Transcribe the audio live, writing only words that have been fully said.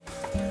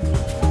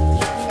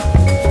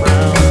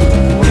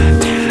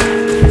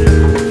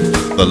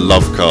The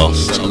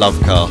Lovecast.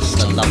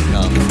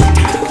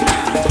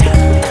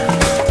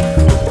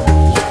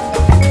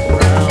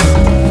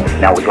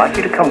 Now we'd like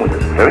you to come with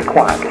us very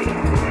quietly,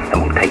 and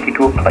we'll take you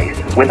to a place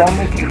where they'll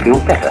make you feel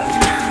better.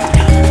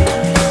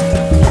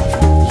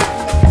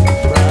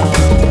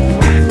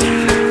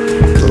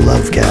 The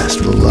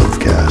Lovecast. The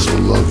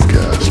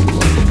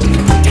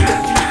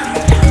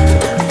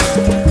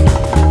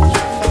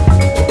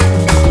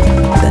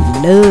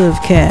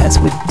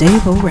Lovecast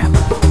with Rama.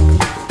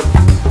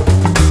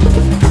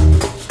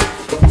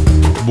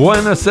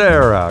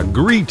 Buonasera,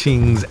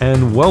 greetings,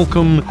 and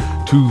welcome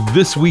to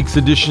this week's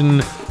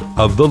edition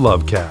of the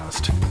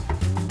Lovecast.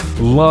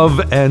 Love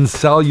and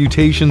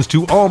salutations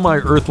to all my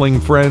earthling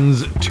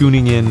friends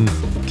tuning in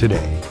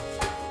today.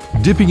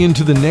 Dipping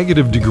into the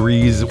negative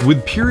degrees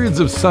with periods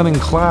of sun and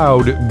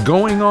cloud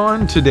going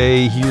on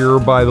today here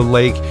by the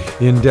lake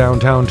in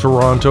downtown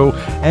Toronto,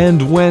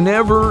 and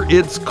whenever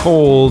it's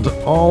cold,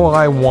 all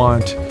I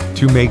want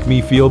to make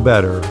me feel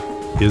better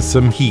is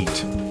some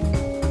heat.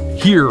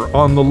 Here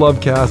on the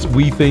Lovecast,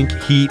 we think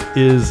heat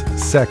is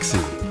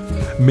sexy.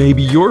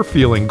 Maybe you're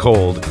feeling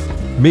cold.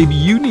 Maybe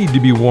you need to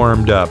be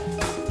warmed up.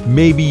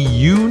 Maybe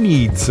you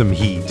need some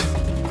heat.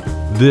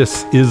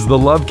 This is the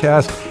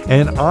Lovecast,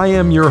 and I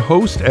am your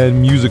host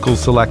and musical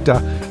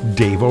selector,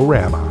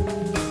 Rama.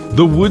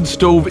 The wood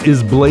stove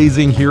is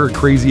blazing here at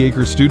Crazy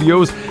Acre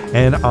Studios,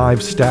 and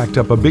I've stacked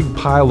up a big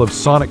pile of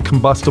sonic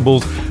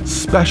combustibles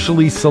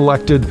specially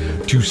selected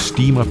to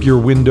steam up your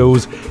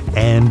windows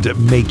and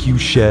make you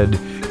shed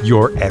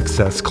your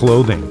excess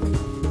clothing.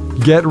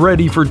 Get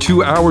ready for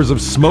 2 hours of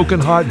smoking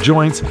hot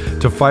joints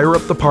to fire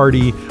up the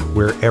party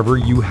wherever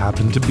you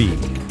happen to be.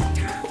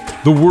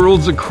 The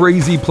world's a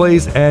crazy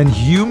place, and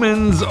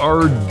humans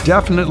are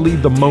definitely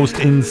the most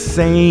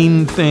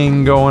insane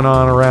thing going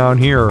on around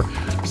here,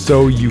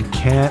 so you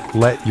can't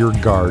let your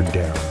guard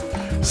down.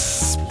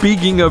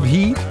 Speaking of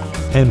heat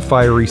and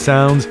fiery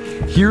sounds,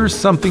 here's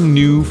something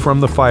new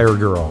from the Fire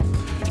Girl.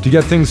 To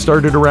get things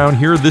started around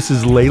here, this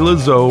is Layla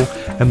Zoe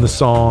and the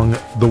song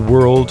The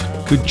World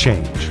Could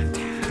Change.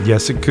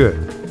 Yes, it could.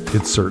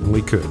 It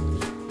certainly could.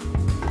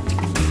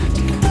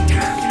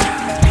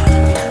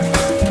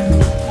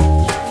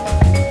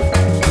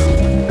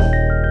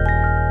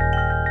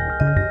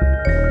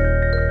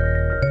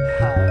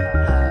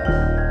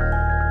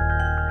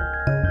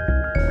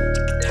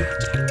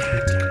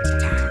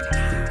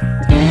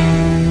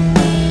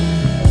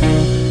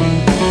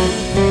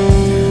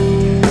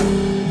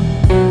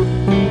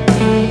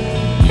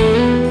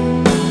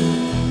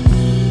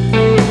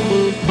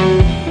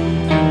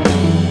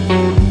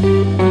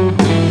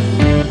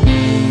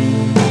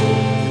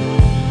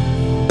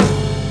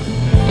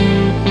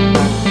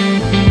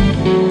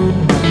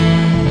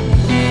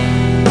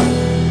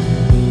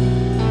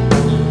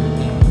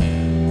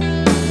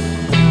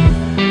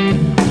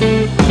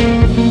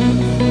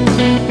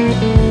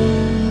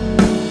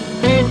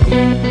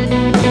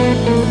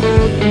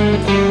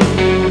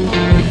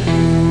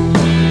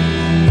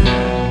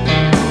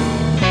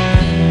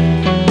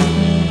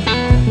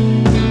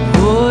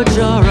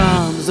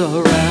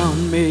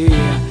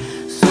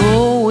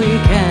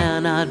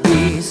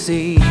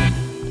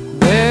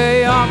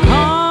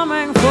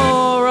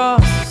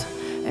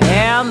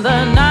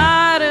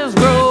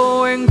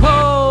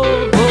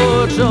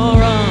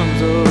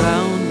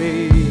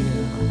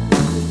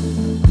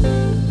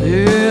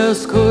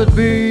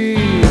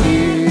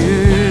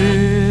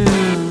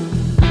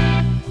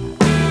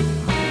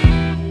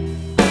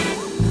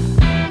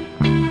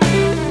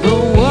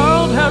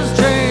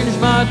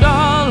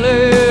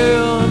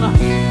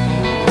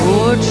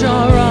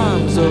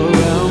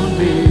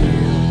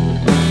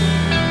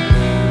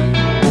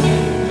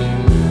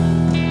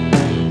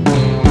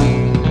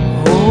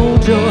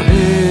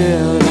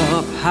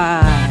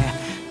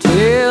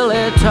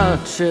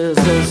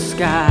 The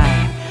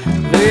sky.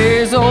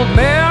 These old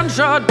men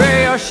should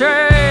be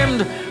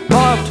ashamed,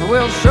 but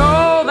we'll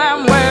show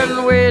them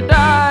when we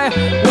die.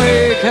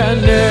 We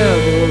can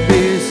never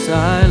be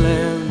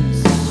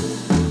silenced.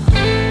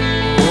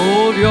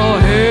 Hold your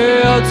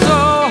head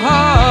so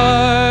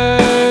high.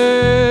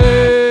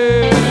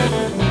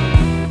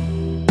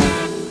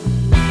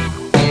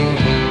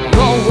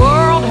 The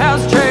world has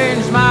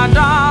changed, my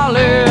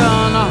darling.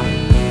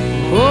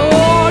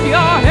 Hold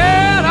your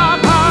head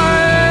up high.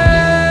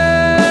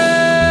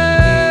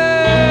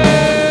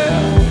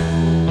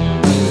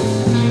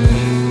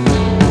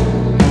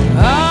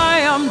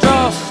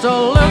 A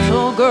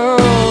little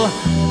girl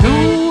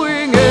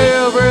doing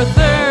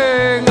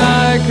everything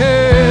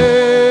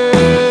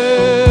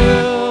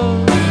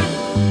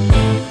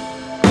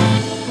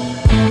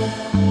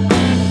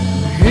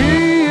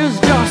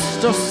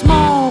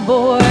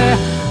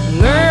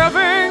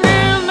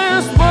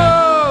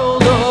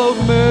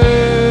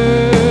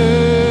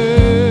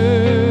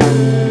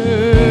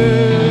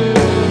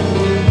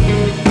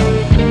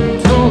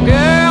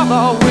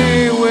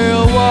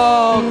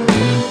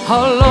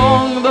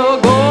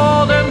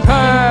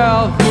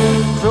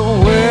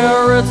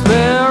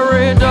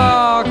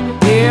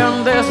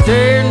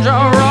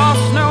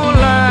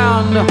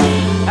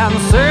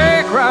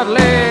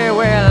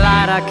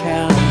my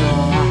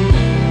candle,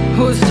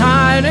 whose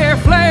tiny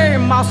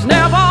flame must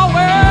never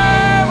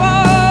waver.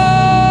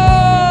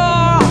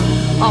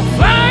 A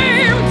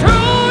flame to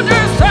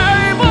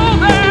disable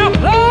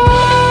their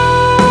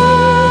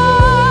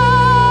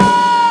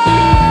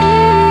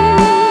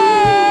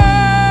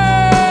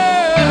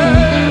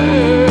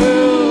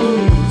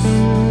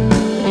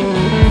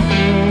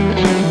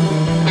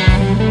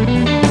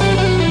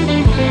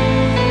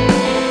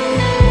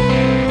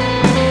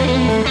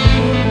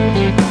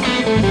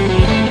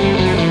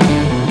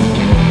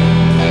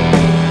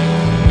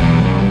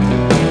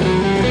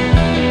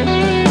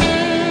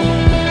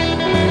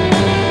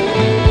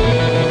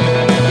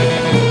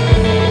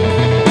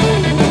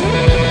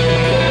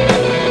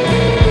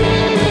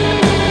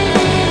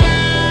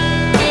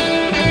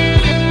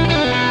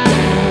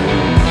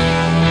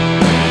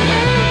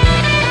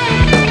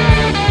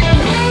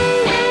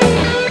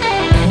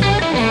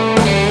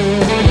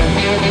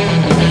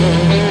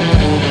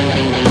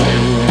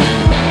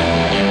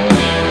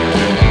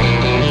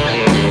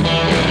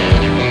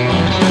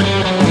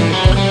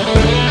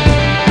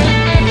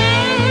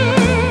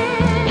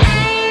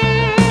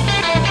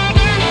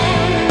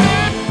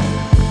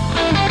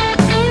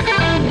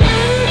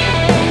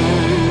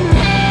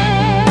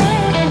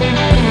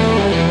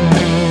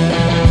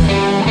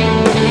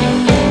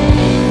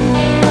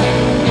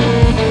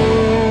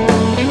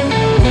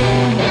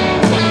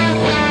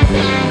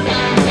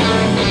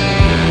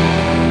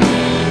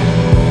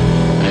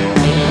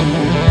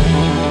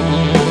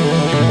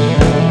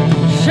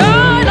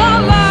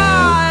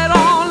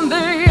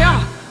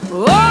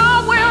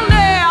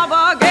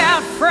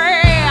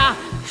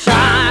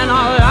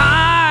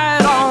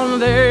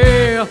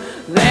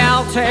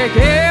take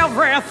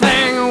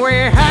everything we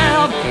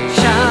have,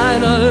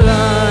 shine a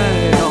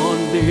light on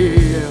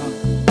thee.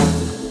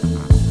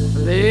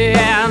 The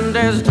end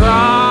is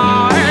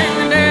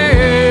drawing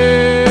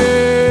near.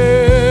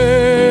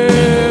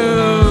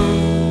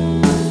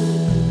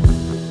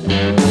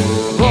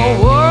 The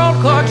world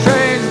could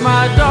change,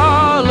 my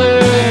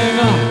darling.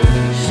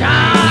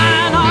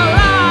 Shine a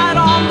light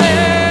on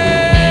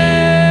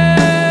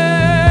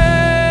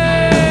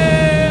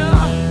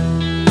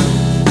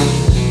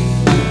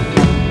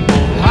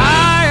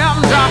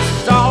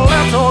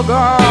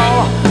girl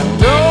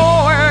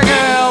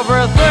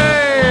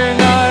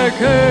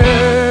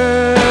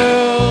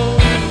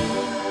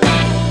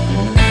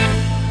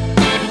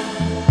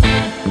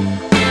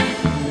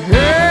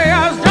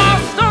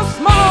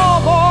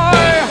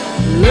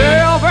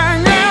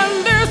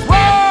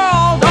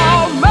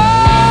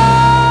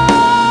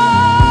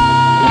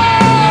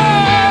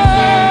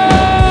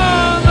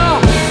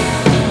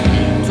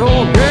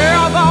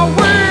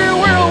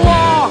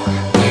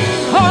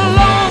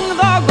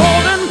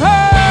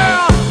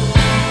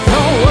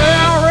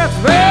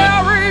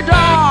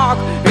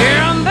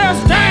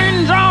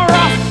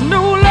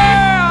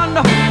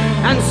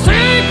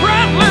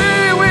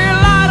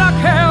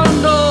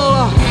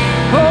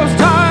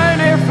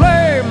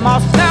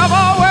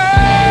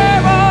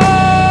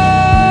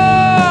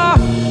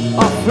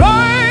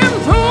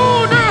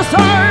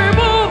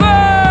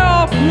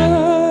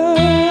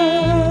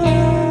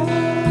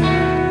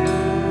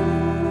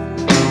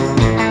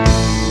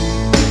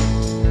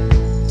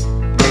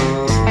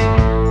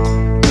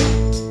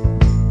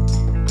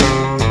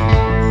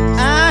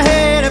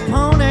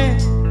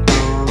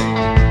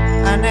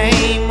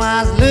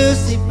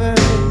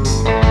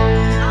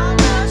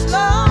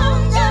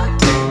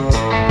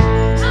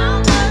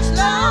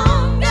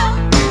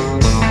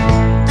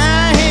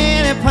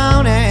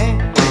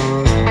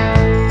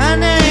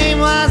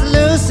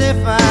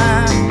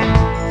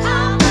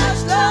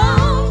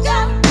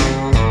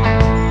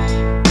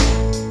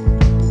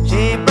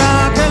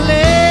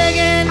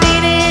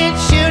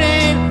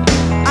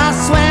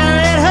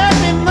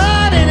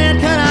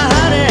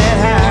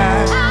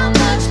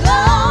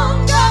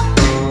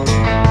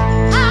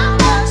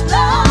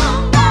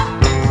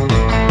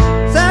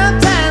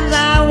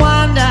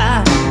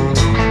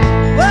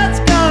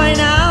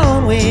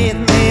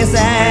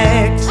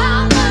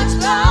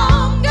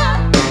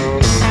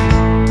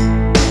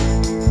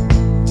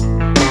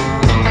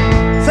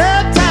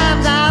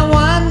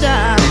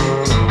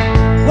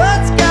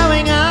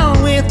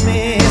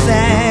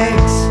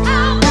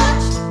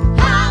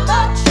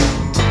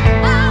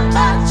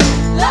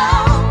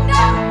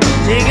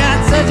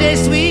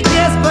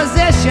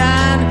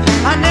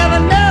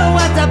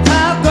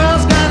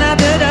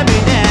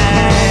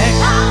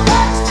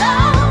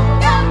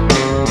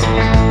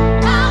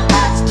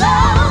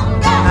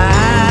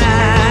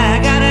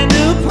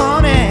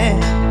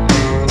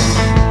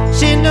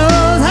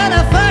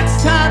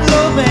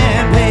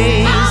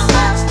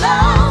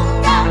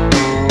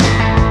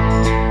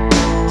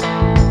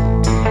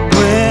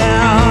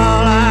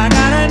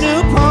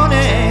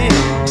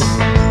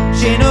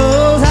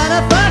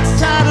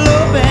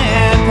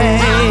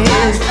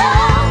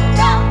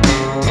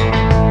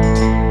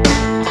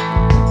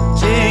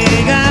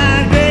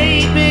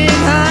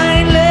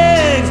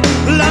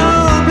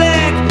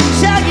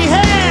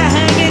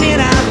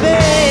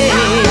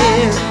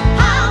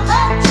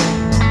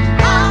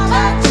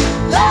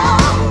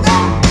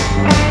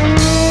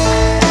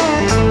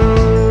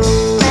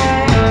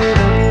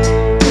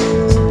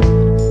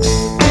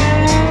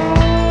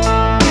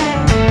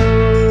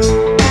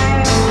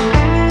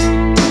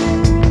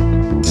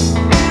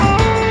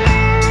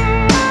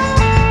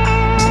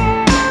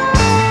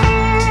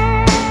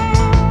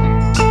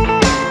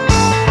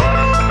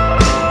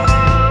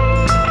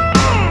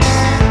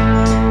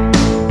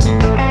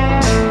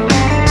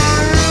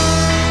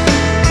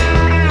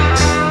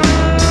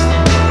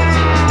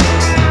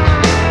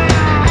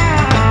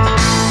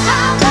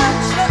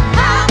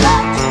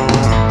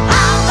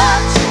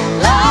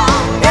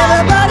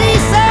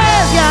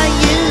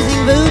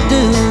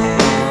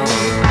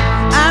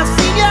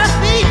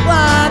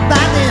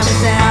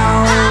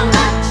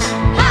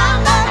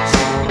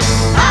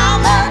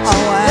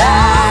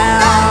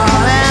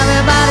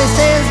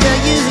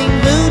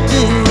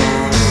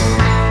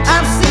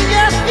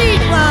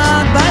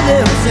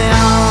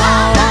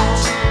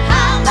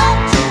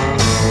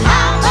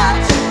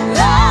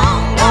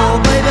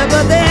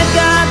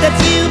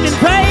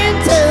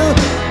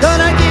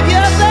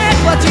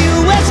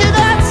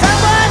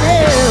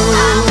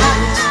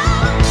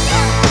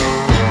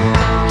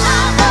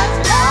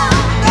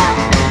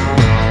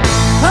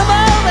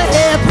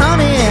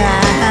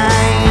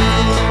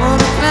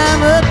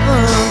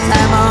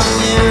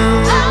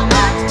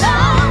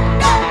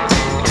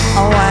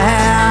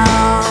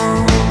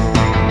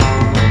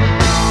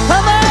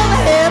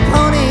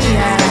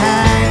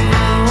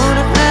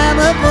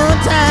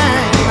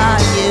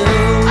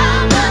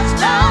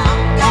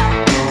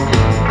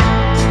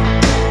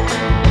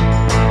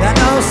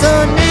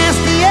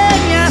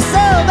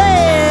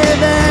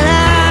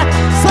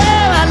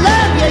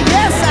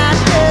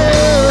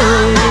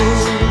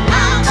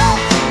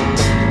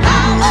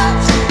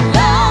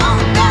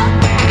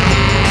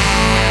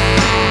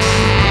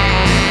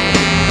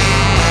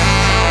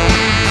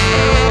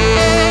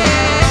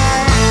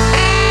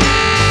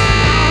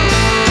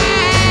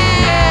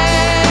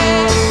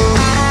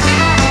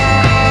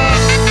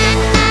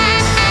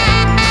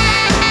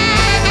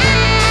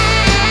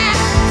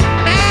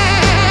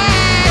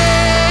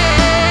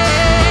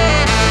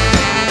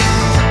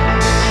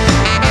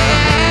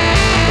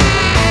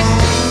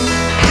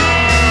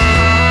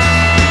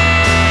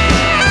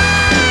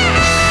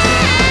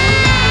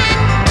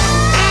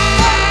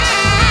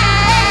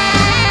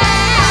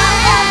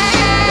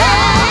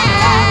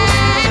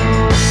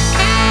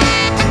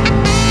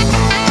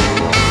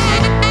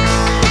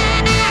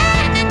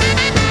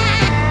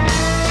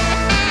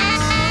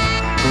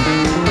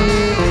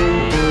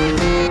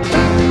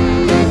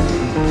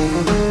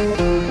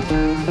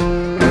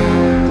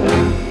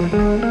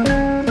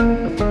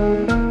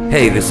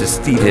Hey, this is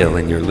Steve Hill,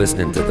 and you're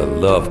listening to the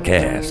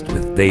Lovecast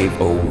with Dave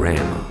O.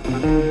 Rama.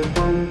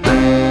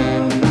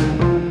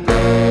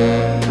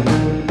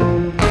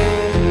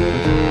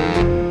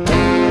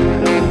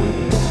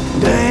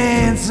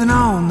 Dancing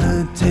on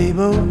the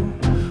table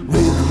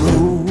with a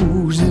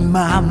rose in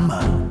my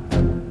mouth.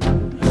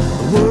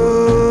 The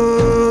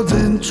world's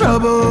in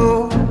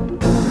trouble,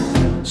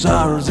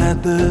 sorrow's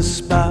at the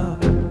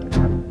spout.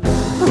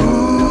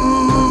 Ooh,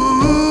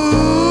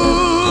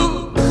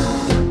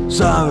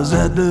 sorrow's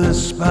at the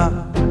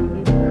spout.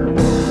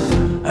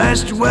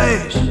 Ash to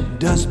ash,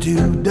 dust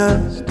to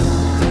dust,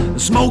 the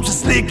smoke's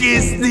as thick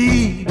as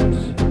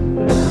thieves,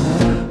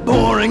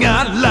 pouring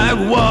out like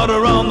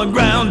water on the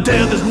ground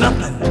till there's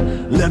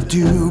nothing left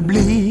to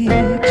bleed.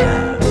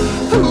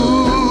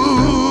 Ooh,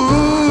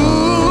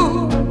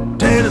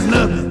 till there's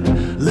nothing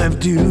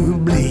left to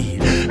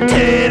bleed.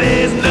 Till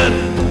there's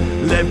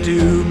nothing left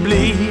to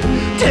bleed.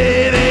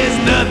 Till there's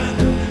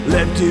nothing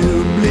left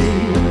to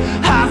bleed.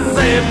 I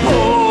said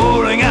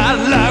pouring out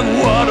like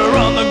water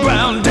on the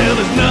ground till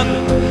there's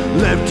nothing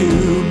left to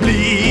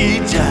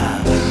bleed,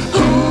 child.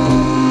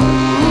 Ooh,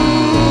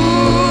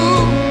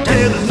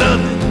 till there's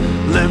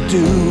nothing left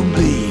to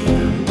bleed.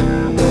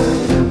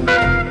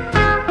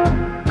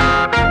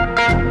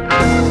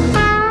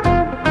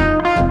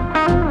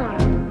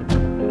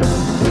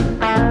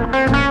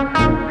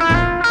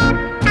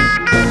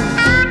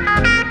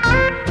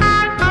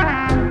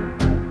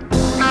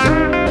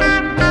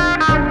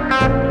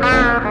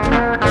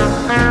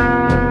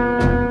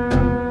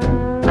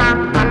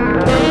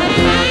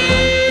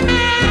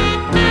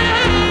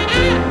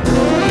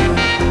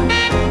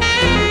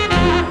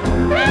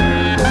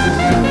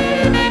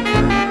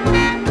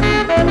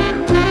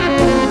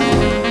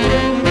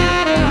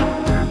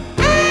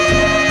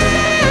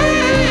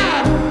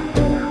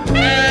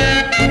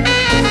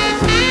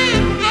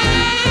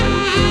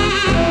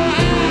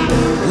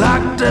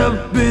 Locked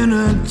up in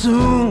a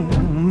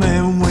tomb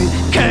and we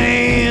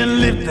can't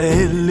lift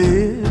that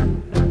lid.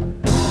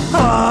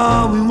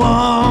 All we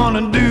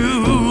wanna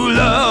do,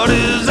 Lord,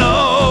 is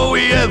all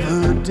we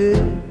ever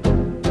did.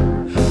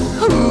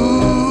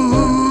 Ooh,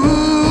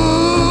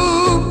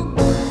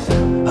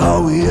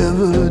 all we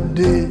ever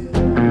did.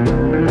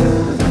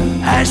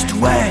 Ash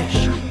to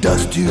ash,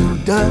 dust to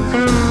dust,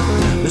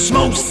 the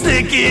smoke's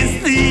thick as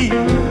thieves,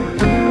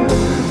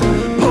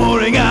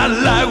 pouring out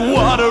like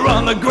water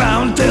on the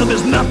ground till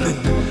there's nothing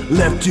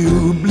left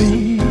to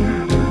bleed.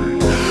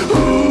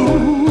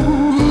 Ooh,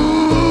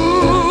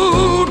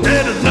 till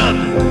there's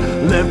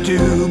nothing left to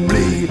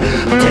bleed.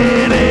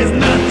 Till there's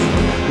nothing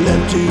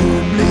left to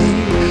bleed.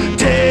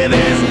 Till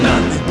there's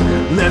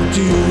nothing left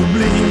to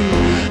bleed.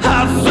 I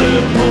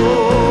said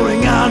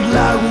pouring out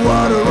like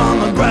water on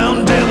the ground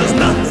till there's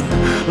nothing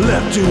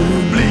left to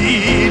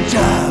bleed,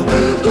 child.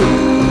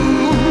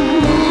 Ooh,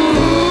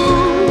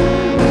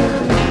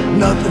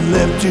 nothing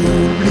left to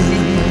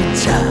bleed,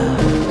 child.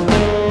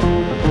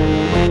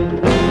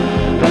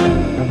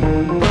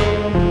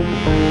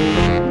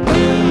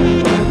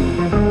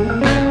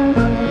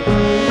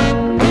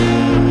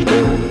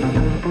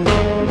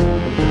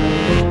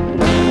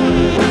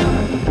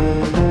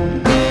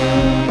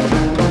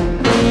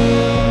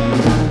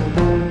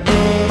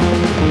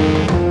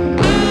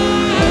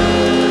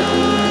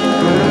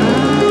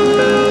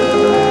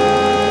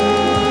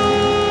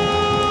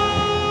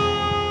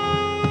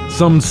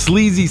 Some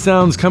sleazy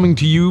sounds coming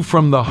to you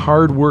from the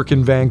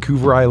hard-working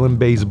Vancouver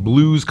Island-based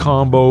blues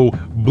combo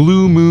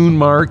Blue Moon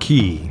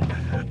Marquee.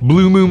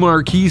 Blue Moon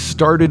Marquee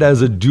started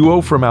as a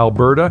duo from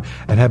Alberta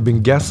and have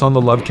been guests on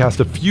the Lovecast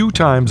a few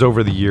times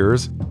over the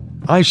years.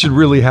 I should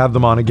really have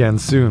them on again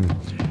soon.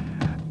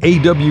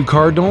 A.W.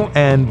 Cardinal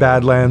and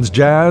Badlands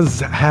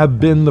Jazz have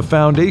been the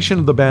foundation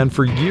of the band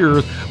for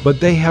years, but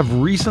they have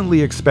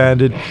recently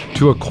expanded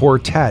to a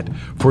quartet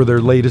for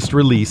their latest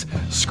release,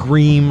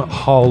 Scream,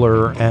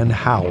 Holler, and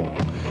Howl.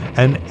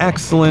 An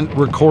excellent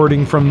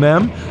recording from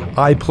them.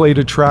 I played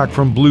a track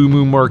from Blue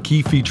Moon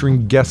Marquee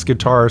featuring guest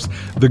guitarist,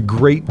 the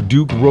great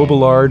Duke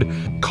Robillard,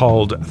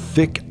 called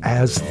Thick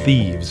as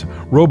Thieves.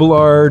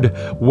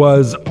 Robillard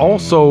was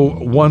also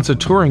once a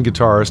touring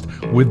guitarist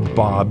with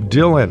Bob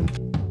Dylan.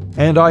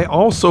 And I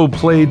also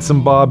played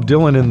some Bob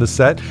Dylan in the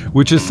set,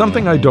 which is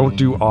something I don't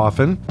do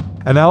often.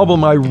 An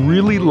album I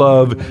really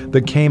love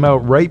that came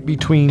out right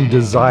between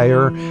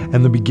Desire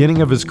and the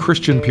beginning of his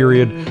Christian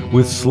period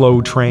with Slow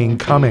Train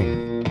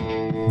Coming.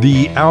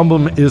 The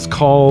album is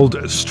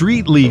called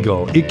Street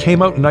Legal. It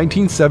came out in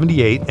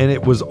 1978, and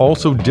it was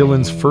also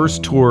Dylan's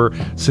first tour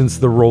since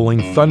the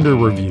Rolling Thunder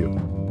Revue.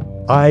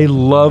 I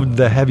loved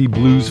the heavy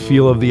blues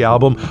feel of the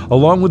album,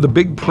 along with the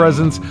big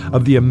presence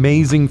of the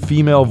amazing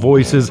female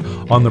voices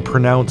on the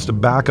pronounced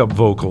backup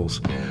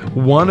vocals.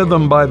 One of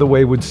them, by the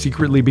way, would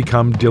secretly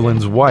become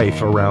Dylan's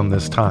wife around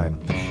this time.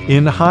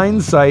 In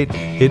hindsight,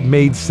 it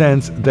made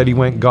sense that he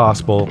went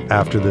gospel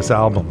after this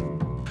album.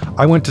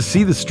 I went to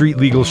see the Street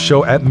Legal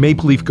show at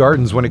Maple Leaf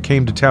Gardens when it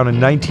came to town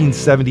in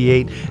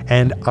 1978,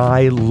 and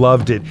I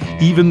loved it,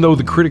 even though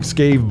the critics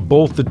gave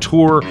both the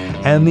tour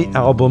and the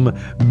album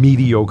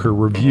mediocre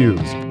reviews.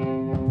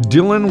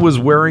 Dylan was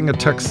wearing a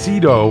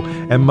tuxedo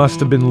and must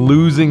have been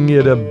losing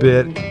it a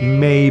bit,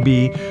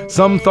 maybe.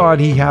 Some thought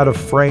he had a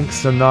Frank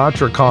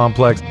Sinatra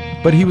complex,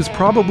 but he was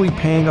probably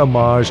paying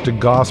homage to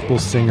gospel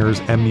singers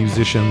and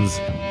musicians.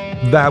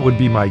 That would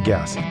be my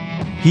guess.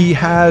 He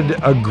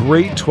had a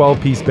great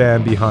 12-piece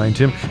band behind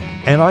him,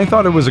 and I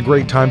thought it was a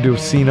great time to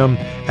have seen him,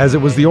 as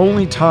it was the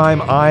only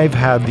time I've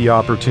had the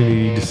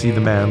opportunity to see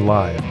the man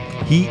live.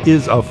 He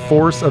is a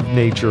force of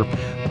nature,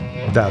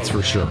 that's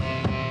for sure.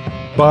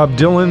 Bob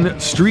Dylan,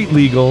 Street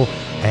Legal,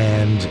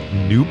 and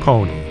New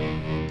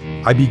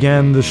Pony. I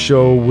began the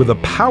show with a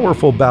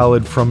powerful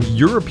ballad from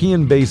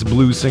European-based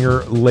blues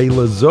singer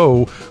Layla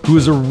Zoe, who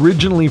is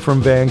originally from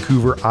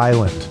Vancouver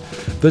Island.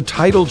 The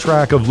title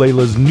track of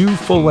Layla's new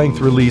full-length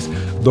release,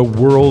 The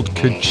World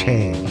Could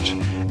Change.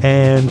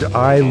 And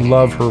I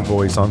love her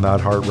voice on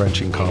that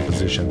heart-wrenching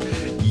composition.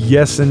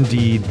 Yes,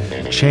 indeed,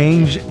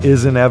 change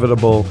is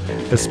inevitable,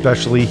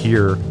 especially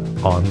here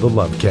on the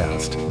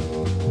Lovecast.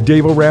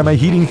 Dave Rama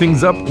heating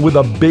things up with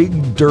a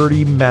big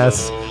dirty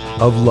mess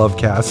of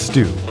Lovecast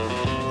stew.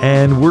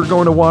 And we're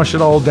going to wash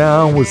it all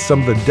down with some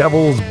of the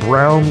devil's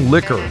brown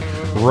liquor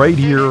right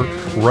here,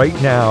 right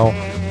now,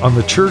 on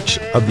the Church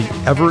of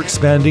the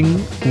Ever-Expanding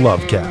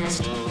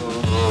Lovecast.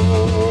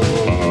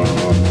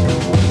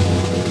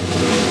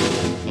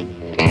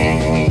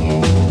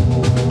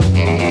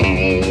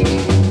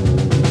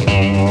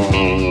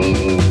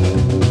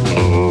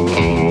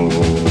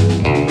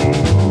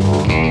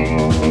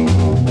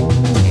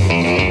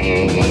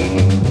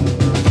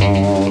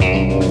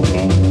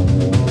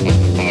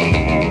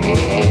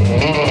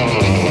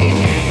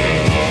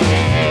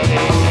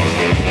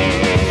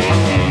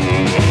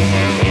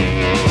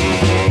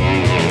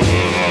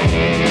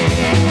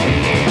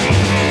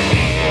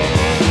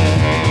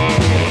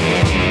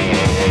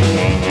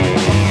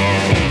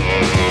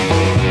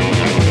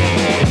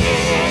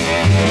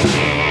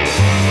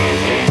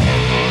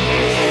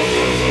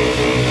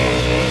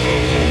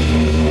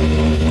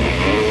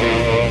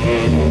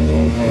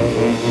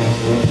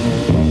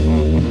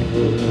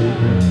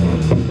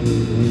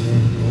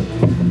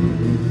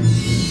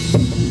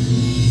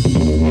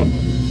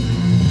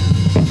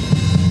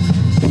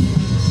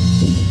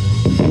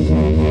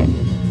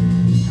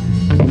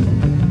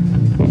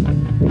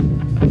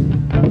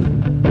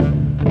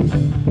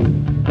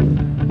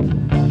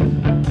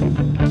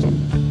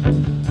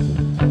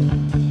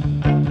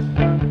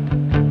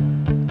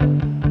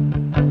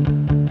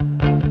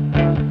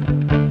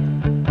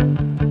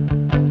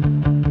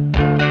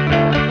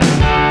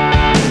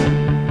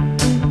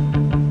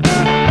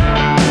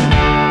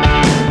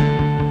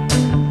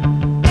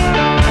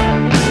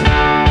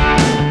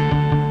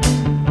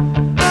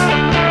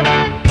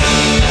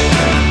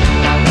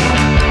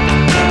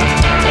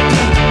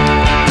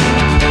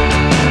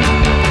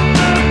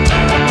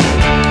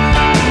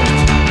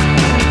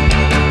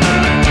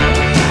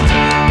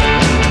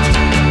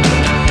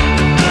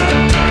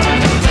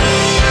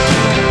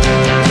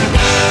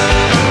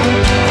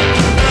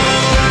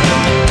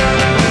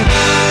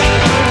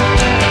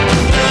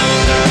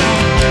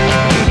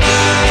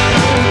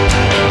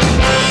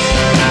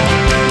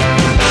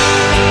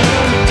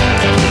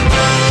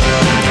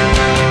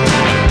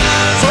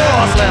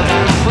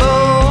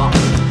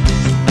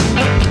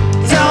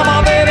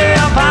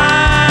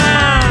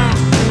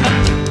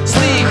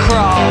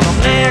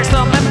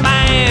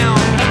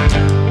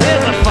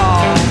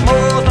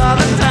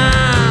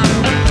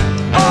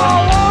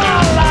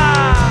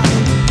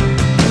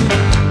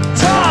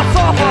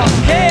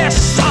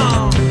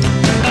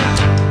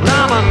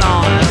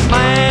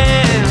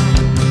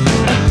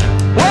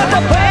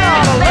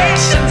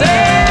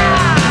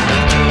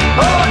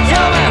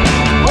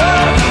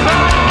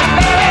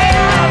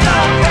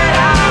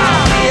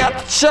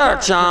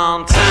 Church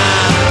on time.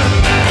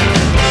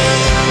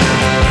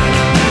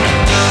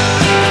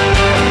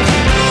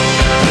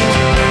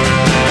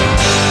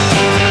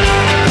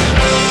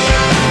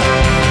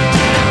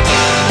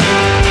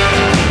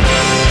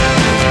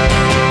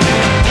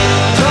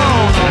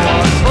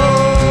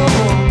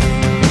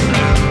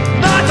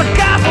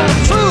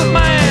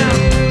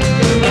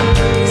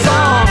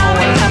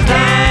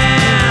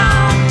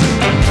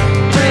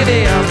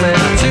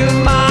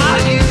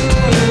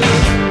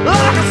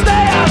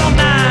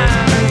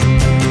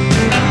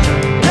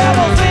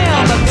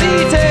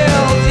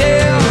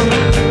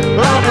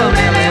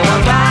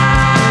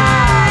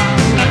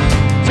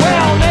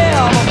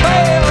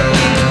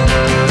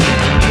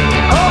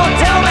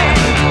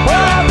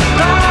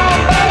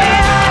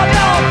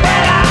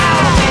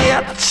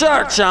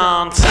 Church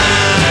on time.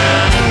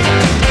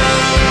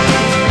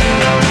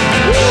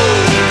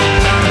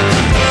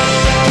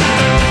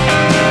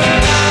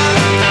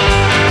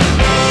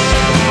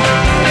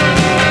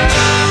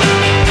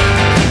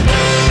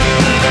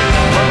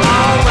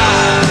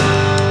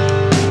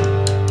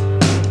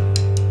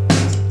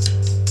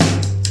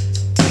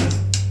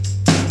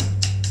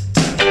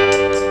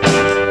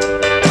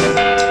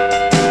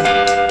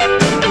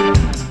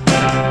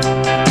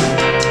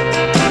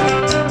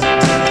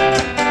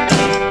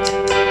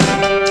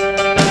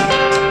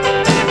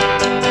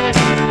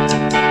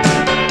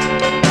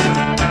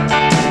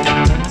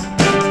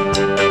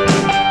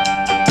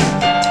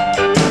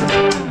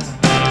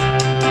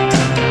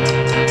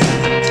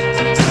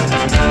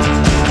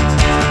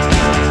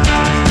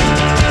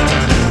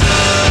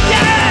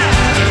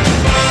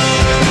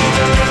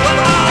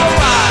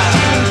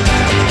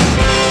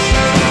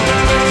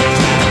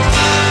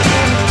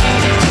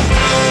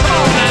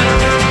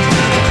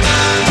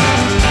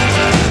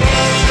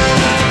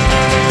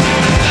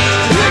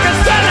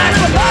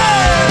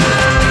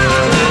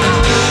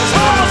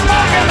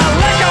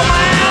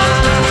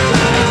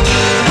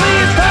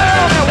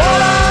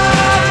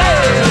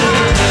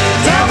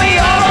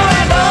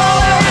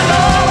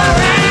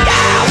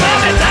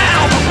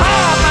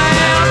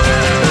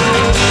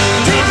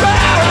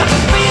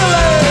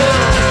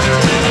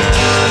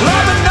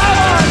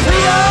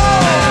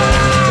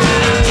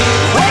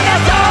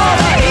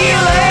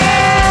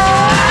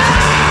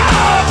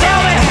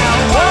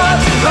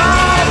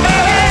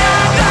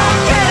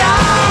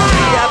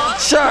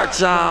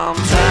 sometime.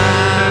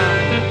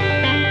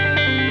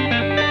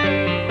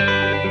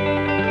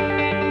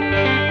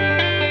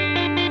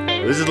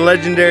 This is the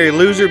legendary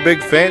Loser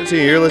Big Fancy,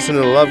 and you're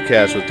listening to the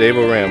Lovecast with Dave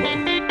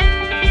Rama.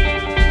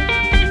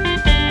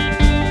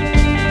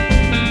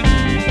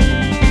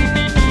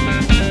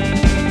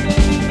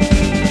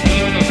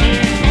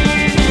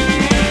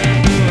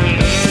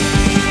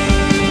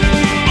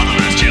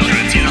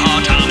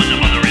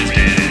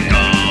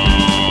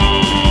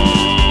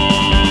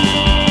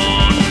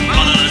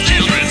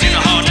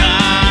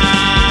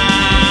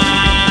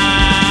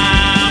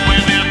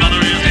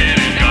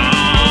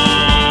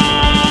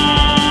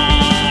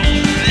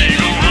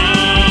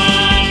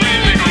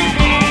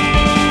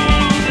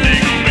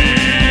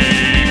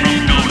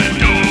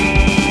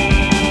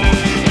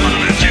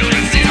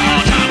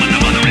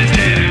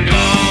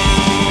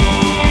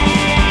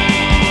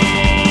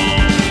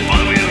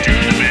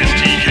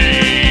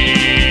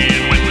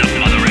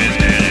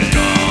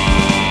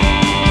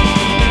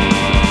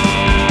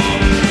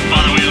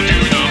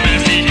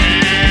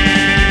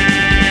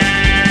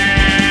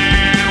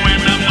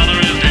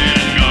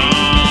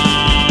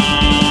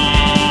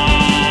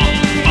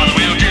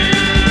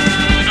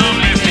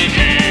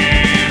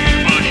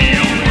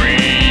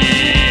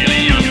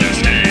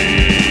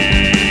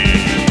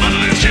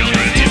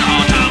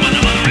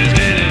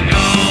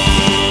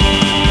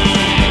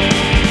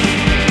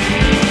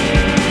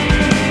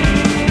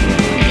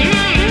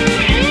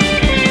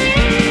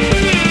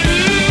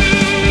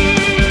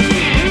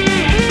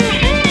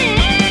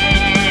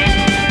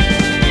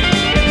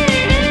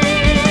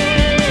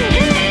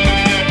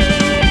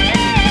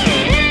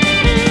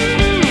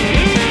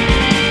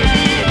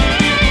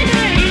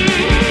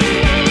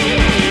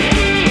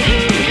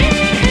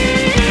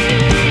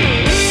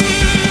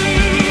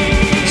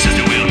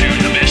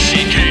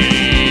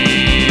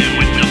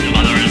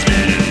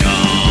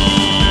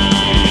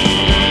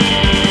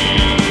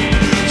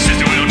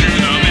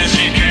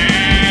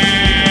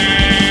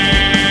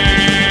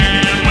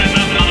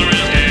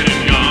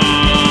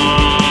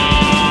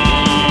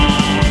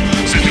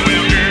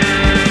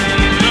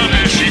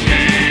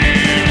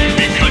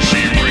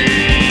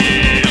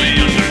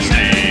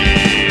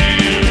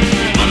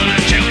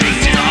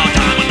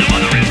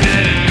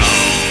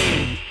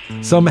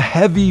 Some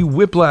heavy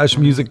Whiplash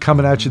music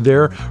coming at you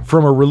there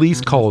from a release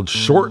called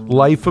Short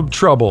Life of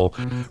Trouble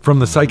from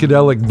the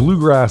psychedelic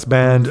bluegrass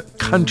band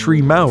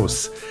Country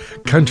Mouse.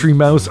 Country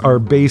Mouse are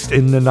based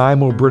in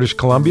Nanaimo, British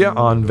Columbia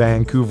on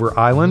Vancouver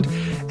Island,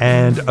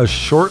 and A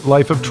Short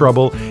Life of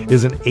Trouble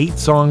is an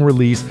 8-song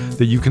release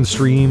that you can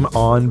stream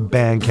on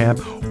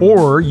Bandcamp,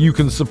 or you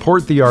can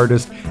support the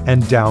artist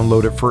and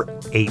download it for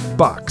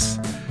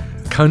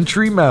 $8.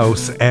 Country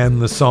Mouse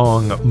and the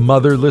song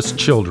Motherless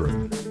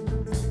Children.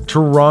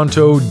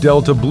 Toronto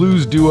Delta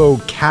blues duo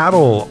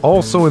Cattle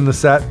also in the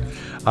set.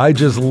 I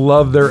just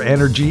love their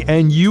energy,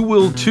 and you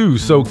will too,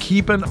 so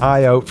keep an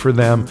eye out for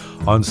them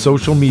on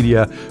social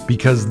media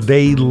because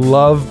they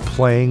love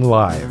playing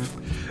live.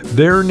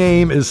 Their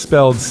name is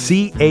spelled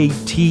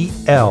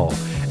CATL,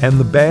 and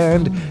the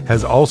band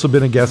has also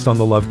been a guest on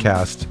the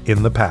Lovecast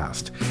in the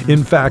past.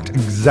 In fact,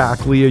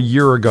 exactly a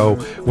year ago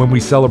when we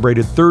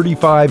celebrated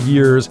 35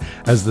 years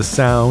as the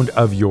sound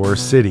of your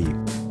city.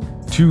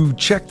 To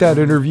check that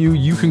interview,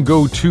 you can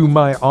go to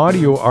my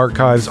audio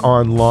archives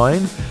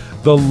online,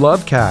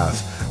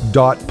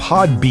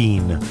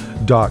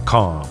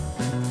 thelovecast.podbean.com.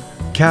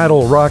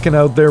 Cattle rocking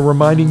out there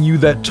reminding you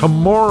that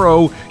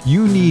tomorrow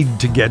you need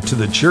to get to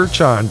the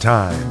church on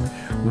time,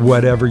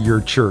 whatever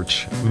your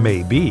church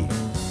may be.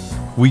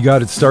 We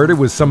got it started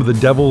with some of the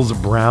Devil's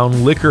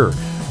Brown Liquor,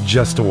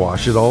 just to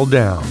wash it all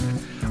down.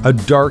 A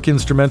dark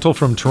instrumental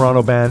from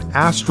Toronto band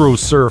Astro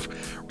Surf,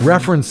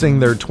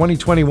 referencing their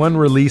 2021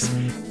 release,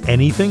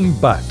 Anything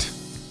But.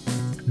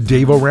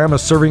 Dave Rama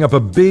serving up a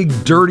big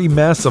dirty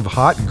mess of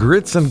hot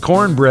grits and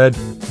cornbread,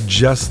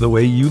 just the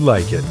way you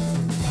like it.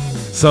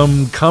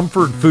 Some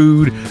comfort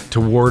food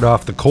to ward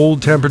off the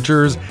cold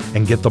temperatures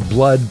and get the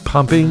blood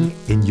pumping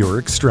in your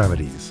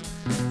extremities.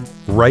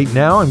 Right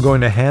now, I'm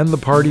going to hand the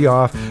party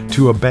off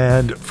to a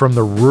band from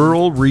the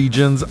rural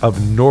regions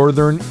of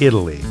northern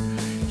Italy.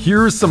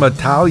 Here's some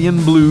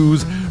Italian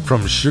blues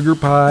from Sugar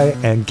Pie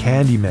and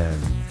Candyman,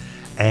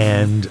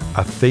 and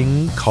A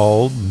Thing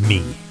Called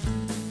Me.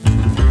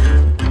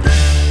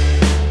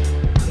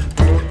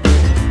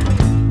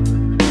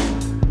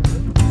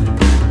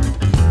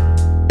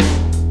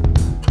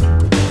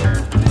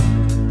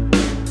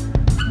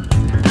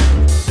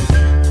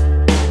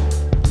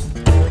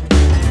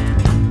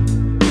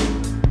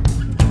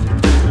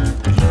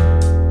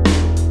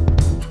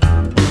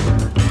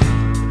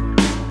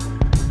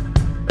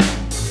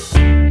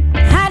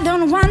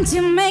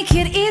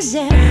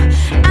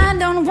 I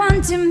don't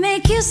want to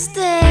make you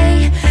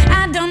stay.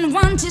 I don't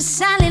want to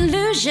sell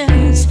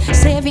illusions,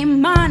 saving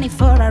money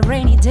for a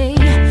rainy day.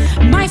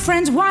 My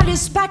friends, what you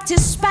expect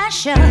is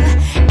special,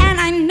 and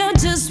I know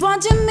just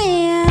what you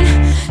mean.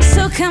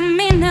 So come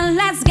in and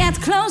let's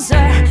get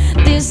closer.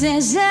 This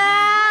is all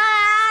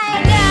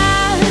I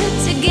got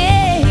to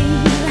give.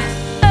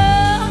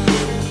 Oh,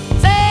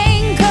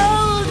 thing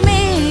called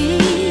me.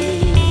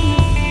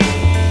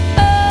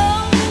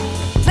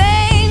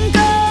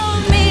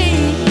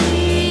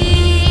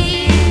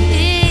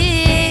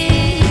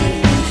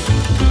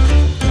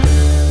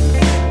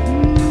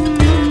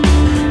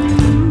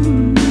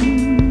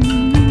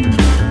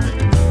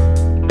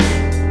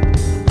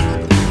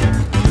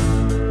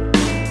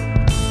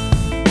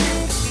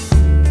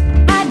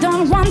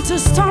 to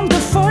storm the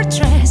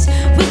fortress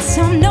with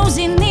some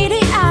nosy,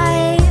 needy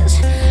eyes.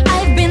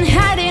 I've been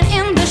hiding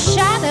in the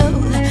shadow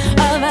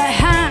of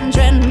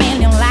 100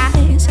 million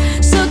lies.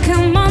 So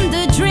come on,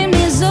 the dream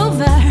is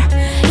over.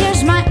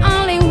 Here's my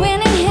only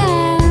winning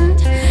hand.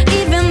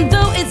 Even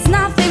though it's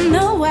nothing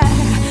nowhere,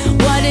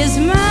 what is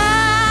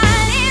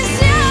mine is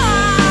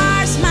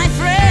yours, my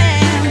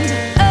friend.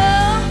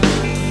 Oh,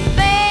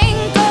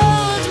 think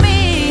of me.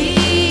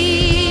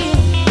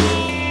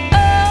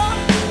 Oh,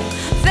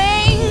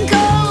 think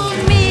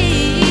of me.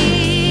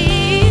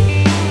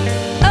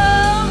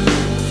 Oh,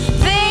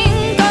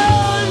 think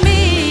of me.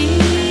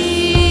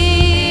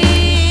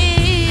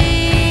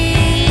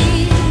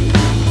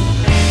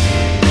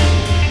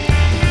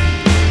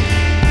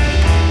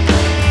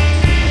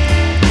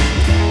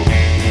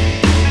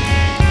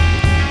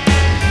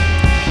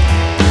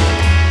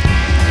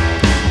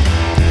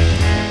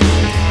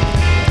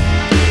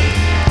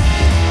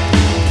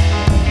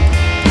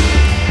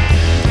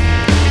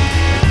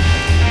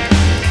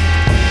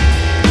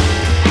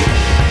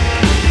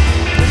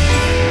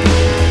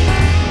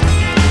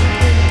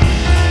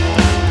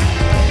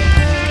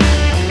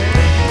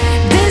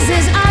 This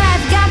is all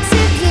I've got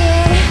to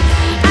give.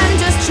 I'm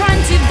just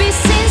trying to be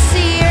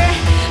sincere.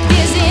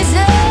 This is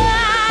all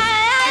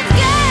I've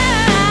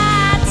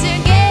got to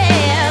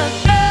give.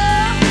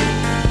 Oh,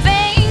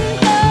 think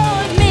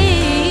of me.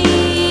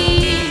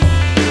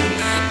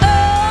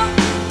 Oh,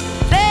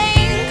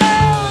 think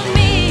of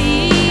me.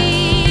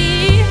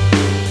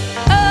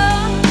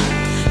 Oh,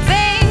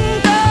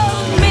 think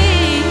of me.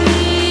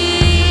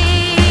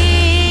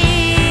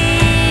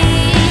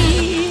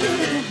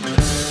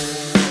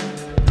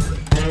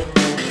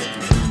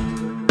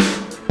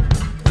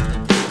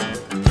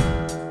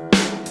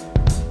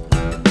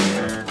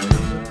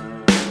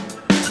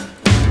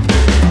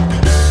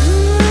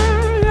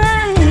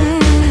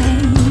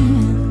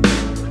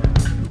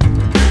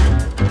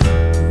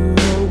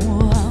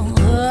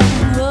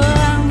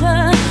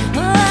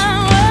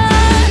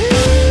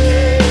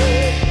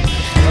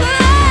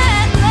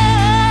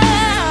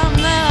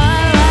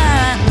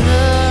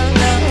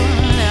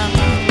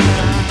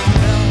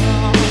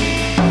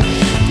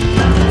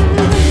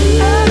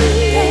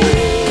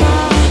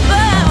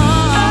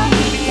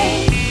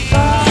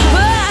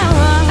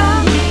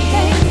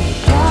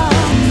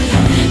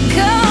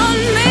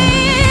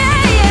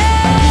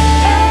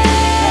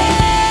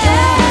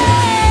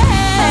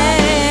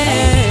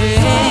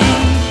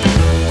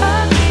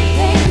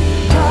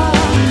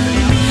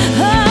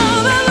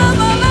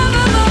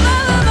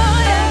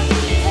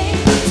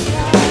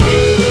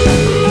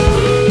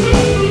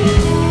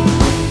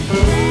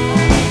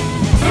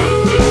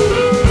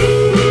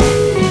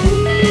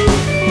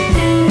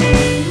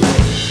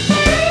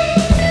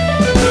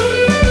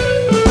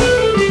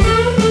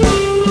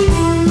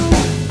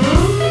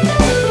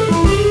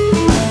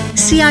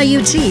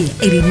 CIUT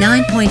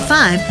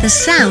 89.5, the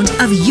sound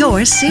of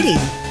your city.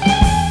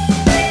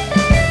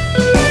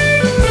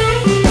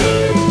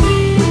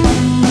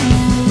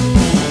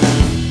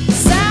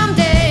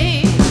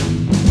 Someday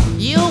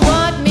you'll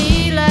want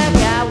me like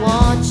I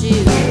want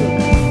you.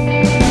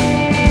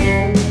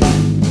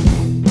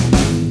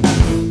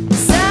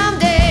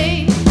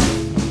 Someday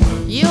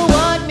you'll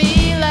want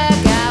me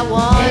like I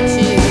want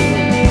you.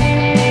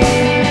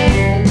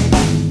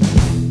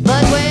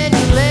 But when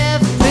you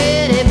left,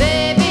 pretty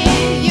baby,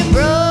 you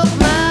broke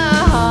my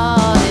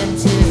heart in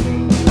two.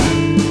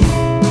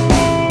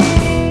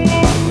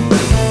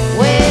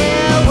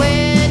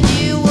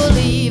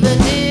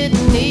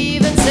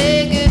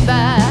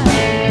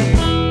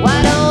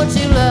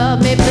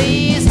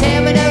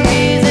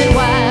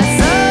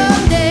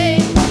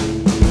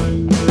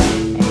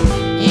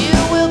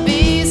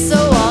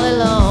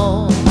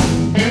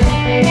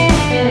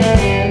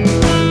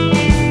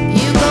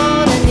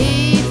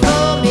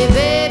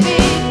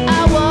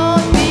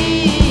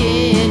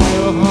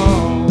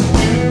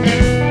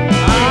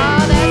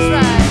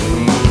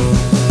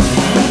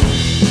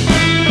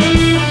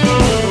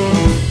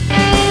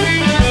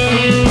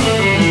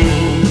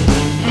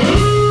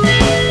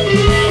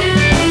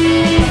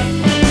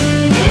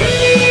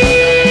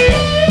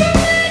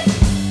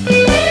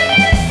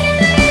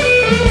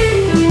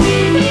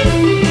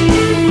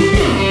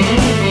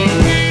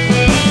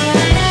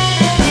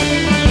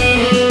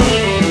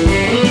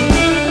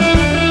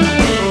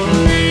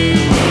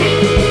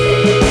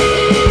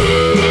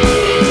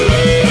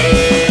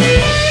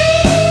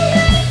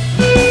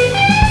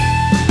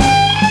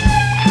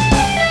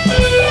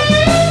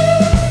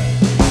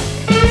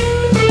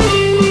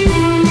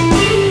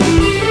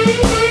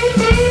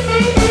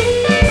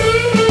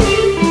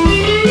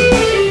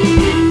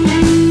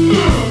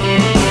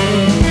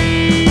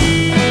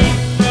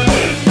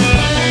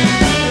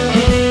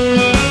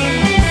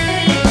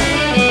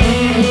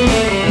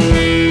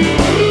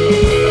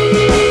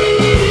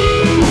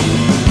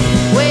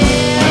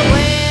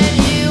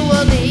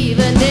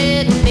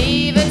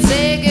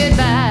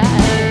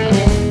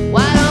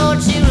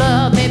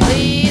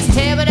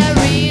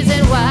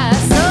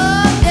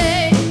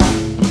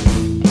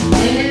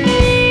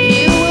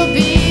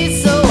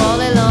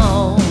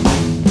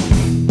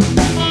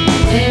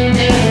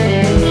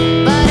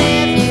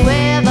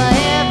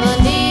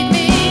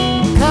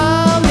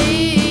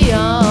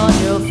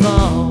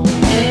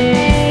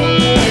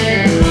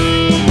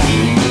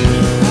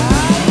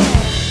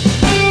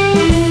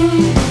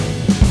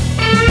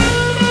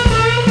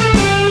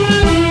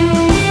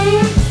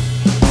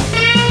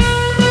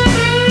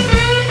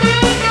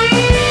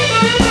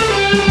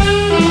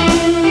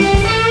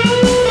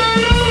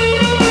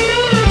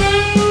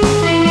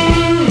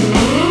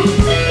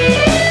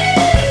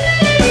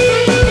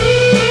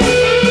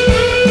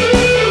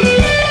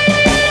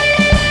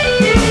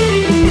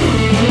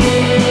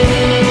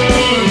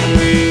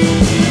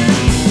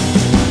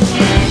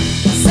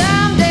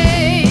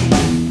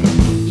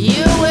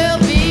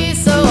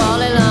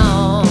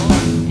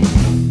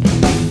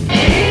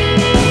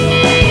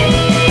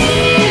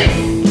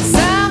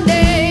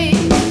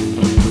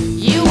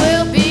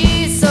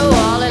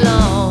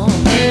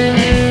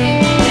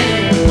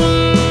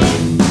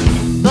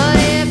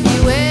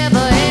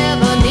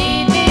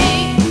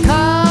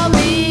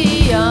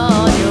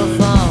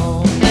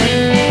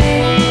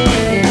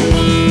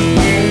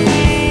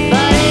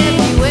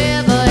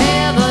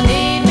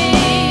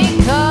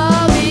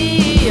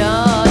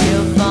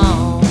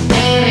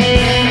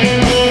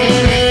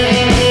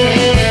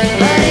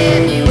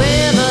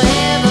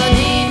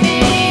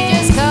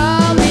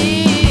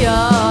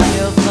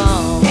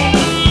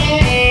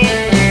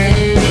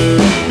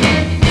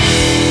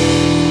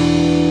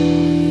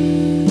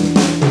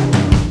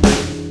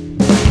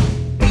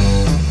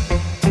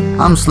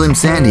 I'm Slim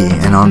Sandy,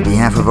 and on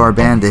behalf of our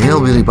band, the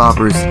Hillbilly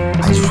Boppers,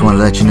 I just want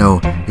to let you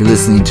know you're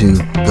listening to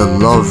the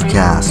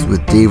Lovecast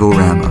with Dave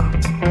Rama.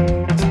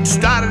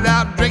 Started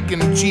out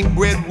drinking cheap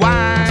red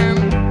wine.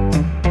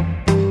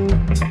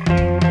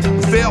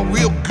 Felt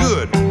real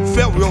good,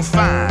 felt real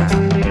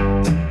fine.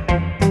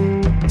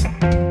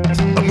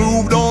 I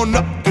moved on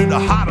up to the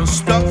hotter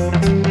stuff.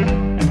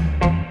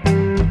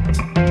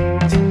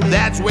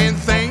 That's when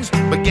things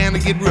began to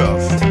get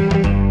rough.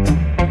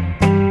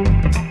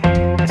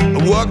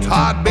 I worked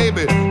hard,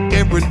 baby,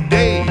 every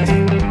day.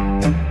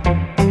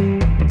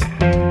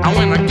 And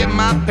when I get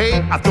my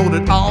pay, I throwed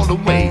it all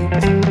away.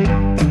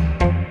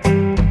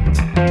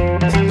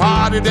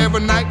 Partied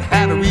every night,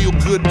 had a real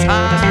good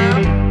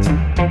time.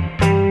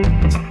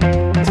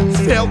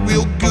 Felt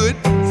real good,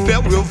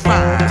 felt real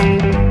fine.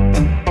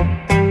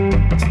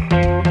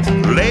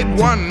 Late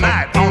one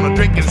night on a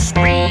drinking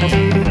spree.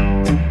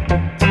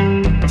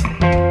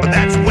 But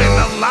that's when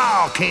the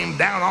law came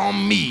down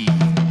on me.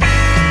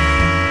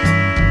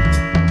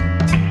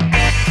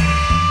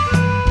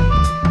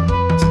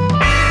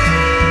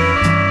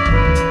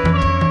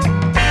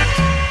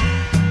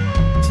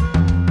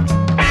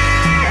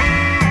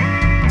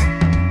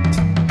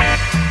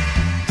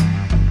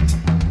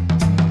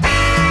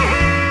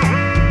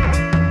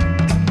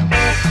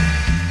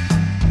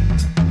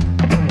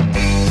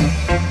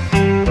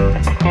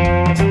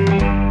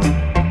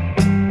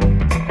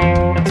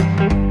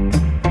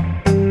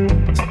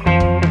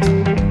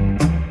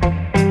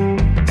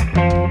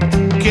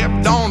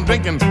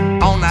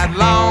 All night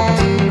long.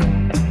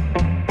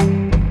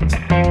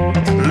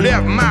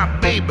 Left my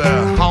baby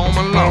home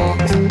alone.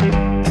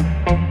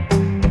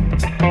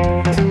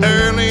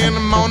 Early in the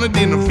morning,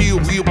 didn't feel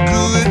real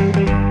good.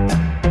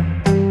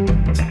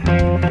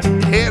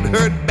 Head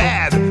hurt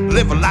bad,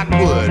 liver like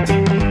wood.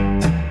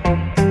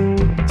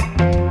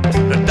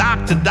 The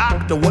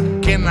doctor, what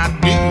can I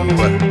do?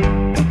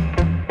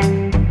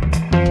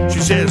 She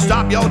said,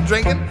 stop your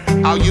drinking,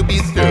 or you'll be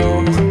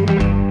through.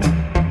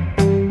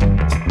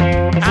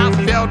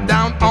 Fell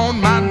down on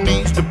my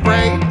knees to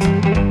pray.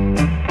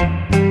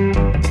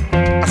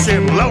 I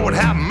said, Lord,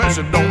 have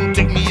mercy, don't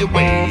take me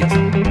away.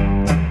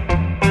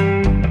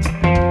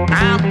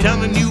 I'm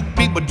telling you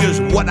people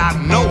just what I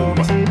know.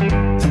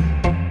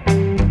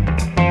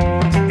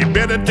 You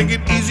better take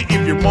it easy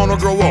if you wanna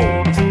grow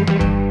old.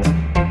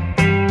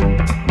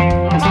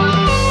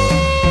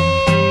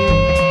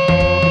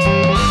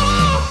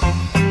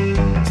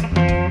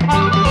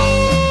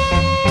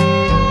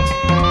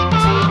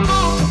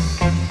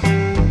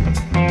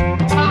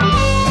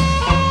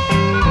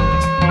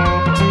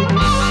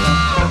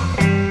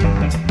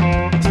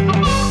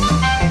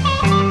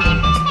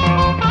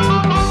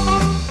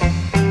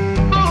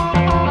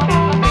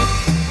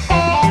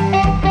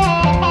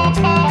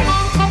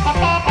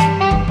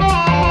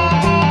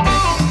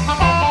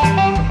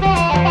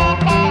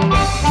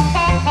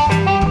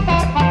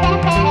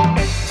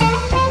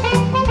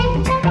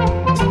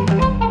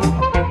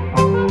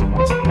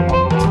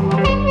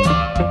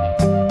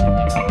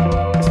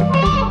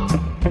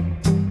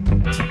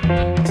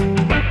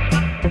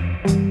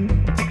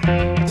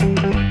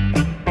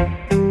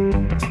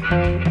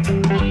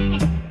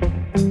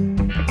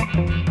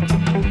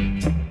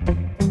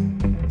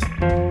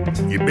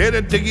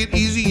 Take it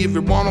easy if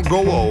you wanna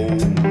grow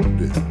old.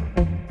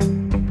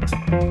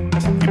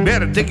 You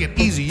better take it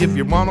easy if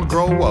you wanna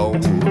grow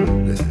old.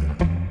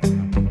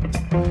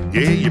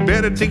 Yeah, you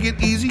better take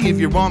it easy if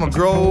you wanna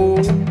grow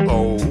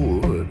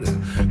old.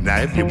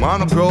 Now if you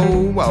wanna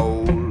grow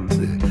old,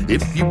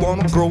 if you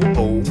wanna grow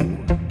old,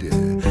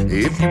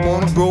 if you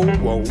wanna grow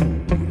old,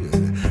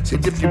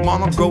 said if you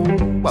wanna grow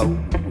old.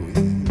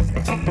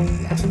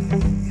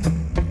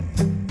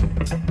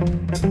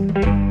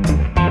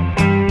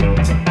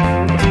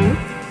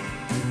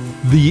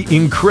 The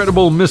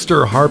incredible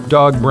Mr.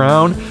 Harpdog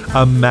Brown,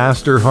 a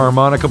master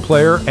harmonica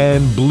player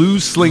and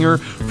blues slinger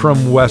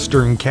from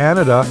Western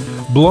Canada,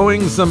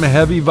 blowing some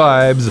heavy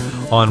vibes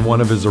on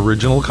one of his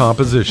original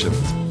compositions.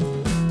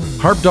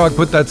 Harpdog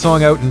put that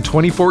song out in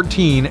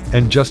 2014,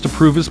 and just to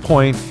prove his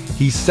point,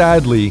 he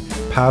sadly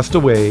passed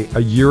away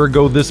a year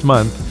ago this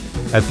month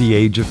at the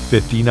age of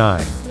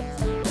 59.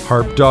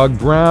 Harpdog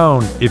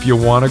Brown, if you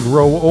want to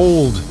grow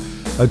old,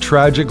 a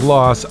tragic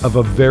loss of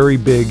a very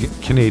big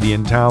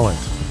Canadian talent.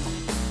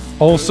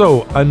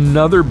 Also,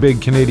 another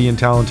big Canadian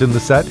talent in the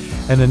set,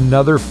 and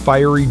another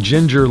fiery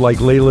ginger like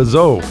Layla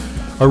Zoe.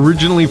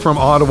 Originally from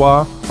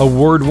Ottawa,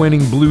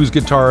 award-winning blues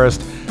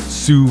guitarist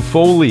Sue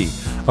Foley,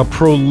 a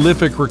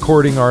prolific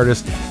recording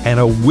artist and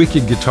a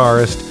wicked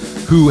guitarist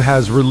who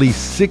has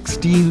released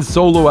 16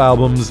 solo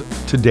albums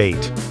to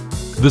date.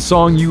 The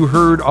song you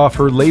heard off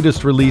her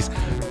latest release,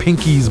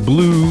 Pinky's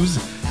Blues,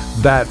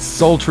 that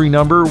sultry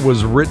number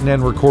was written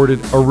and recorded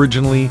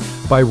originally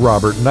by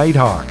Robert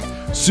Nighthawk,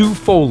 Sue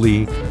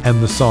Foley,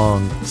 and the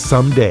song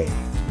Someday.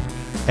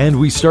 And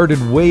we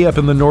started way up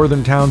in the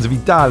northern towns of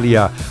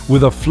Italia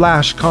with a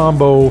flash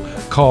combo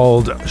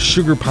called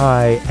Sugar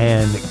Pie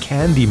and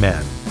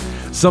Candyman,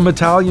 some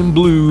Italian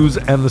blues,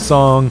 and the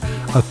song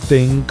A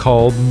Thing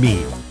Called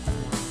Me.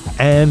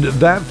 And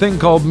that thing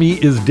called me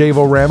is Dave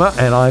Rama,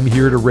 and I'm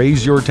here to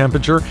raise your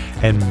temperature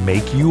and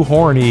make you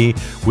horny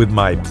with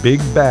my big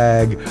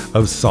bag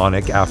of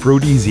sonic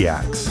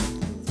aphrodisiacs.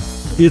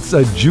 It's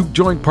a juke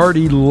joint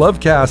party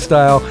Lovecast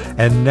style,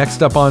 and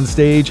next up on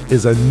stage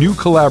is a new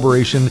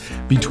collaboration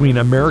between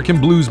American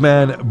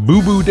bluesman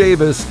Boo Boo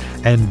Davis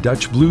and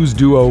Dutch blues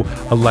duo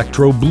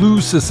Electro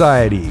Blues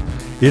Society.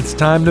 It's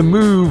time to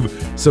move,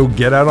 so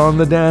get out on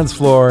the dance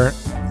floor.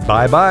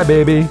 Bye-bye,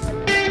 baby.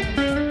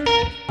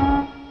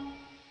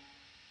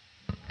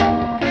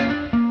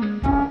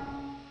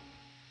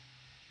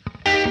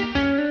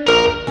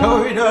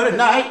 Told you the other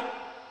night,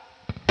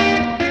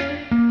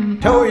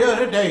 told you the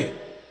other day,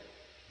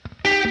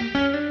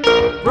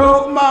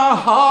 broke my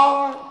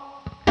heart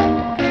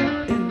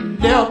and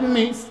left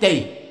me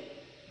stay.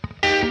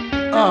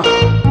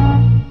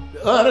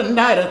 The other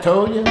night I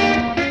told you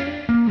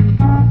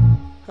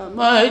how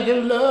much I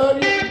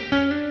love you.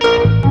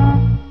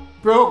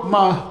 Broke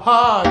my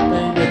heart,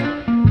 baby,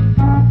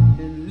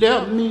 and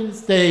left me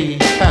stay.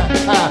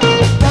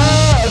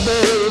 Bye,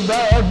 baby,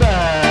 bye,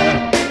 bye.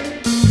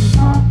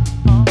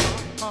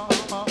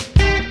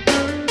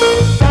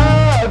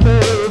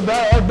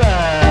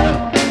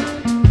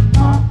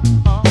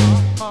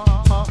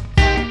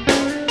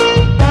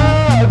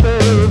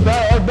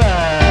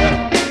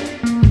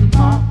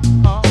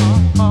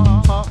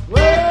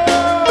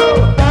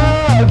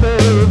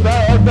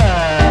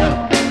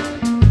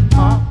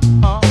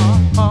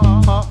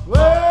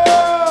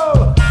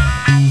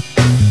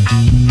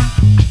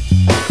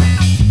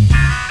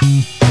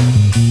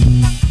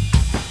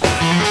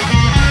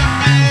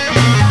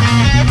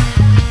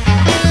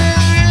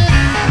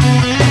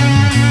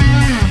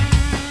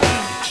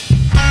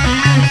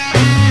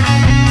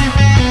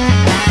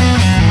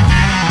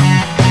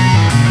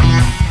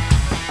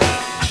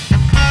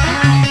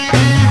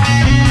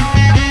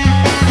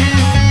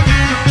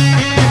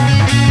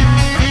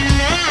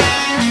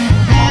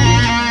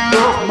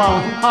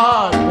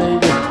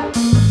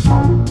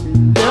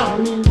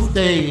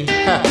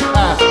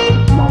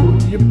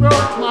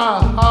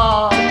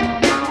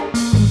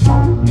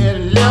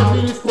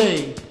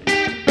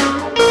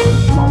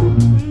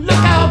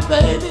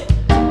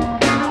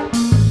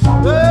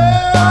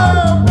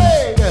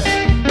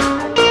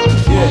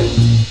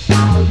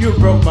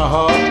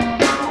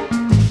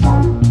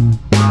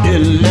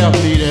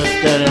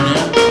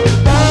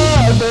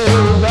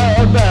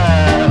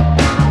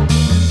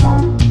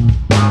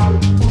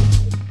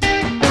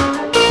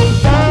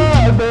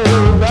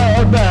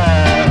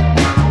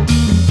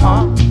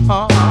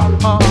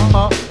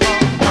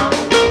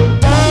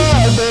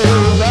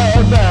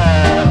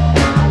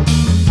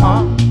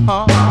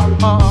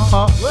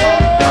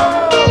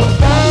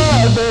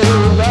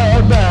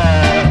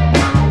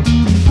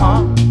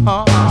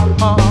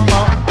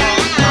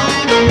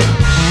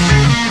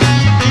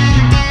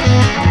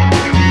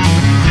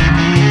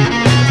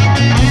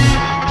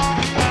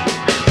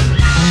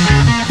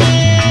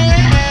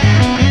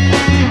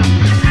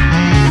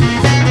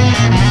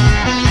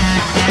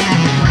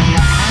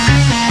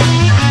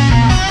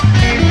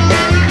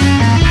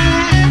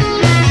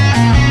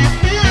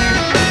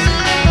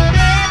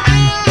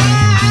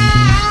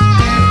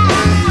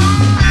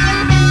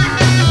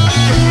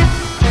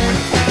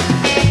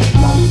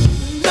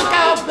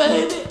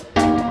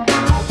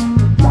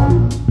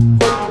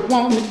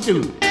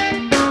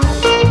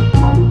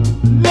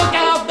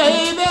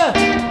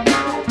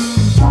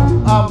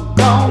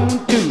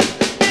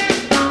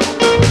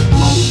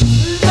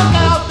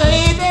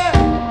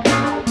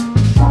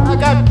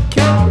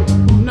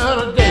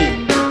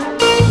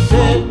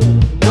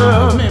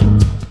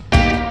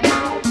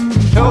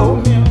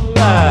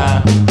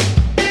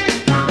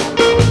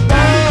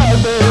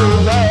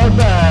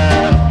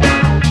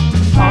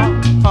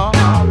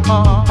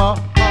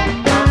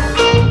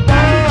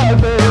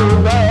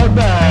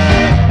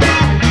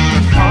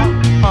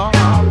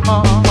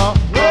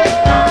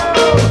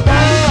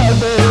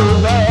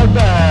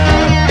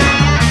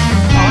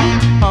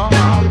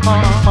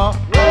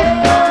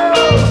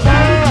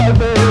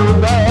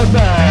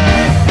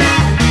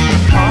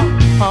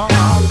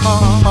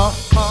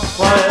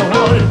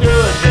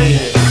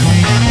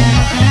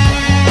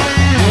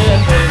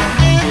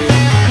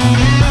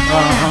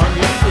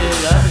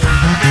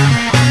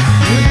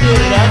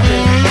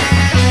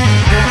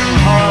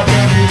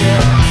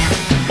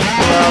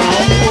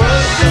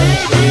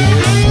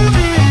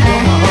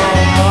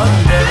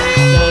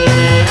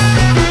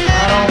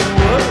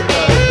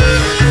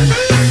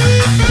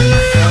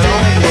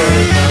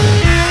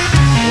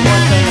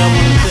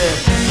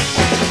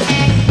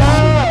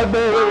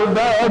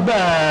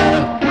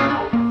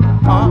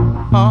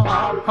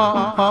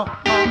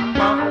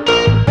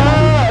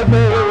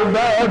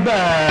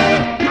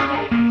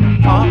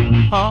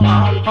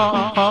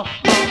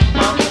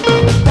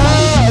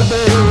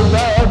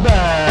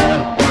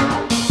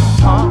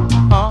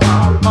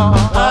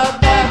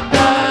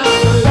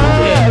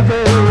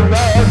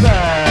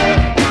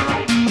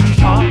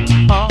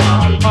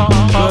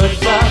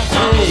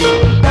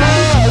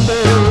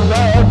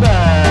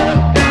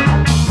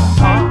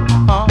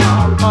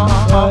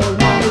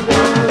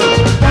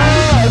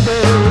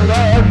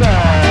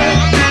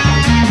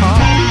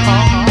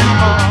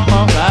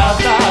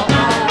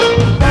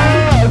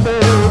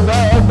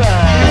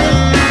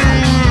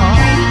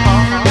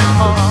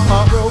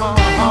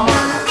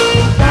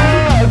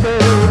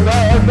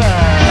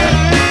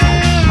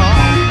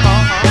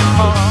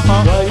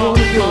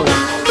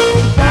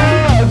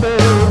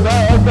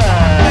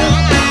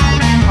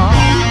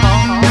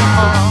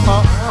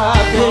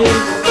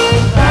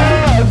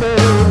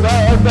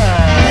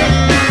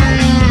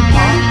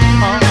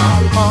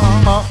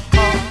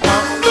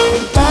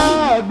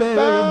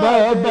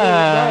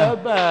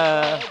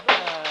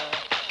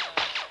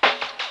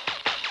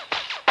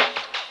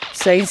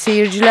 Sayın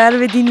seyirciler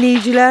ve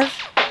dinleyiciler,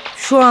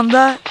 şu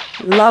anda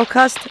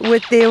Lovecast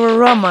with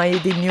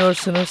Rama'yı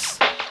dinliyorsunuz.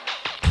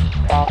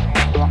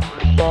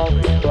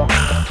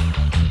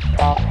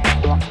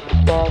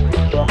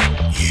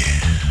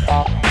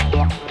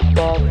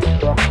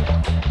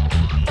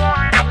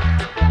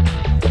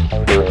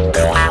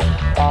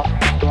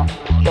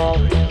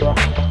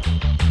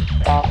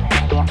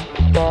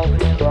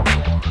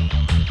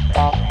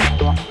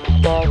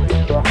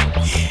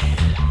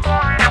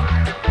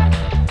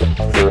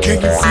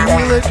 Can you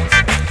feel it?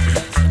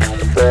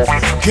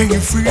 Can you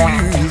feel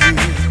it?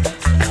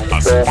 I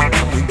said we're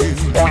gonna get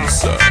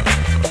this up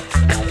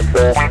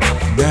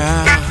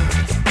now.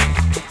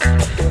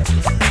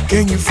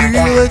 Can you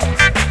feel it?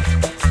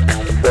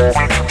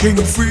 Can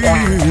you feel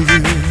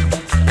it?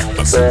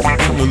 I said we're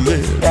gonna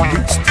let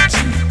loose the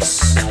juice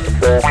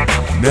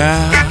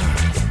now.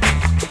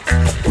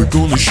 We're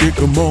gonna shake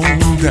 'em on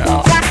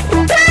down.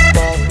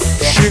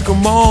 Shake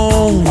 'em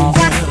on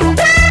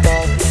down.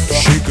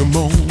 Shake 'em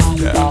on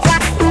down.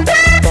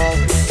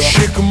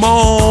 Shake 'em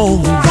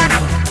on down.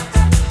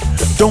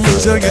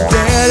 Don't tell your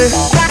daddy.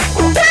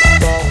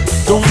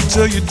 Don't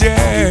tell your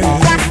daddy.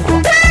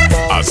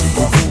 I said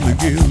we're gonna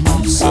get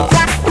loose up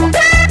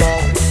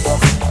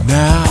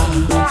now.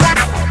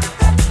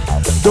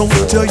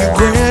 Don't tell your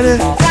granny.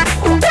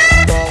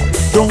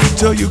 Don't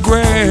tell your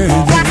granny.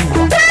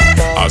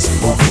 I said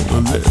we're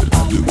gonna let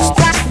loose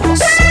the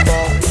juice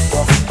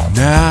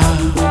now.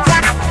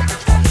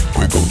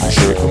 We're gonna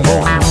shake 'em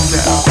on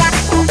down.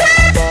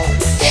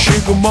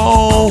 Shake 'em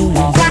on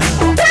down.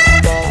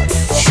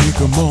 Shake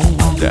 'em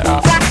on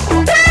down.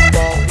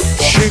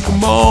 Shake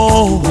 'em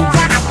on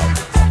down.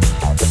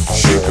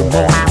 Shake 'em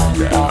on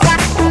down.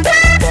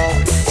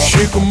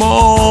 Shake 'em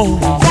on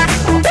down.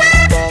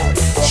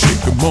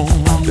 Shake 'em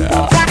on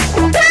down.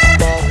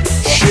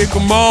 Shake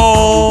 'em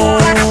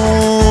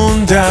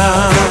on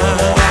down.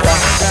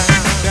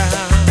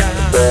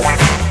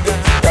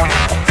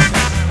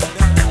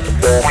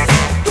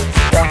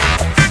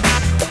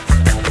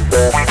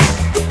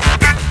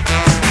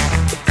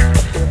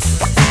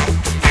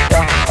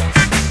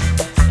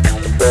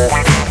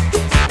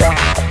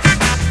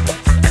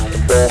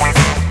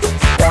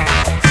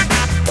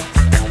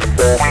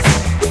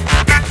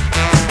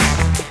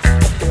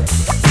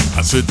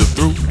 I said to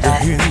throw your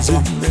hands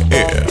in the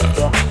air,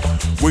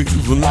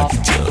 wave like you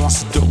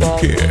just don't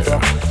care.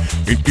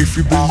 And if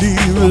you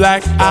believe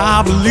like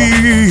I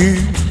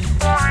believe,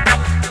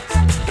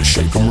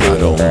 shake 'em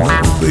right on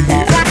over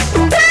here.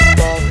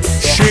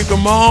 Shake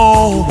 'em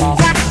on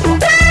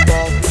down.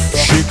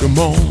 Shake 'em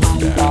on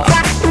down.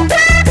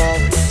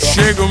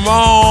 Shake 'em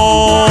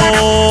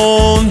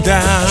on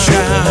down.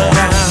 Shake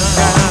 'em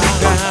on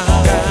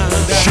down.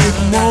 Shake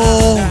 'em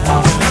on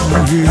down.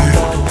 Yeah.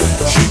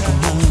 Shake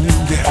 'em on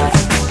down.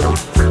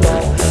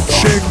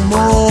 Shake 'em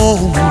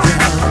on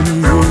down.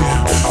 Yeah.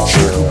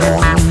 Shake 'em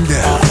on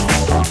down.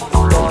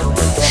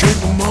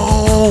 Shake 'em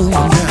on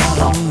down.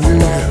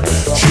 Yeah.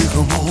 Shake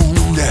 'em on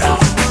down.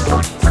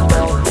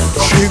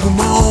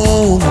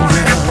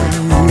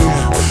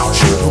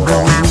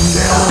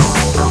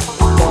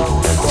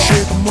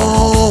 Shake 'em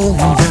on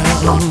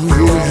down.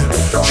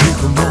 Yeah.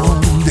 Shake 'em on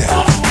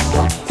down.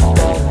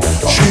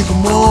 Shake 'em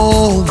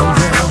on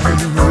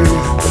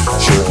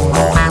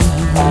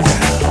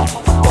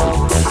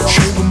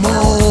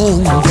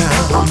down.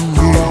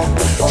 Yeah.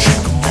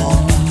 Shake 'em on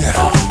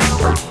down.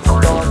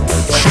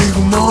 Shake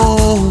 'em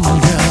on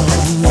down.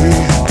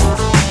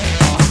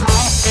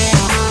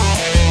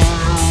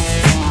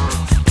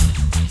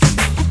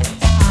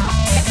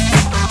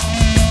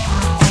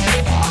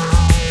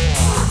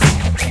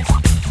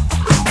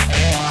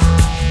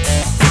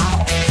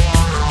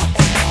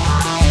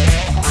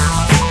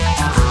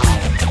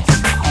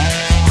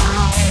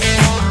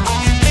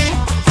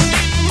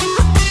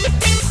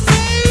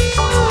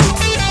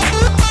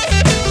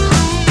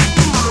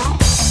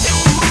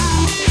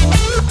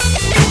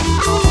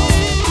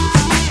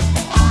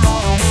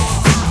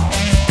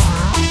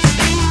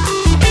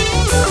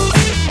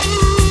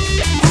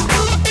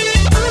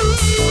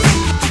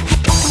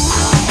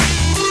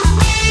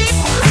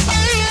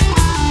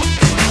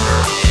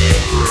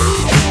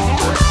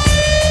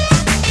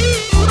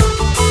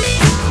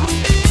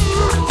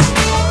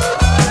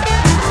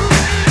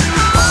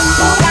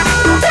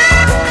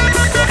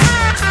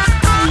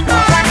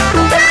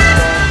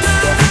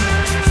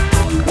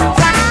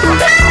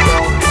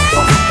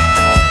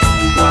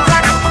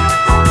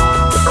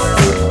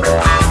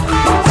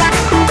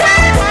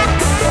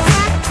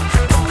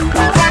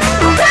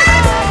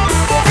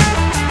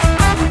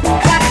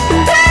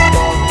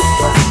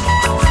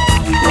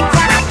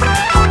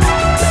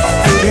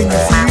 Can you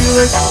feel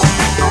it?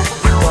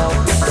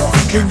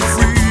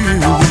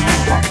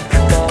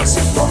 I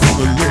said we're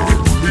gonna let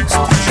loose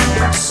the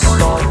juice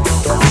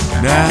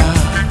now.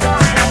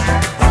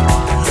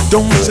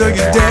 Don't tell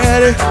your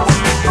daddy.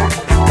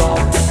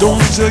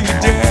 Don't tell your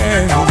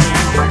daddy.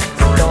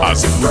 I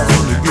said we're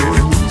gonna get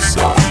loose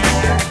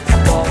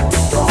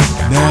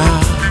now.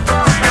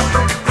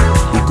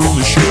 We're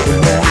gonna shake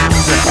 'em on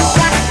down.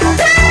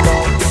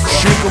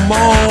 Shake 'em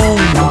on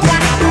down.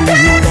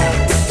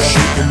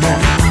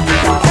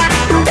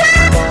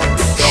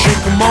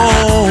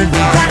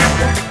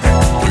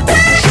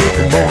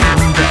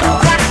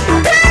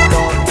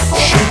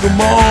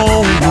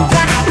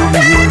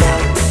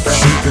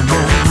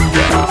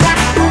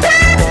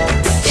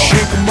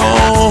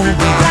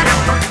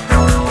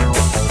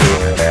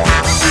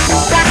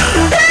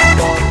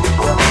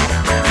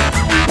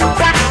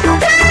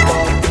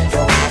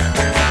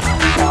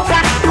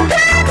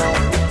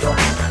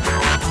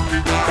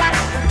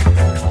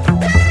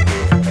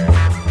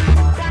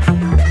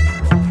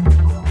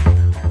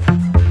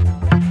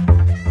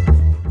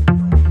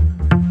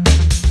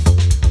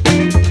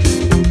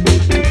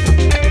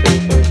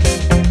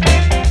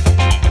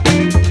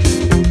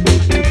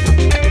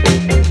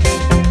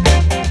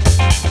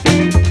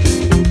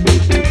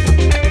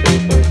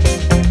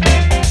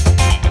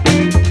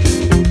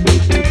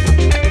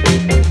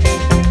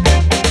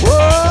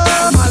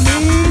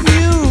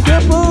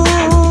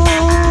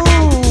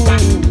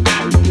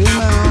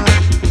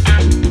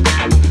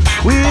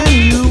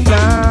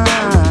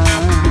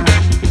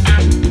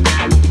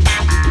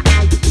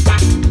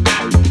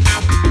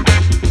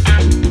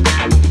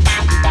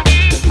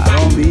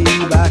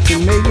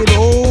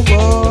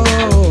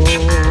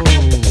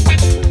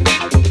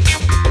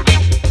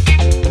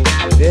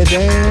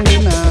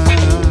 standing now.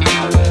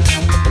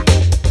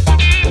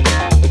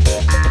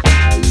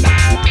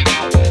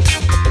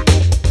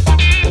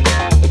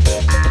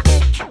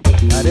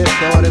 Now this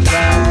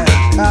 45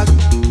 cock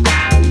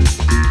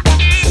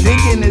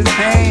stick in his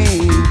hand.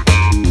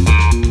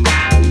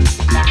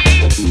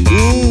 He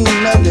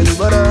ain't nothing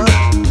but a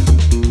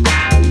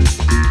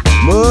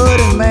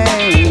muddy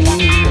man.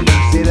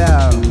 Sit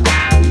down,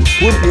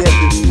 whoop you if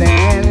you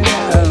standing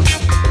out,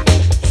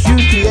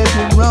 shoot you if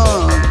you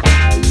run.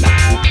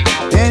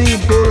 Then he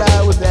pull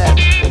out with that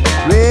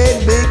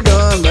red big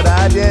gun, but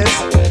I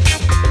just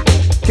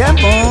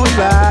kept on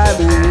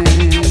driving.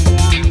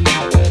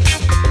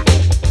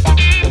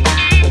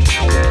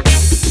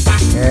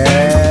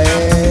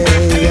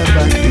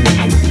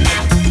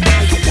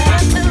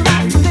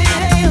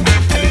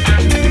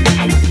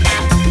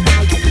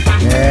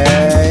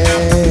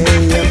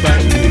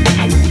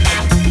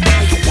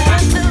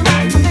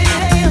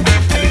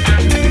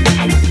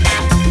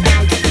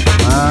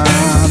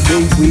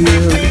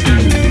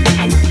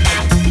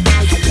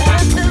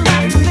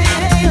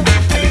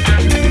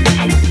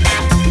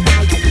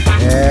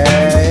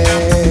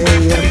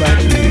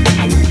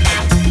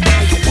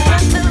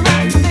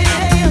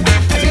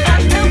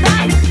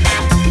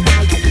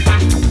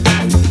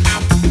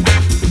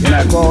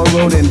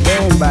 Road and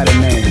bang by the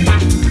man.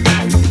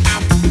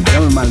 That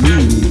was my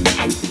lead.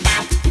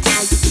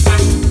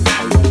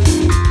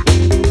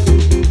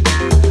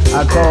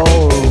 I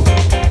called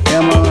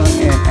Emma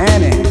and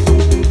Annie.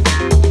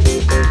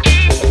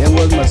 It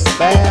was my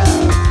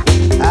spouse.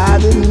 I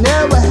didn't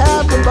never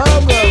have the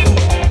bug of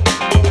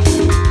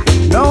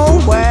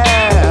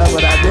nowhere,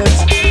 but I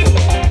just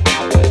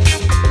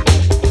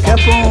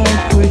kept on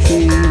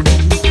pushing,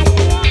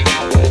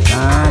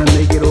 trying to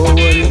make it over the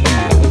hill.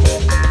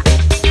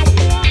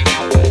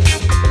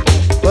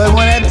 But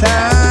when that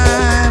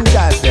time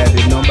got there,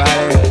 did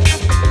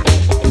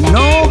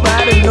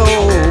nobody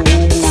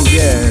knows,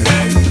 yeah,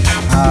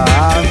 how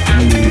I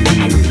feel.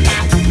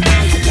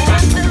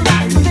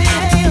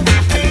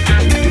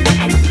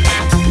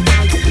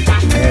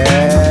 Hey,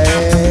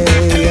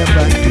 if I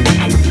can.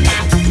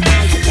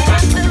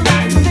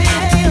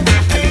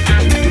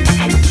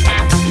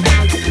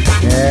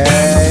 Hey,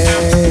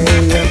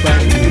 if I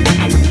can.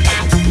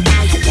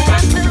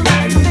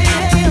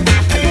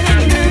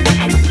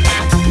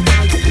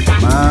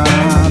 My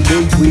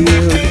big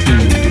wheel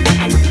too.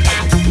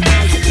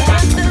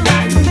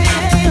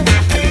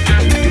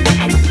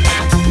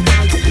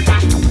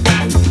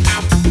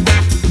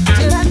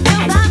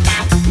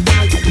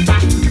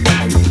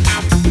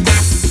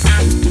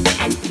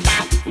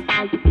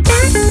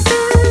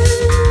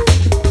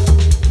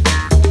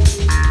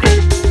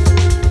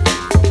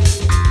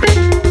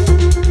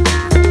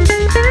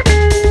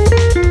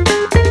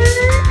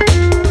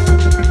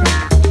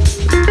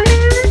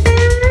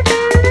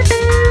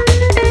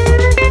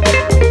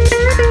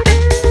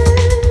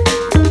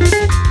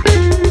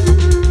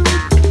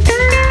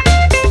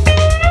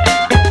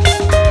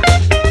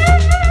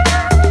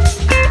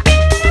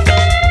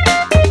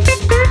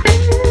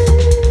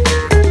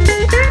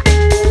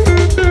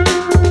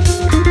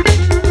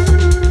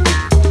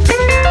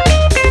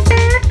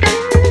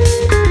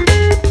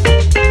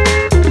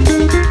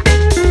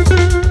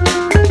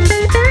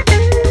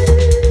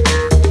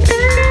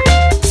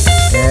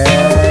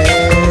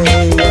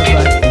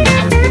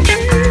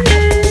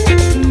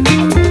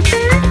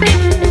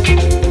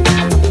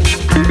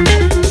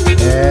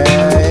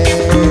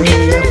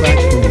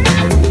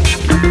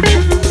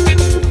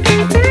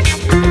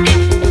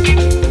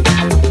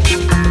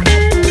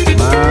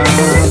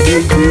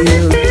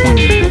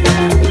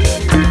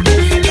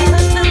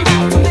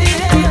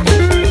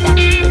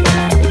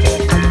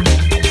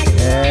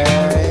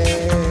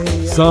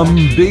 Some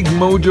Big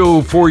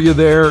Mojo for you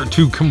there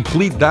to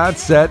complete that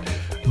set.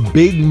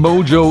 Big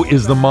Mojo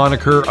is the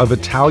moniker of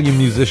Italian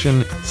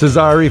musician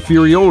Cesare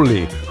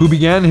Furioli, who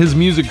began his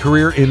music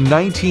career in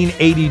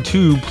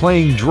 1982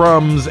 playing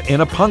drums in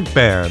a punk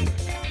band.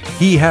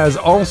 He has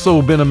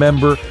also been a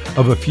member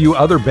of a few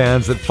other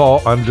bands that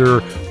fall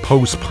under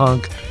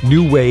post-punk,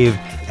 new wave,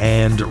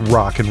 and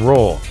rock and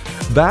roll.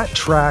 That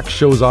track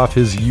shows off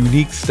his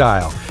unique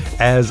style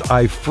as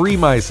I free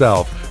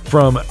myself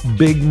from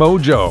Big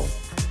Mojo.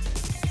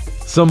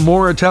 Some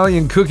more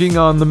Italian cooking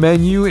on the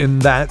menu in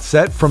that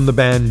set from the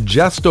band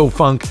Gesto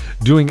Funk,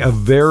 doing a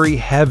very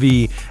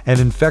heavy and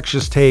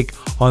infectious take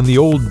on the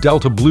old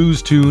Delta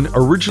blues tune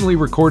originally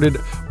recorded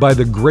by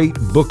the great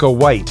Booka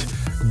White.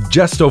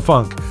 Gesto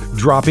Funk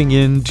dropping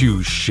in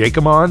to Shake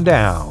 'Em On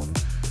Down.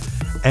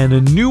 And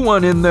a new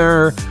one in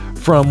there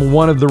from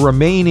one of the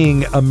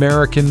remaining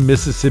American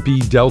Mississippi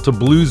Delta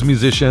blues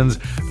musicians,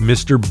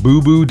 Mr.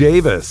 Boo Boo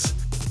Davis.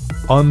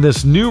 On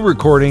this new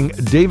recording,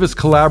 Davis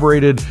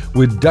collaborated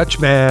with Dutch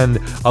band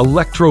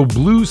Electro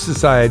Blues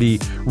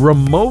Society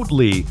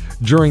remotely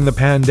during the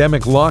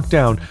pandemic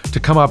lockdown to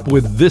come up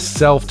with this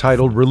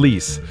self-titled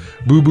release.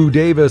 Boo Boo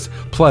Davis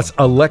plus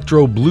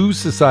Electro Blues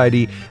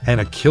Society and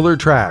a killer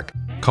track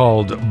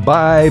called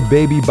Bye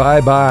Baby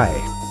Bye Bye.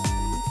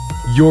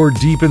 You're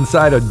deep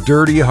inside a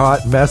dirty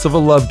hot mess of a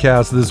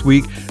Lovecast this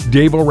week.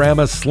 Dave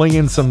Rama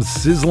slinging some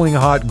sizzling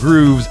hot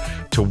grooves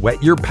to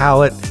wet your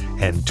palate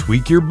and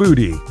tweak your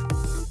booty.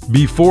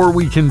 Before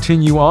we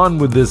continue on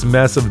with this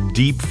mess of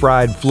deep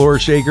fried floor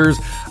shakers,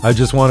 I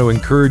just want to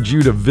encourage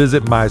you to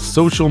visit my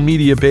social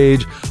media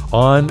page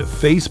on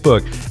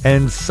Facebook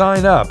and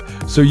sign up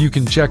so you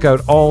can check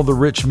out all the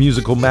rich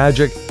musical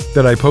magic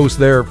that I post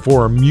there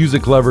for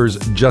music lovers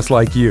just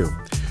like you.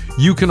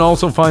 You can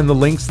also find the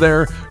links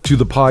there to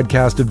the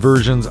podcasted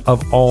versions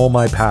of all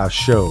my past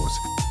shows.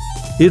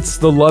 It's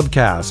the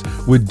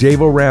Lovecast with Dave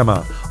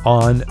Rama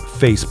on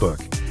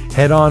Facebook.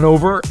 Head on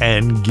over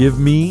and give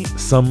me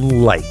some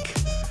like.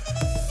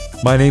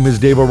 My name is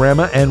Dave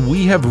Rama, and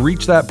we have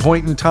reached that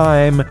point in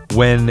time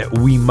when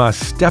we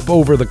must step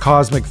over the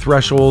cosmic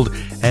threshold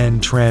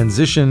and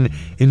transition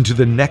into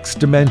the next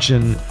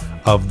dimension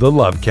of the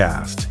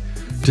Lovecast.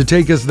 To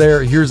take us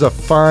there, here's a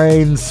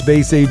fine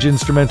space age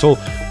instrumental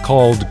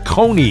called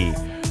Coney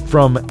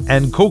from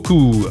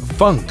Ankoku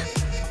Funk,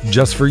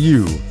 just for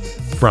you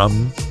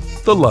from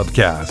the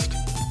Lovecast.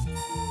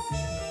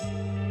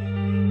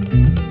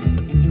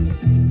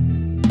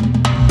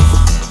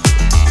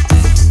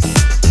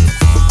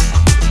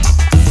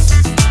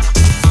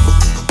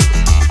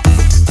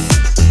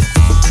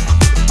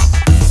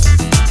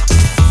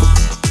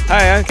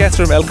 Hi, I'm Kes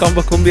from El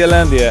Combo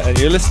Cumbialandia, and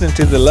you're listening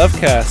to the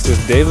Lovecast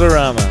with Dave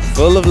Rama,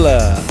 full of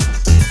love.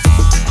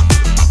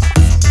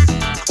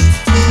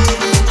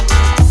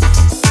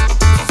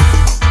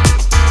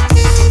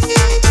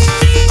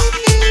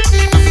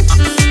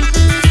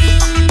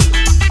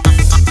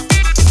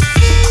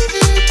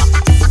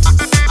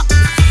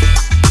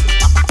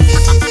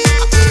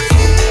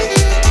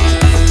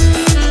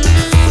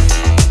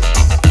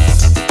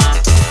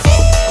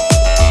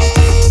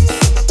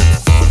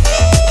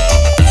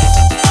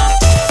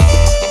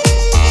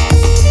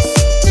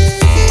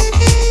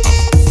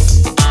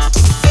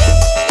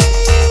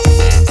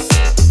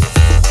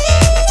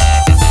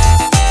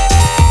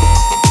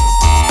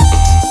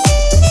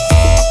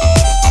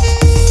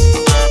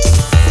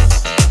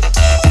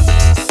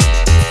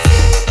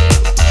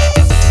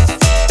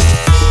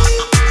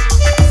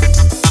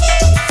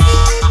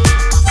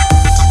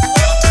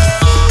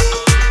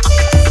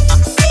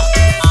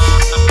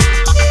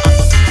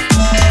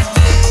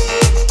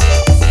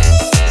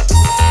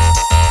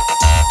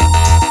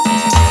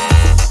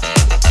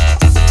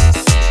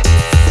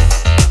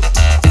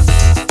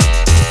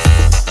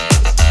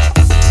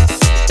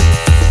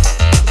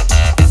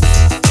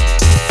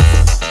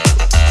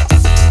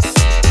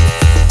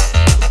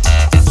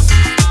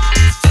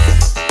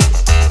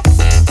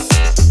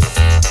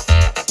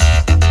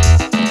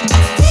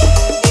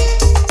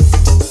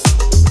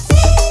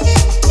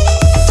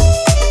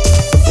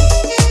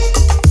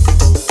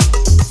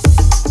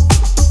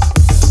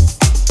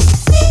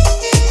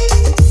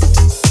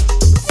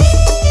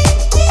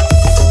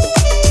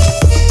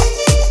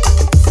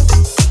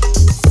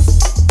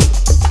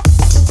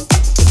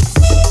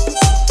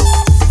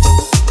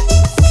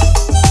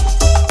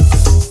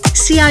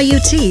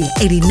 CIUT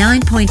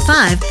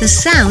 89.5, the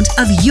sound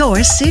of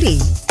your city.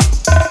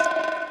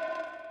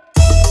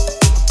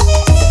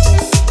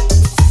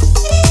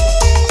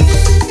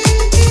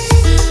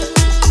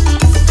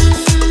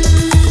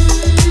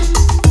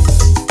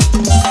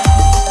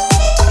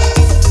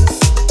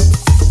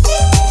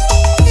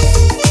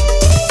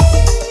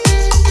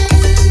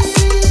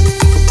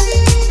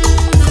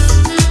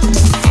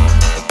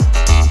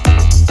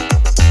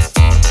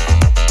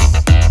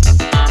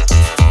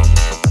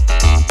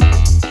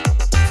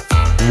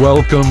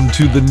 Welcome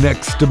to the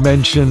next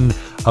dimension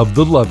of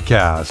the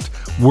Lovecast.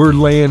 We're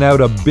laying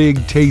out a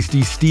big,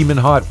 tasty, steaming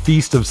hot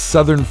feast of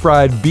southern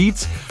fried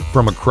beats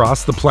from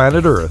across the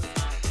planet Earth.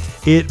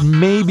 It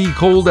may be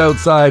cold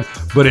outside,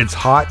 but it's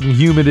hot and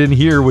humid in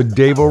here with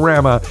Dave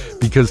Rama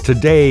because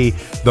today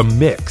the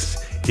mix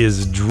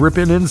is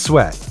dripping in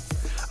sweat.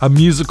 A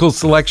musical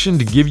selection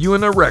to give you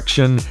an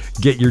erection,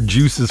 get your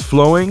juices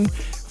flowing,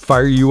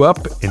 fire you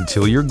up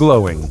until you're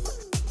glowing.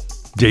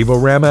 Dave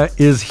Rama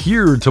is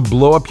here to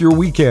blow up your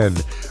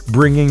weekend,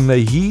 bringing the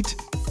heat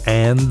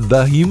and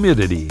the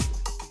humidity.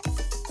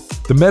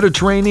 The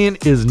Mediterranean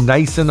is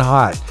nice and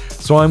hot,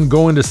 so I'm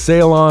going to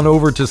sail on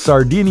over to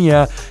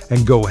Sardinia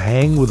and go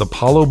hang with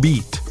Apollo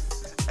Beat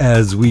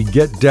as we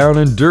get down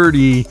and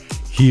dirty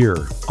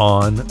here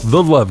on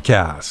the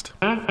Lovecast.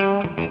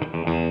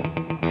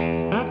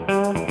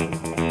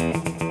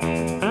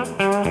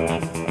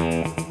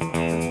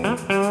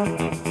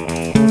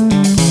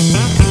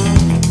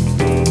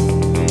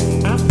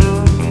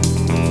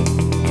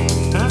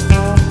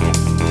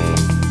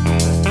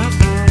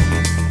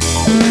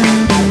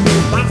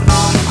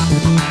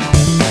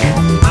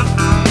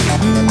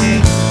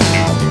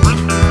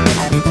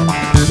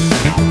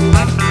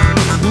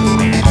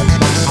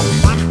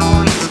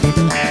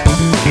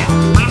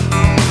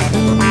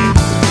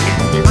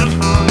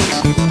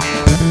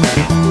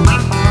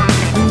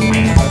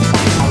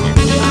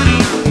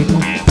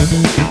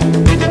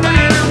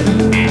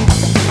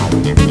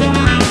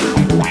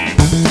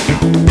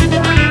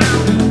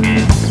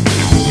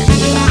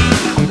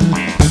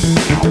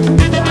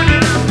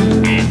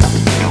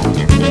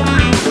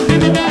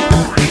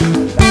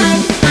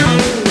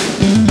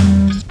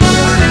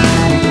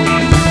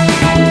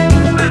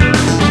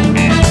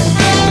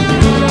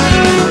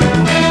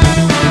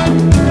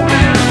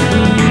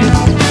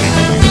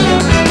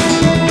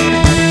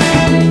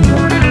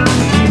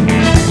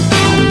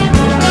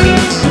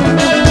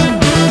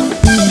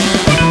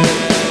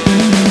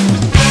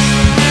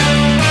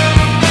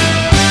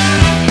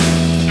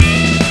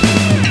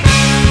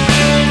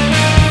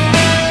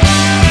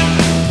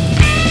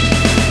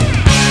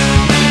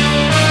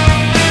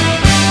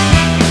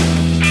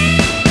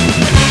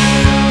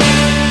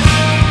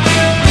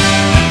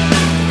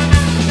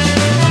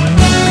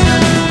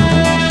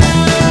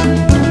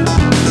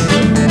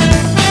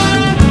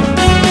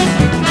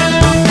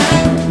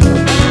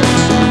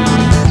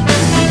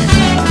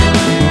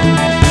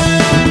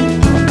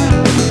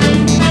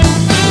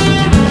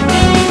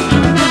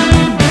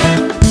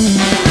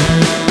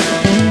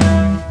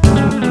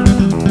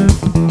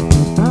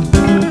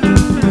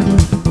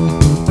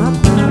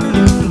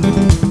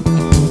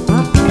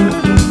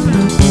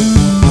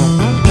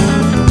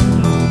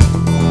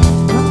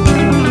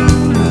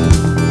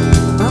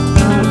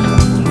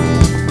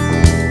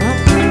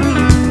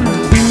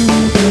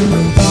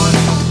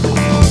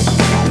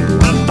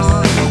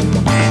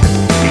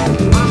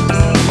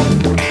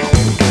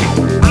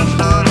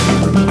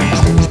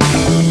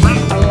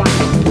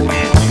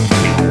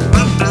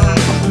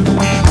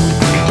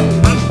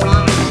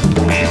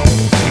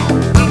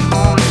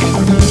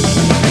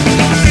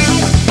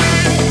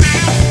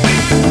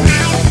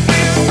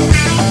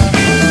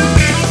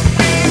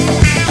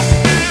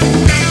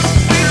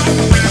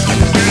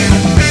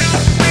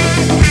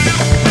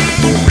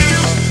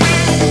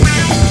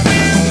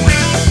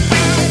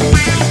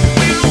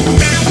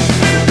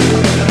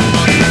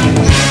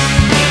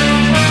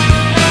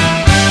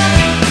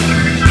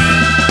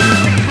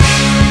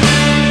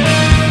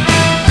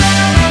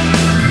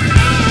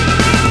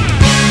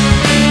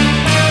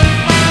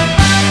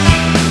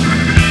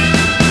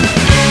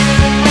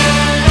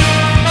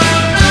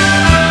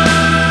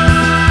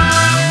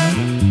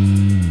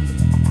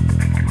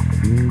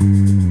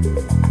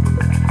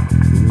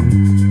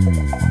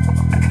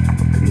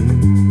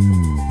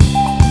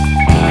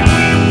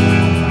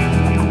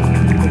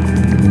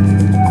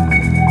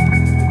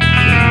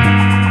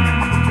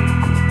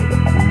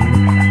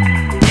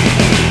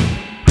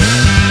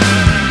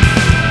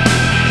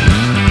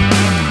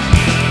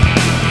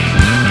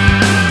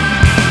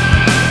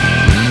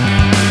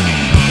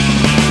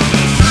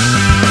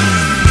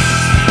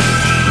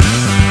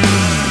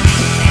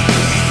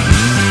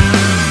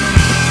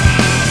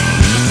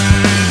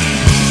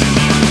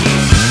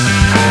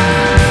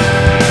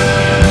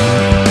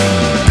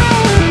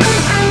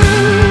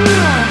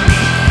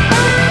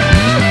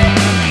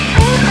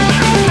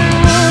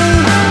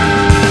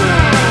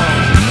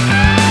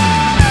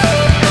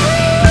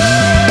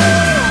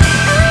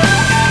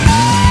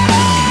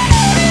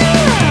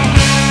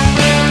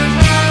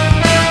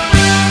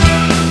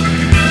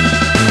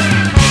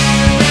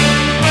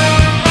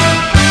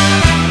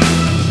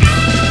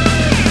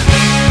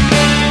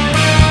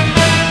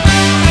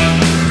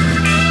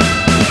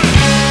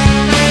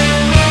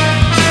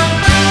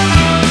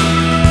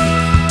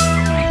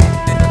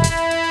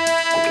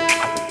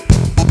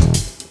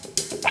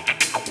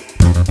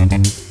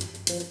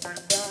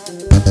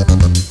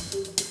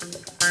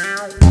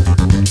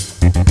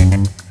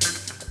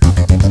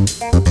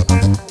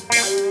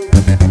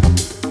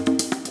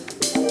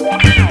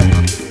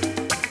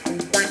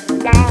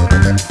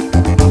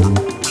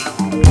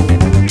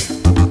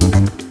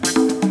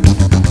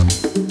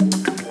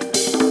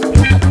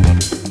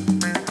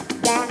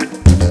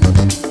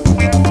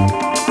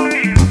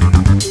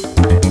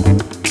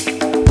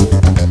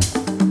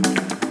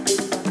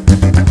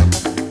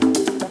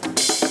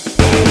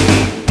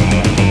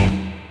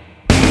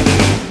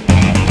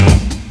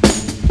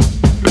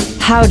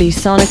 Howdy,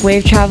 sonic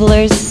wave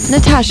travelers.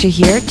 Natasha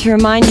here to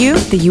remind you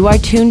that you are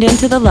tuned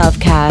into the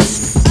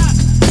Lovecast.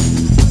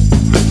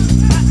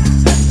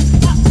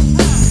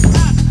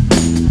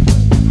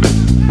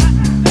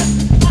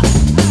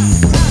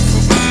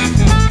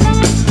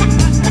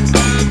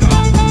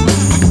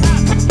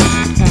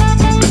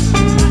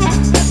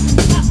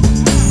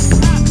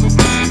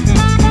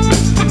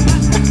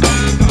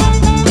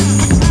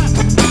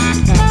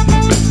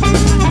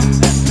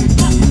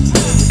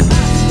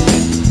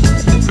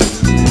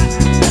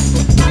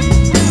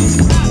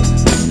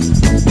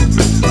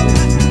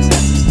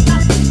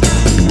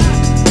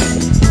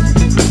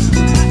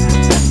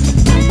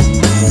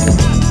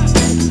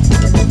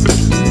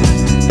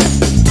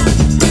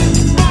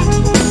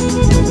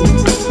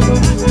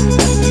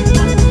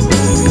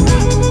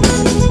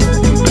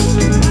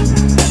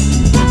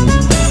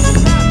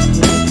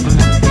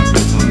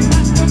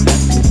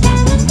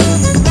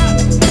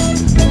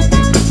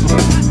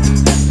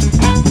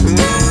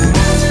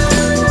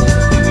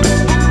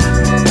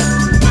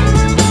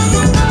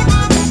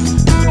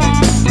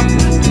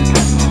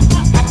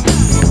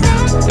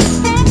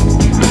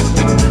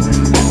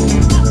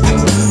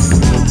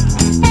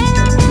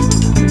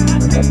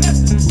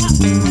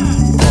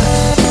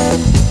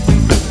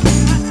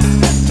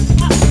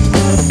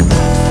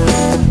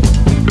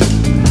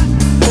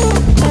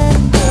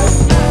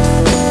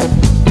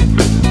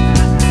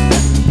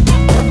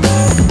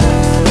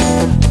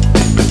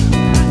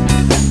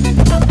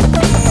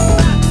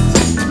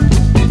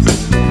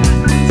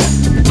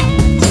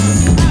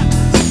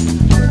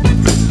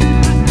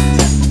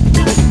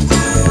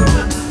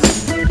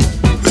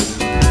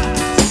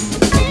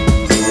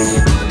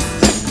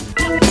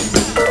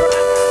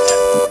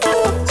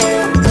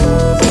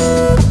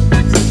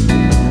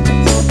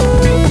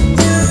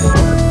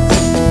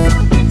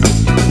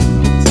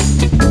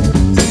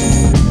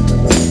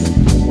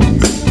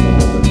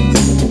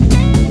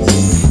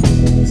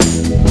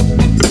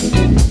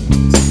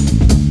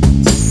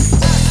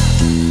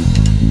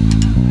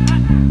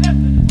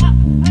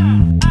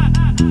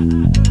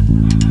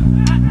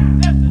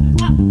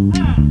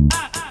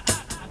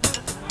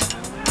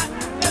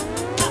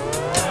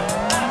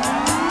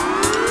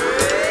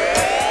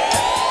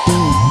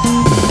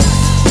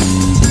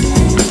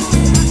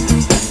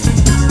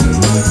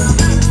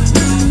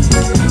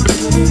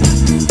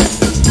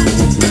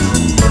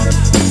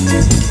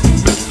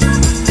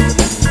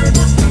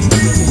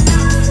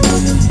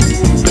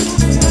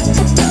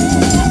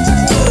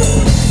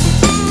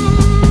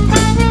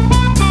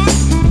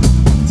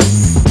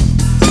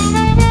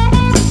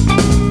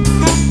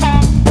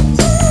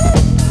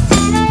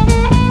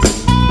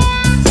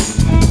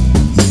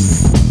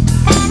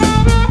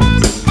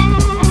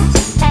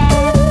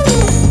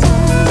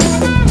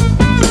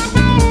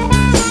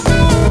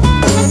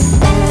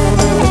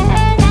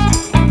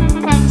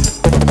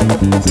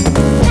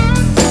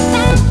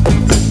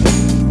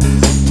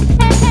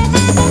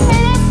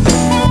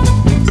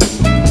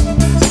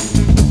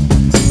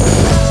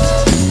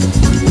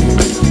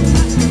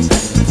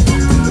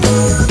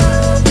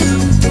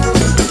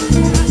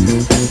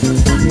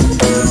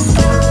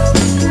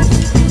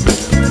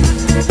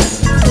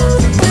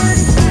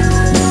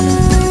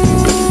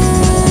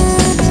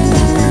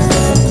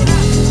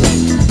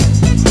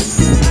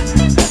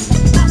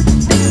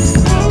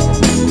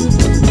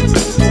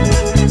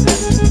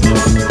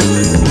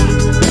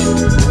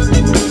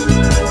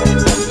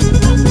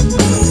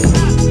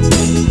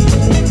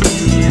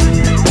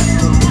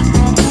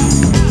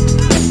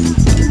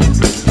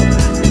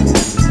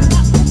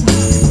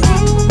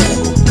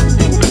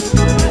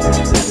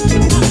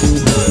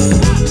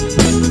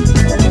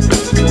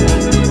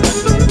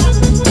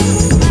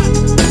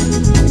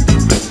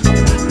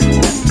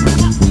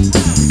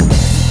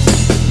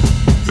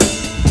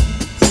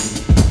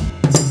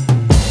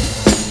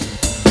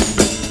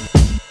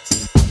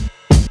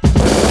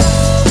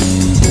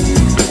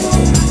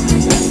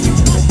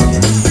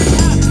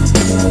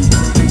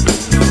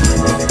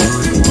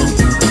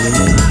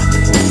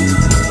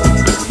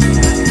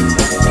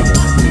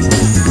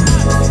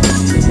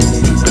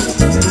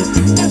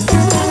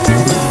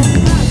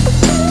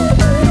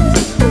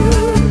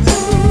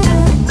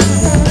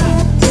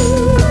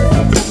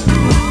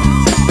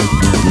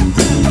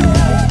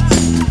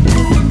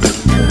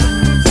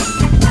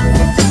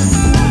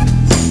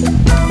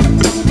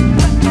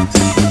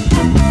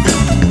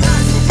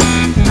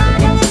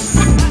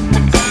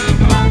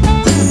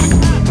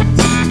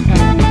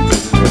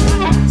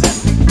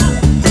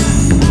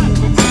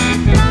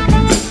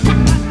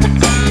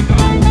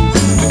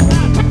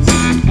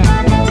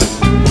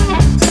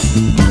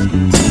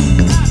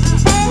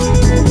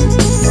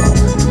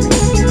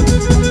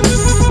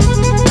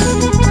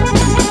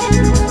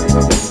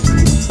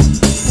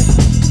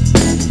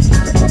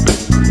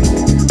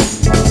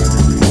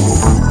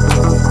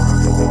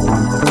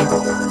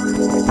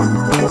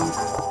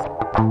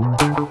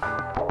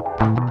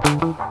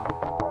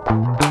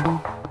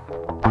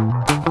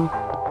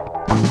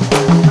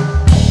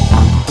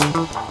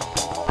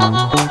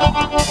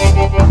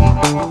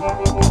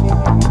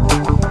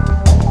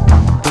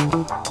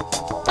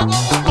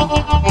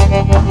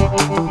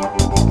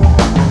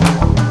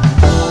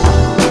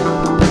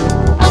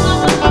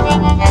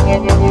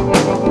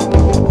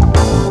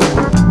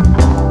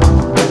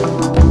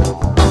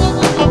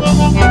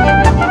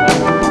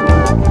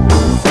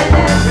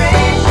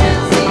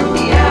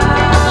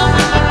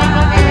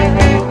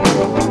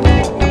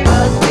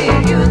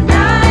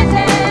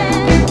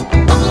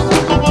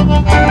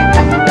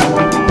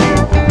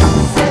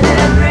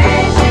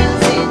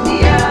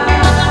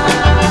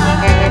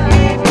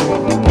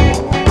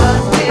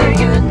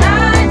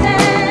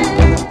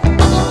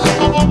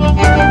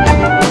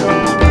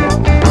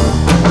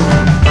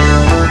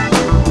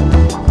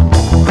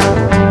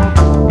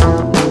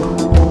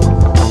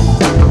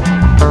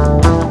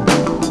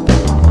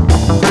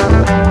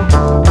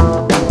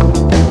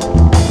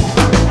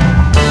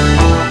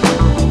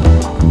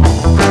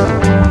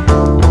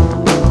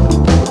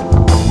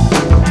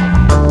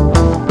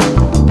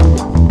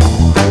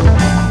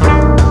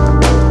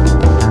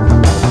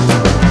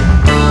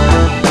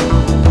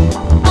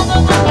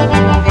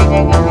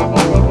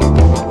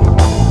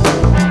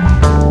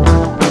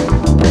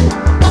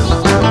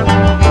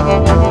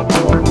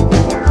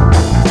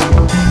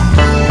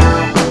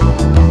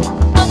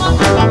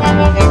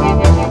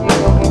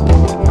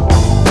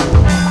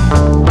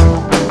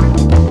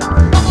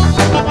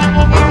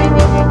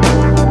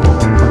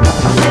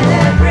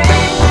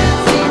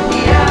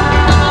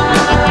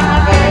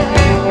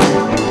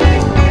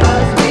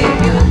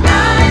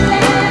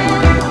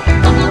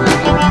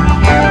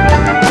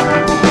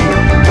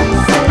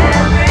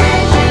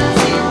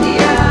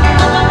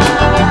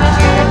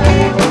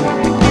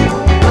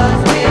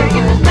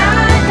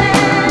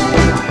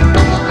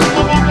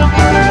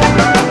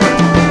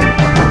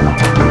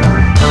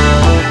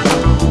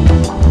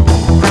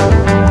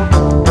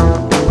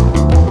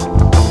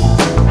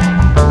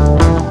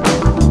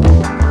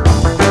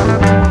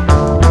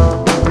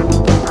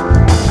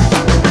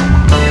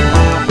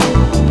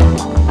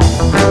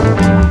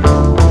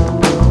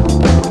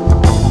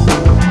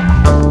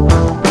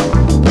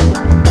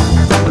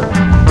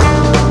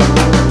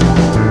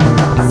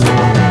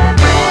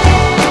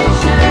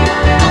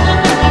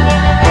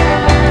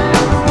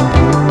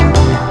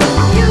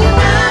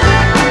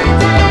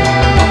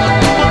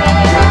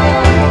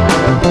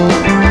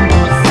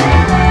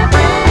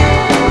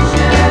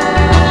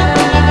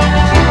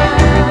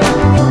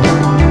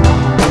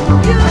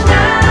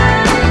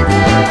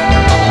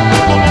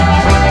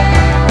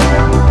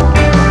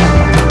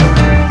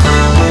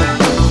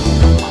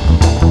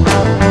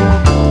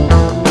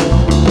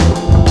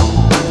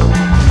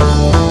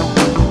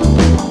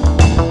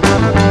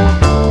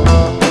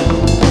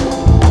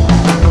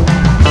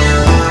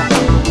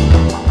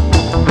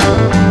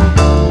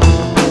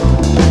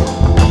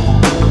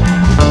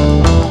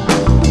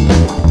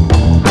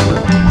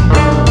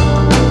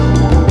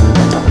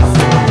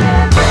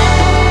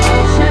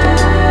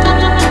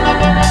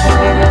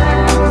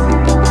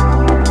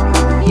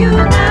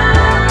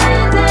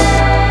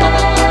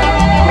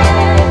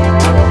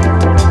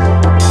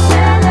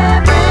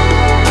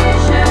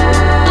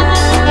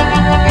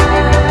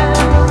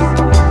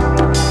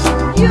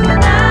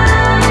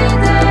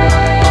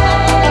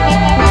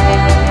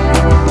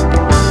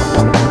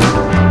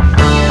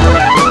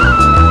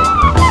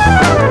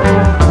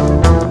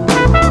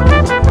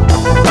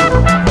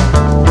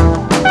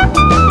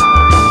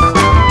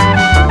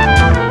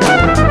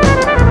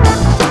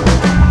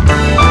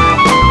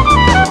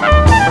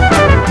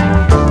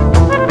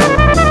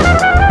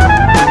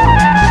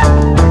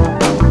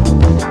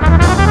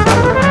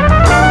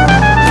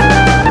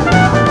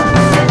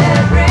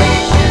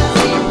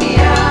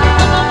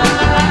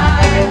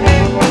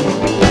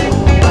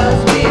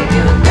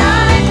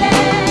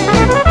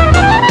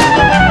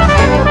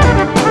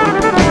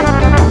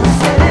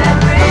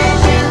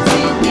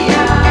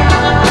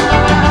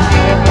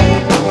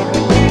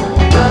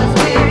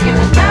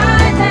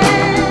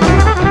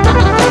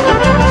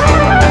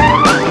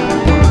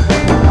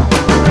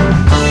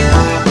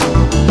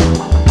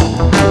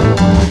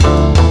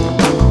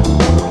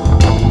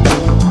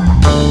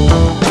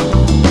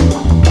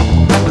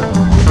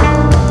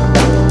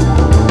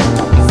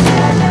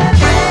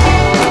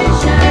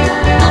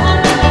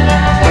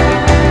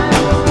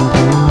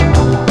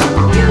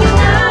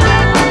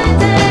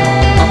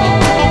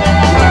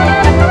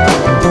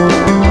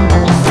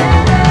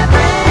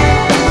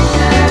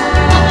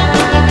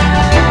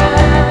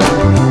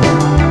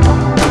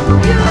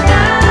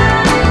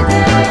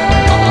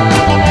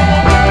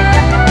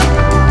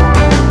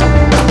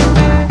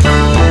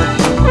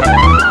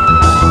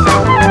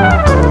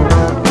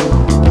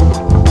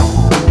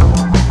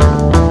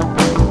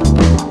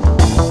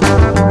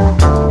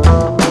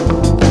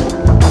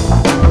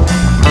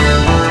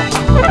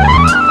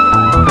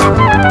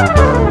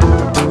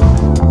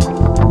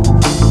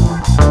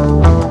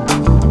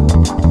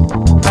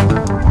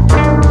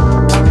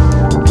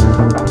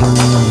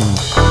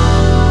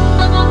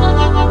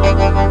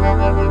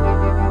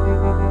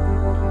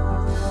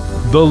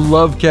 the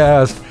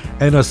Lovecast,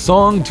 and a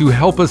song to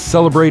help us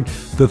celebrate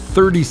the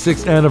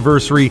 36th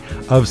anniversary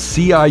of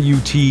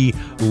CIUT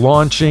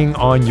launching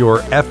on your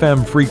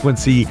FM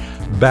frequency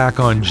back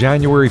on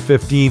January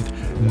 15th,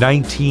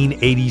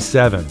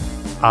 1987.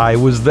 I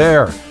was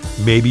there.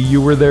 Maybe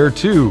you were there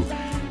too.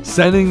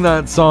 Sending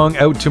that song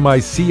out to my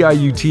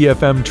CIUT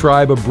FM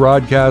tribe of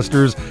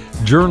broadcasters,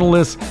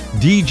 journalists,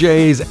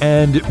 DJs,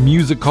 and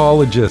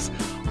musicologists,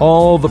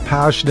 all the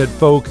passionate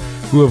folk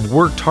who have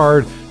worked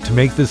hard to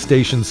make this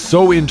station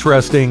so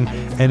interesting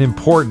and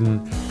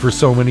important for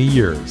so many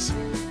years.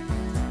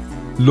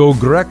 Lo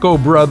Greco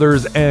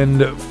Brothers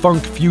and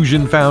Funk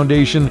Fusion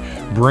Foundation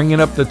bringing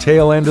up the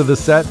tail end of the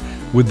set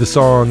with the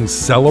song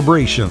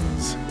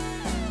Celebrations.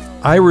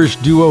 Irish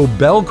duo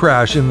Bell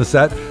Crash in the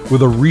set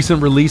with a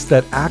recent release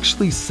that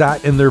actually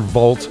sat in their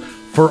vaults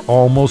for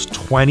almost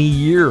 20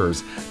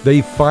 years.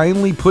 They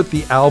finally put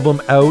the album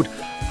out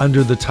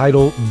under the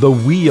title The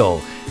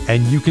Wheel,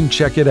 and you can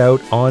check it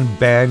out on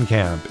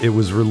Bandcamp. It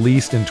was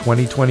released in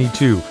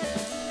 2022.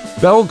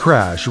 Bell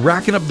Crash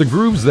racking up the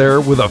grooves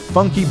there with a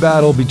funky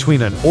battle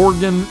between an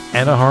organ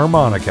and a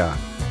harmonica.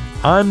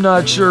 I'm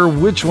not sure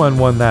which one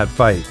won that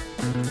fight.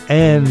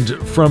 And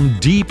from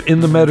deep in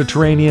the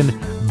Mediterranean,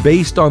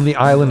 based on the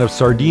island of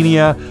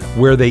Sardinia,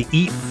 where they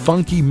eat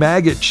funky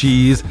maggot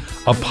cheese,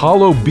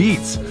 Apollo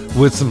Beats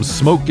with some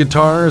smoke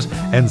guitars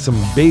and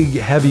some big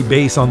heavy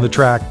bass on the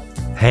track.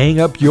 Hang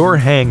up your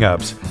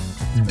hang-ups.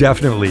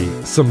 Definitely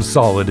some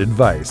solid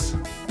advice.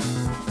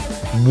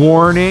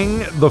 Warning,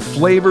 the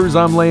flavors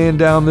I'm laying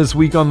down this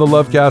week on the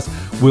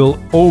Lovecast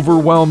will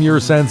overwhelm your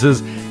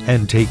senses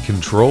and take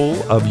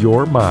control of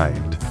your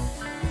mind.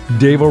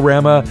 Dave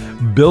Rama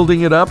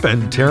building it up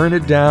and tearing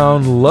it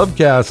down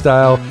Lovecast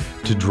style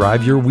to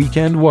drive your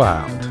weekend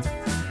wild.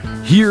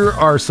 Here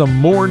are some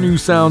more new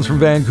sounds from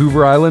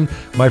Vancouver Island.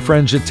 My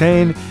friend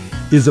Jatane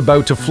is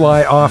about to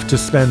fly off to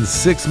spend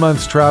 6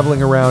 months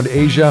traveling around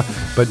Asia,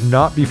 but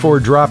not before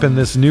dropping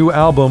this new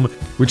album,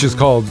 which is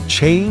called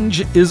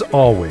Change Is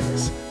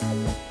Always.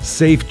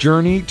 Safe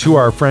journey to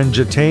our friend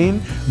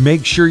Jatane.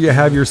 Make sure you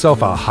have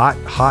yourself a hot,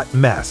 hot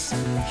mess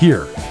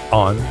here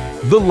on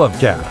the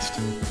Lovecast.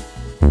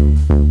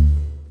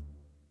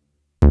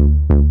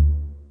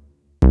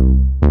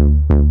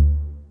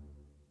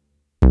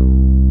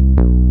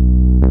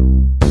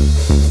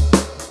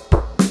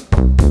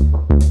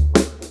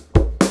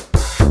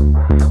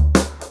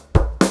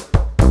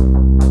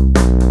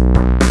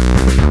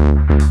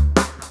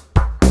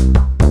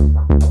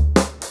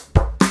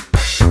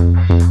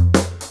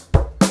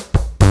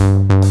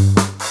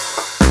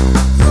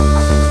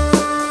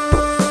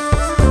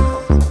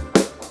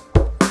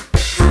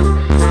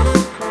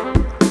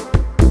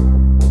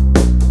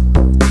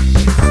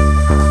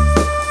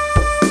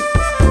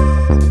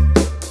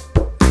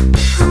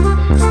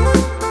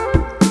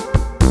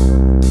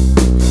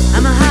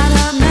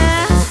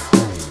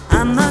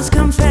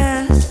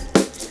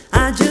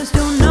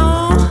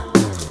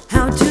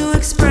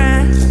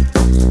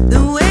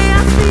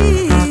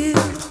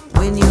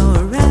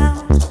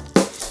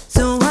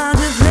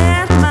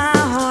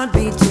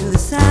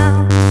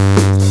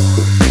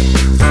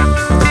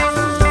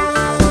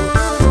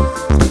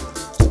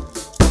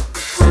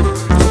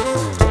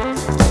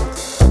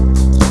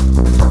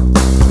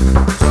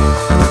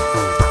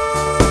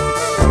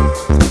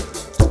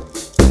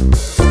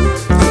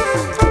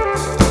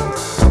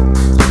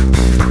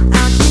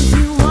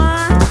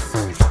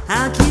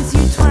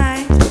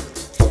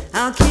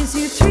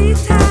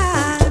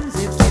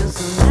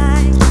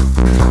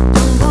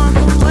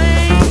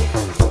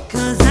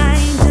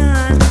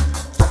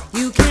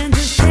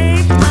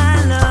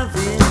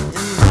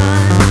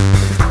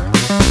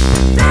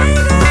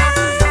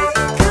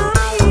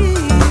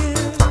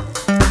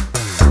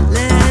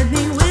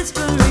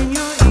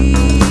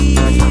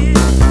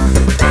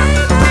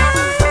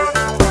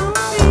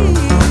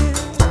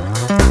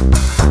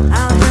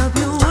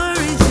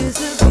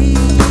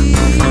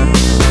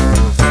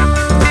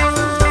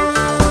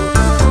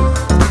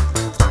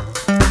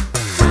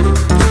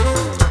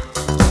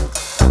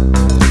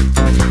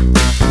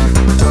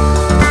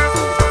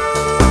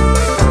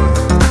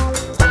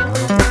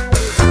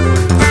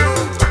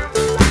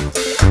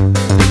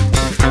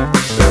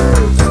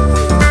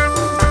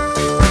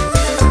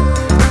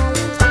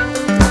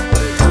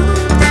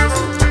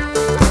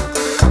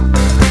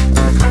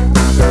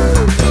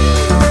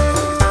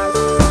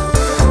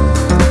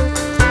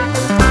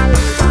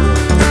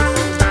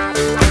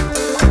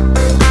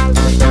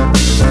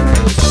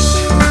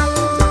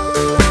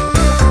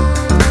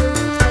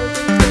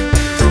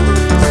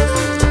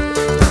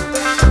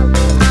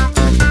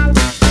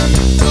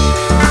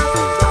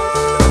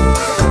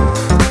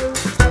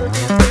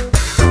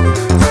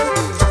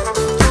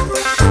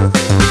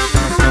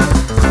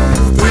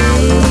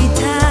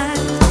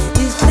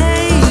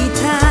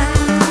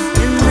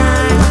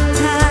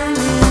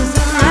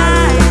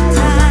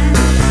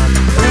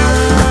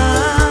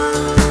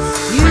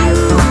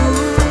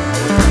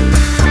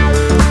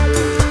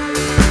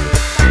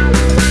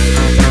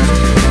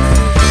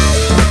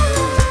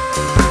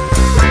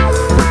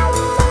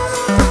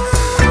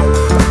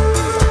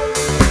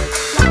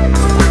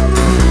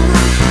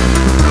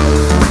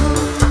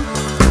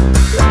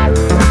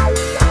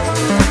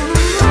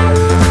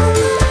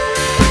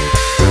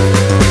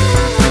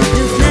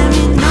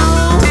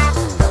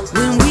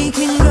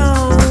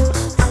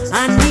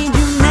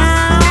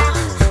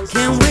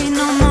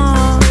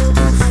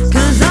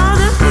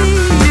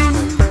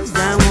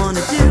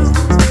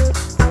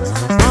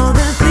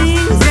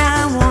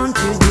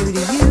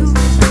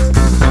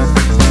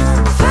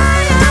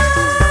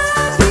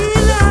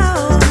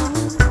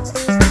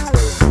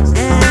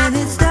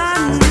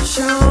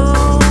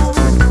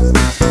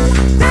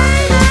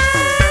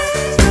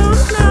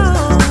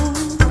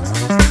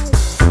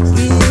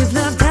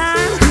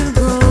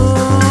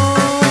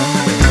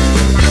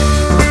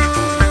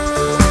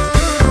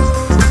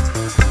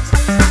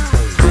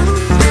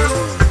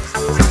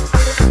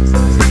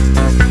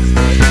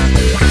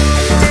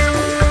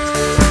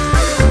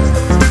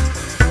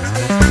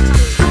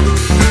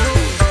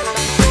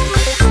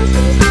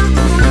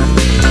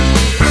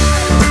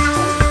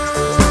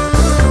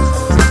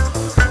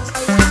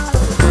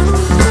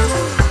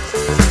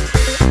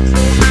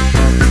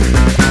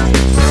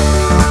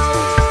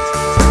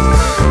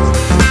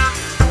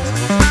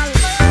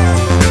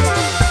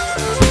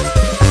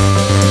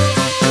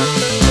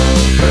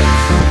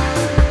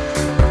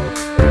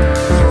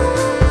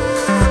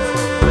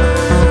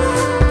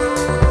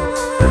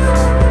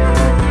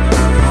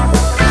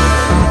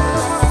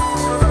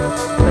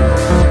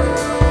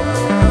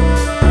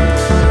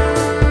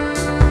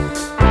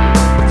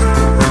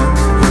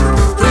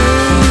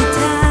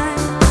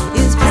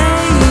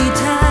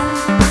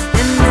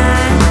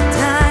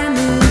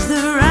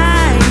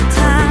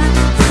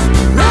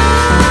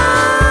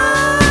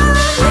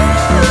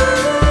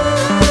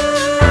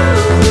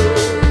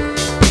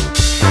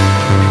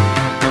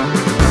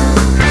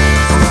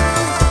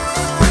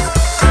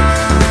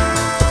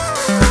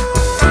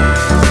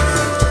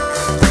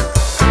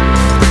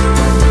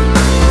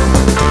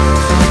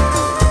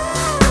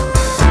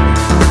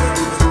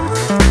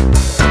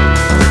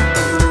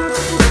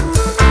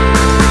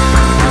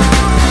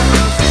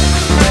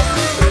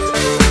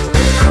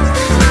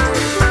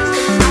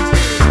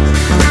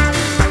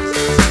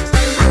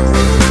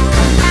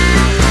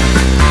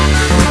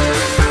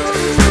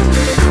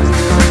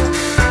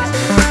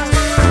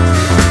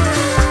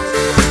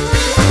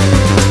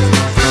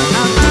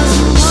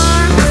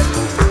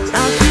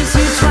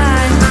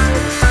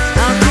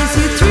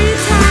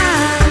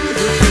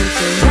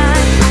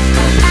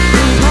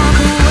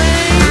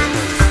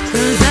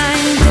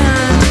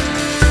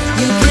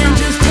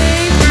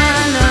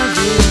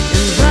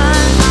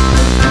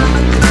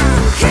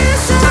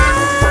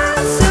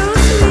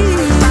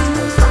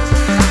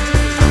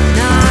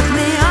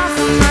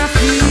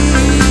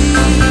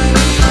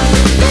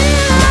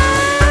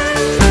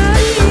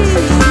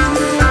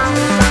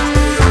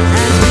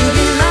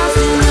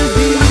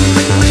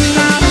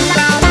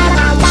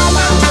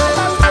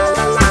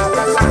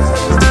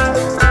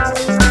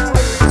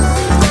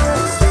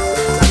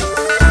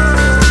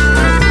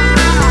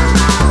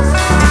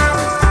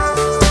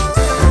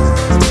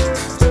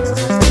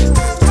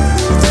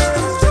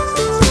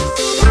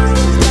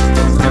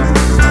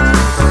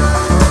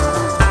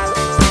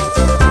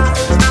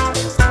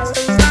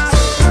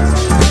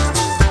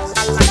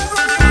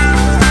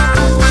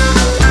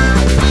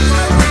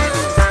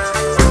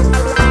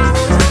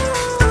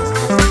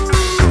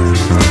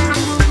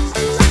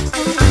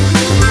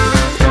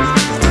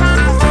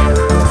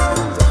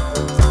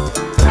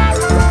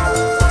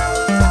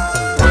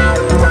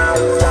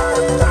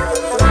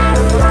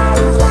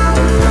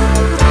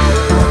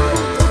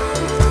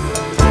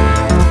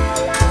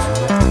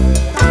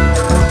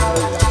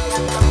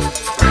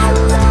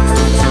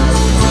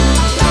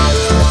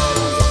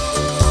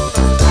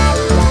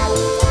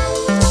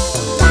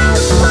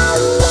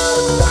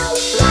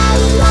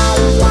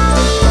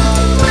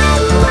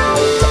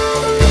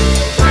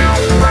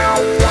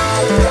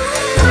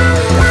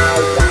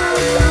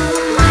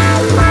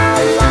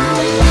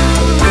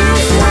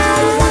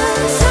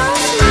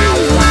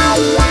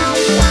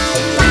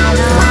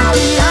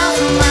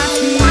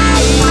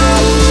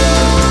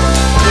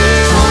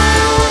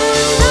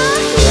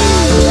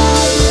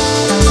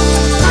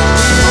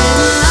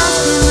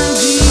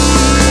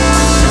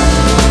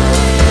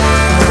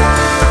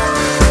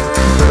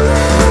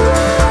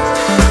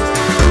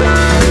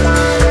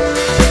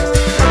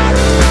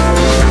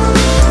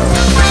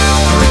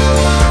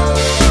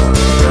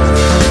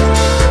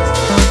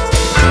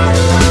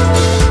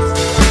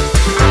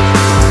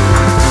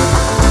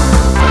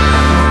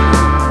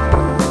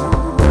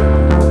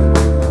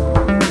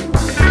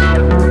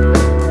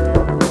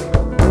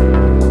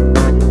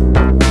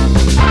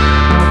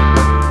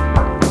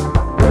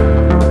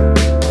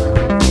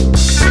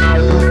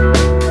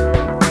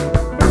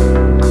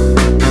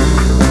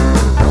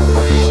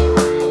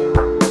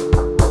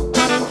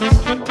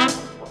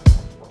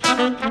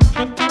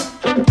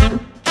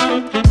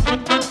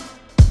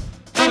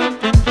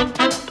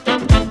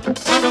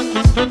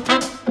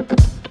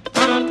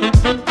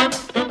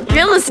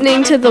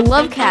 listening to the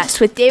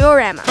Lovecast with Dave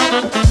Rama.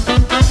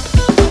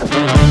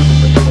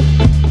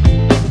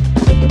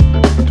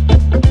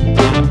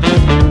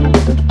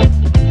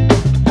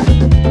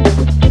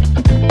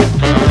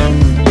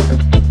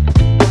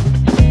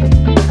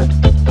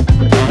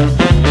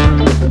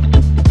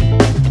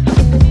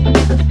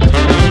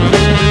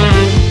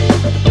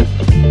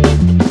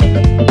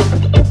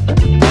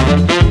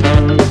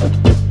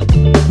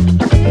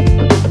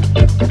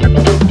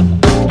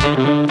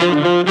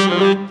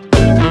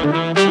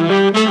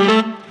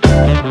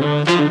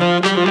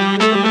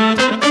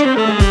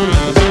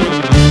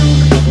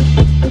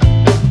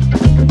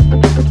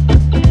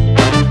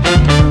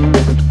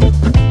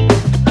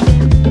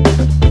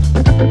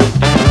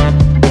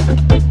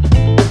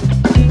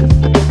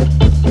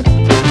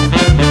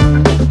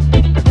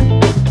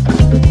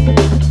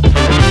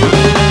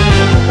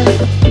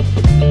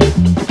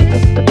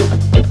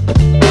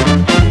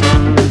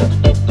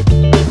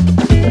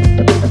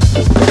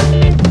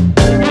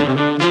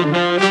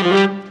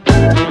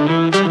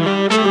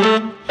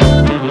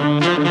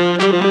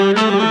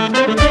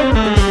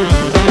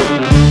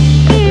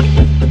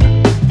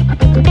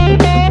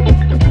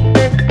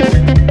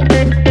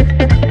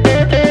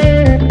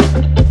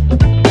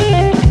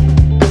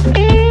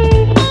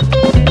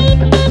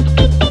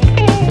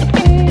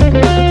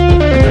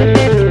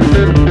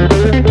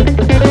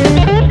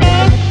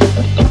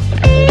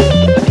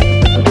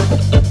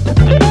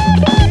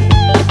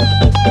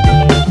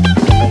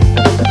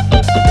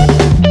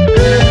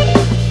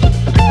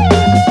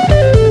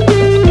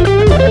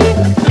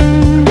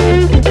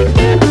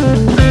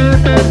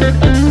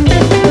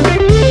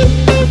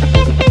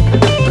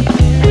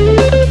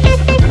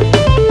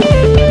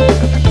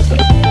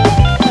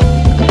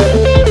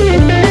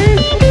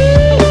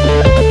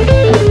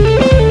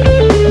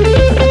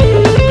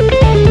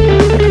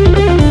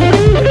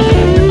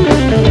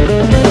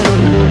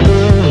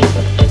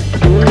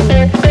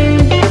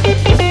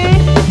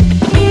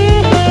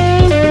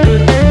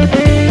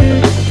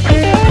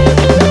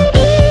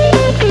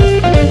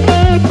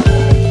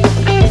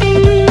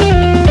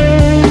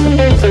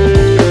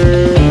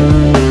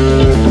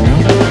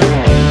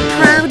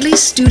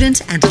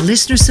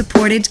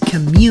 Listener-supported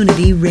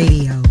community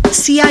radio.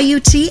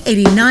 CIUT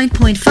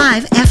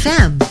 89.5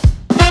 FM.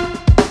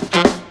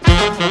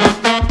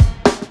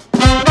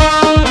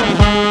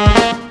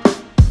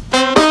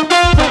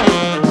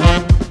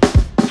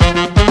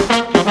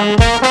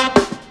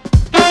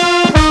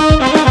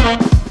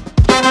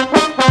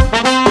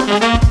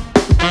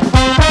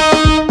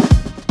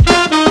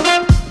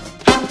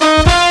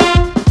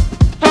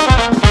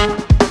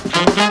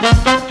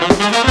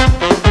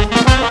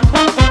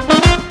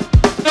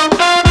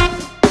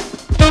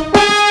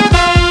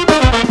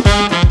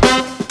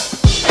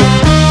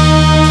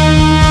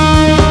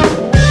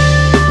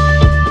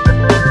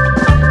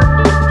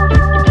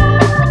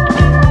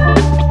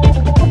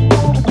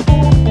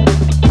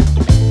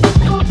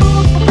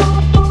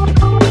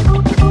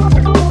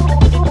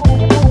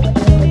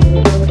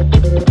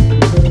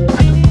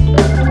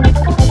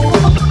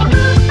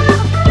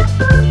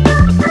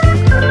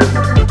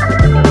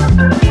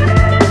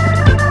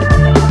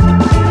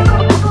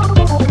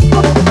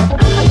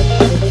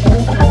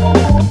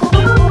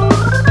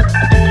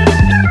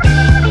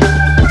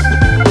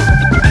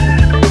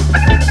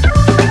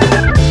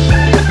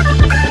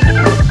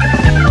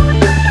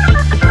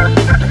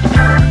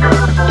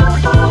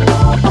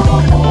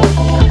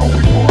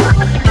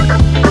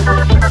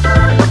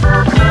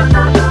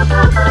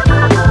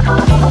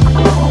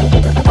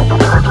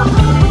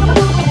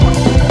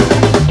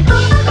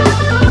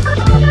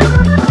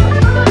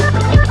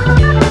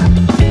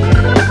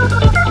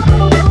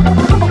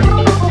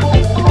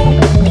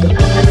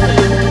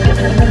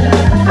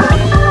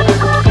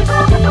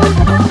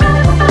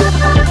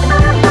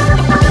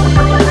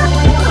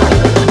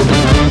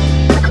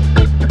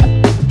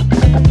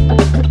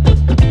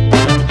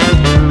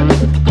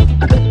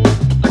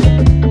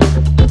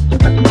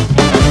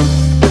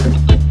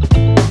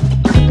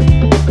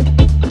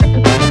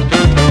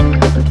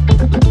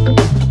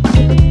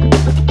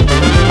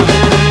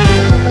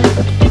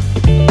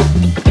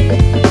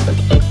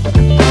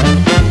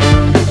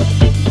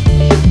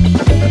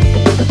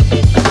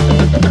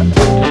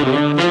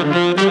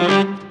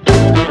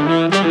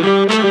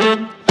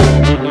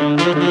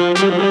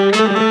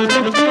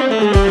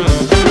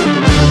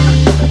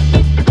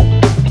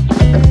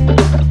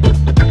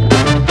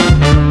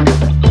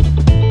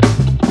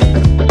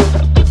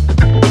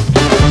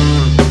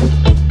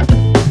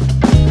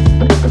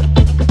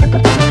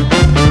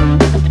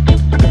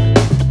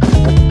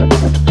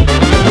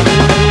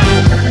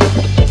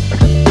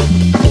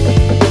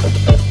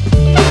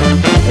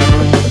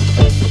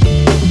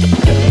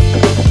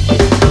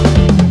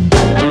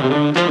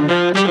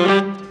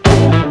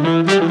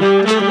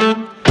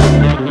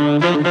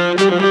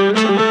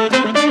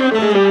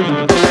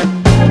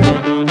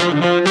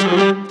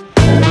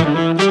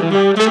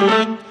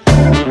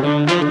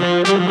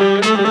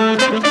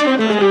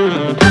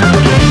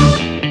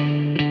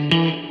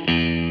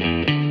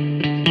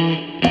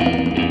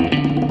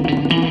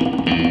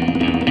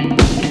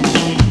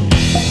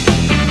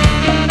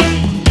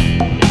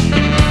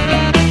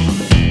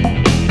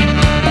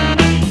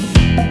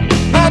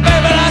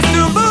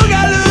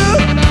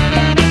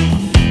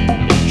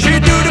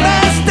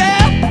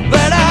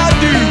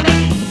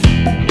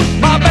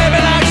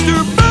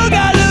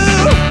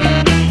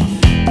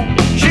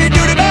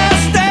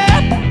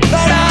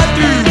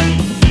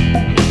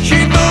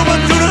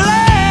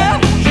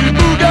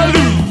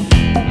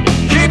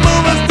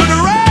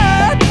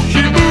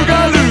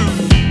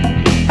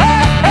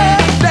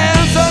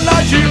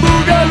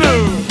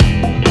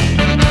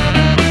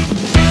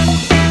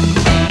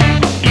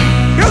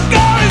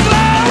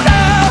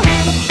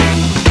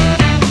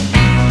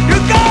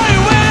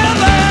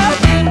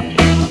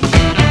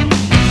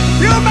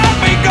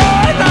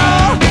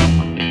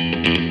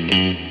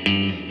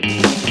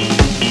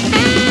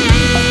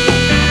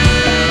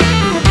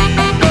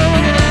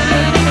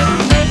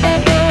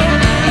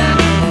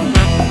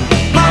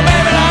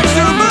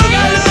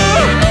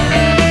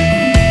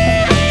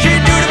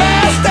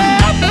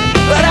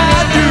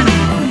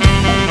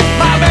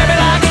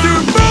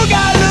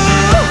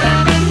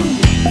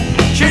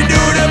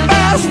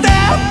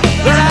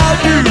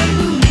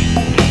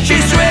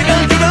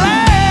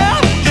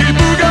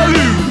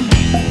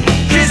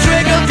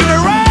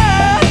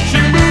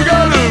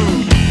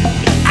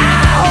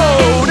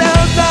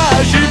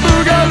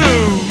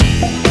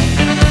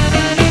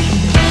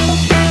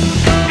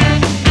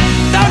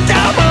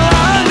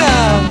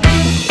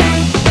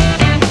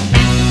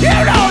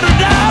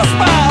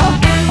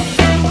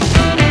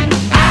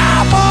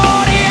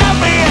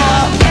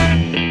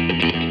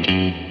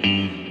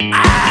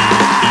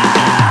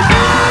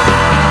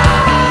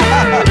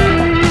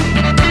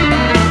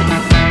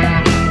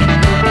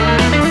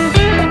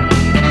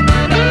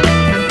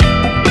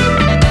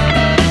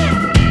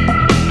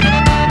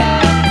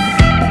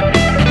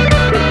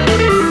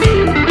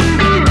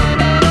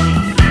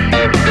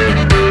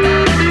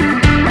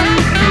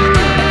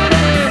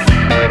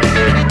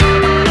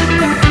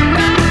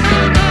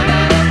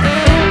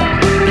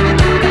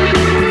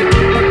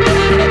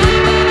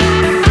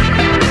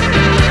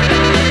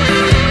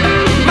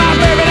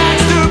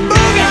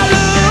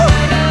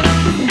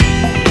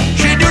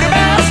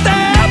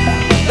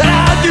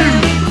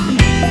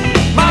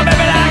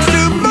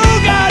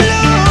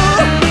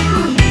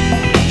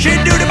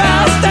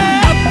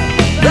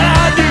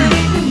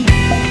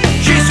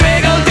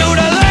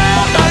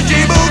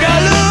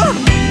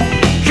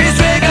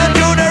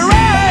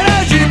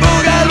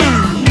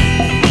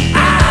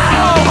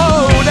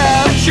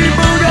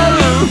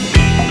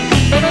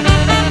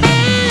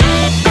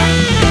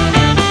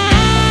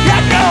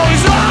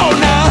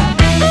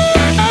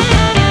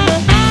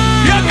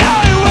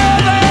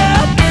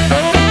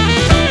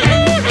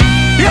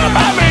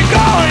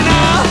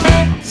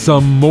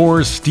 Some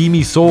more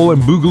steamy soul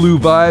and boogaloo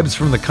vibes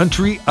from the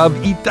country of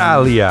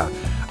Italia.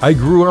 I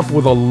grew up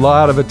with a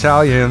lot of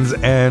Italians,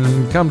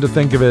 and come to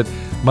think of it,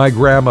 my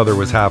grandmother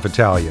was half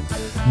Italian.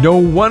 No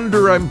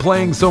wonder I'm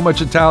playing so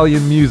much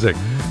Italian music.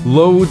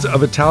 Loads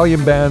of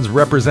Italian bands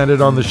represented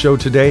on the show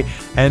today,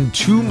 and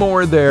 2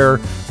 more there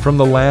from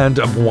the land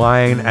of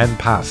wine and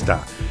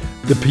pasta.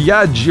 The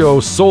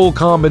Piaggio soul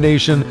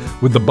combination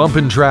with the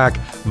bumpin' track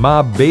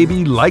My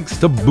Baby Likes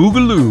to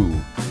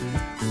Boogaloo.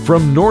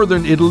 From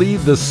northern Italy,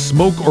 the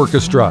Smoke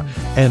Orchestra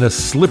and a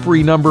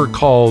slippery number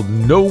called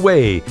No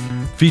Way,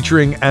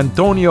 featuring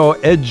Antonio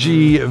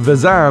Eggi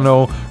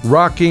Vezano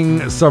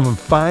rocking some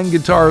fine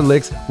guitar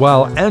licks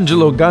while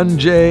Angelo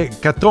Gange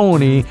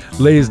Catoni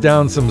lays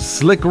down some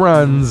slick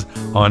runs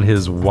on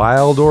his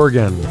wild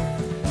organ.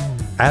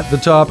 At the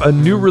top, a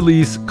new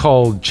release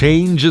called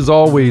Change As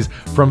Always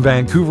from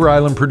Vancouver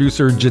Island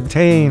producer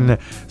Jetane,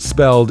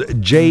 spelled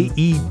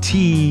Jetane.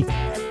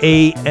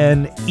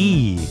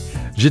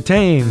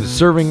 Jetane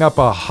serving up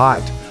a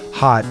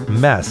hot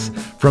mess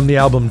from the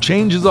album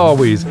Change As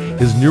Always,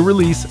 his new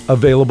release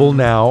available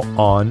now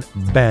on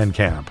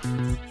Bandcamp.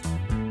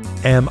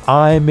 Am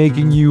I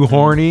making you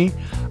horny?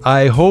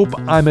 I hope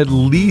I'm at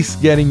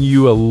least getting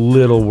you a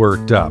little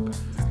worked up.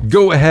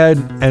 Go ahead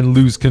and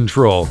lose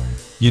control.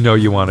 You know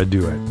you want to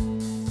do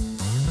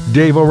it.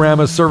 Dave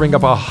Rama serving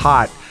up a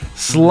hot,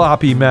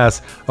 sloppy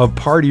mess of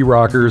party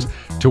rockers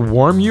to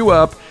warm you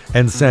up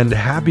and send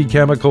happy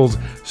chemicals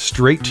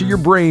straight to your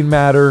brain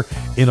matter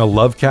in a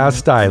Lovecast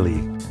style.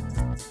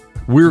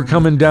 We're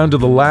coming down to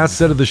the last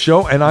set of the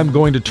show, and I'm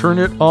going to turn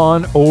it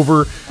on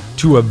over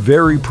to a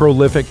very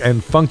prolific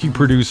and funky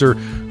producer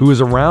who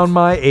is around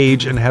my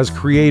age and has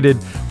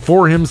created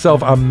for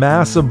himself a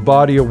massive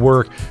body of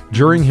work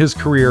during his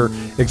career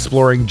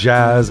exploring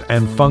jazz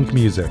and funk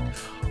music.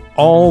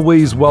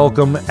 Always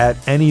welcome at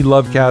any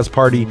Lovecast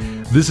party.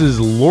 This is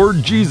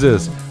Lord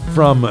Jesus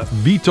from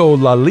Vito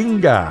La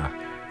Linga.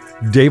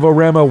 Dave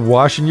Rama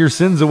washing your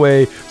sins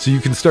away so you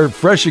can start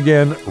fresh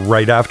again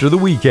right after the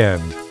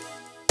weekend.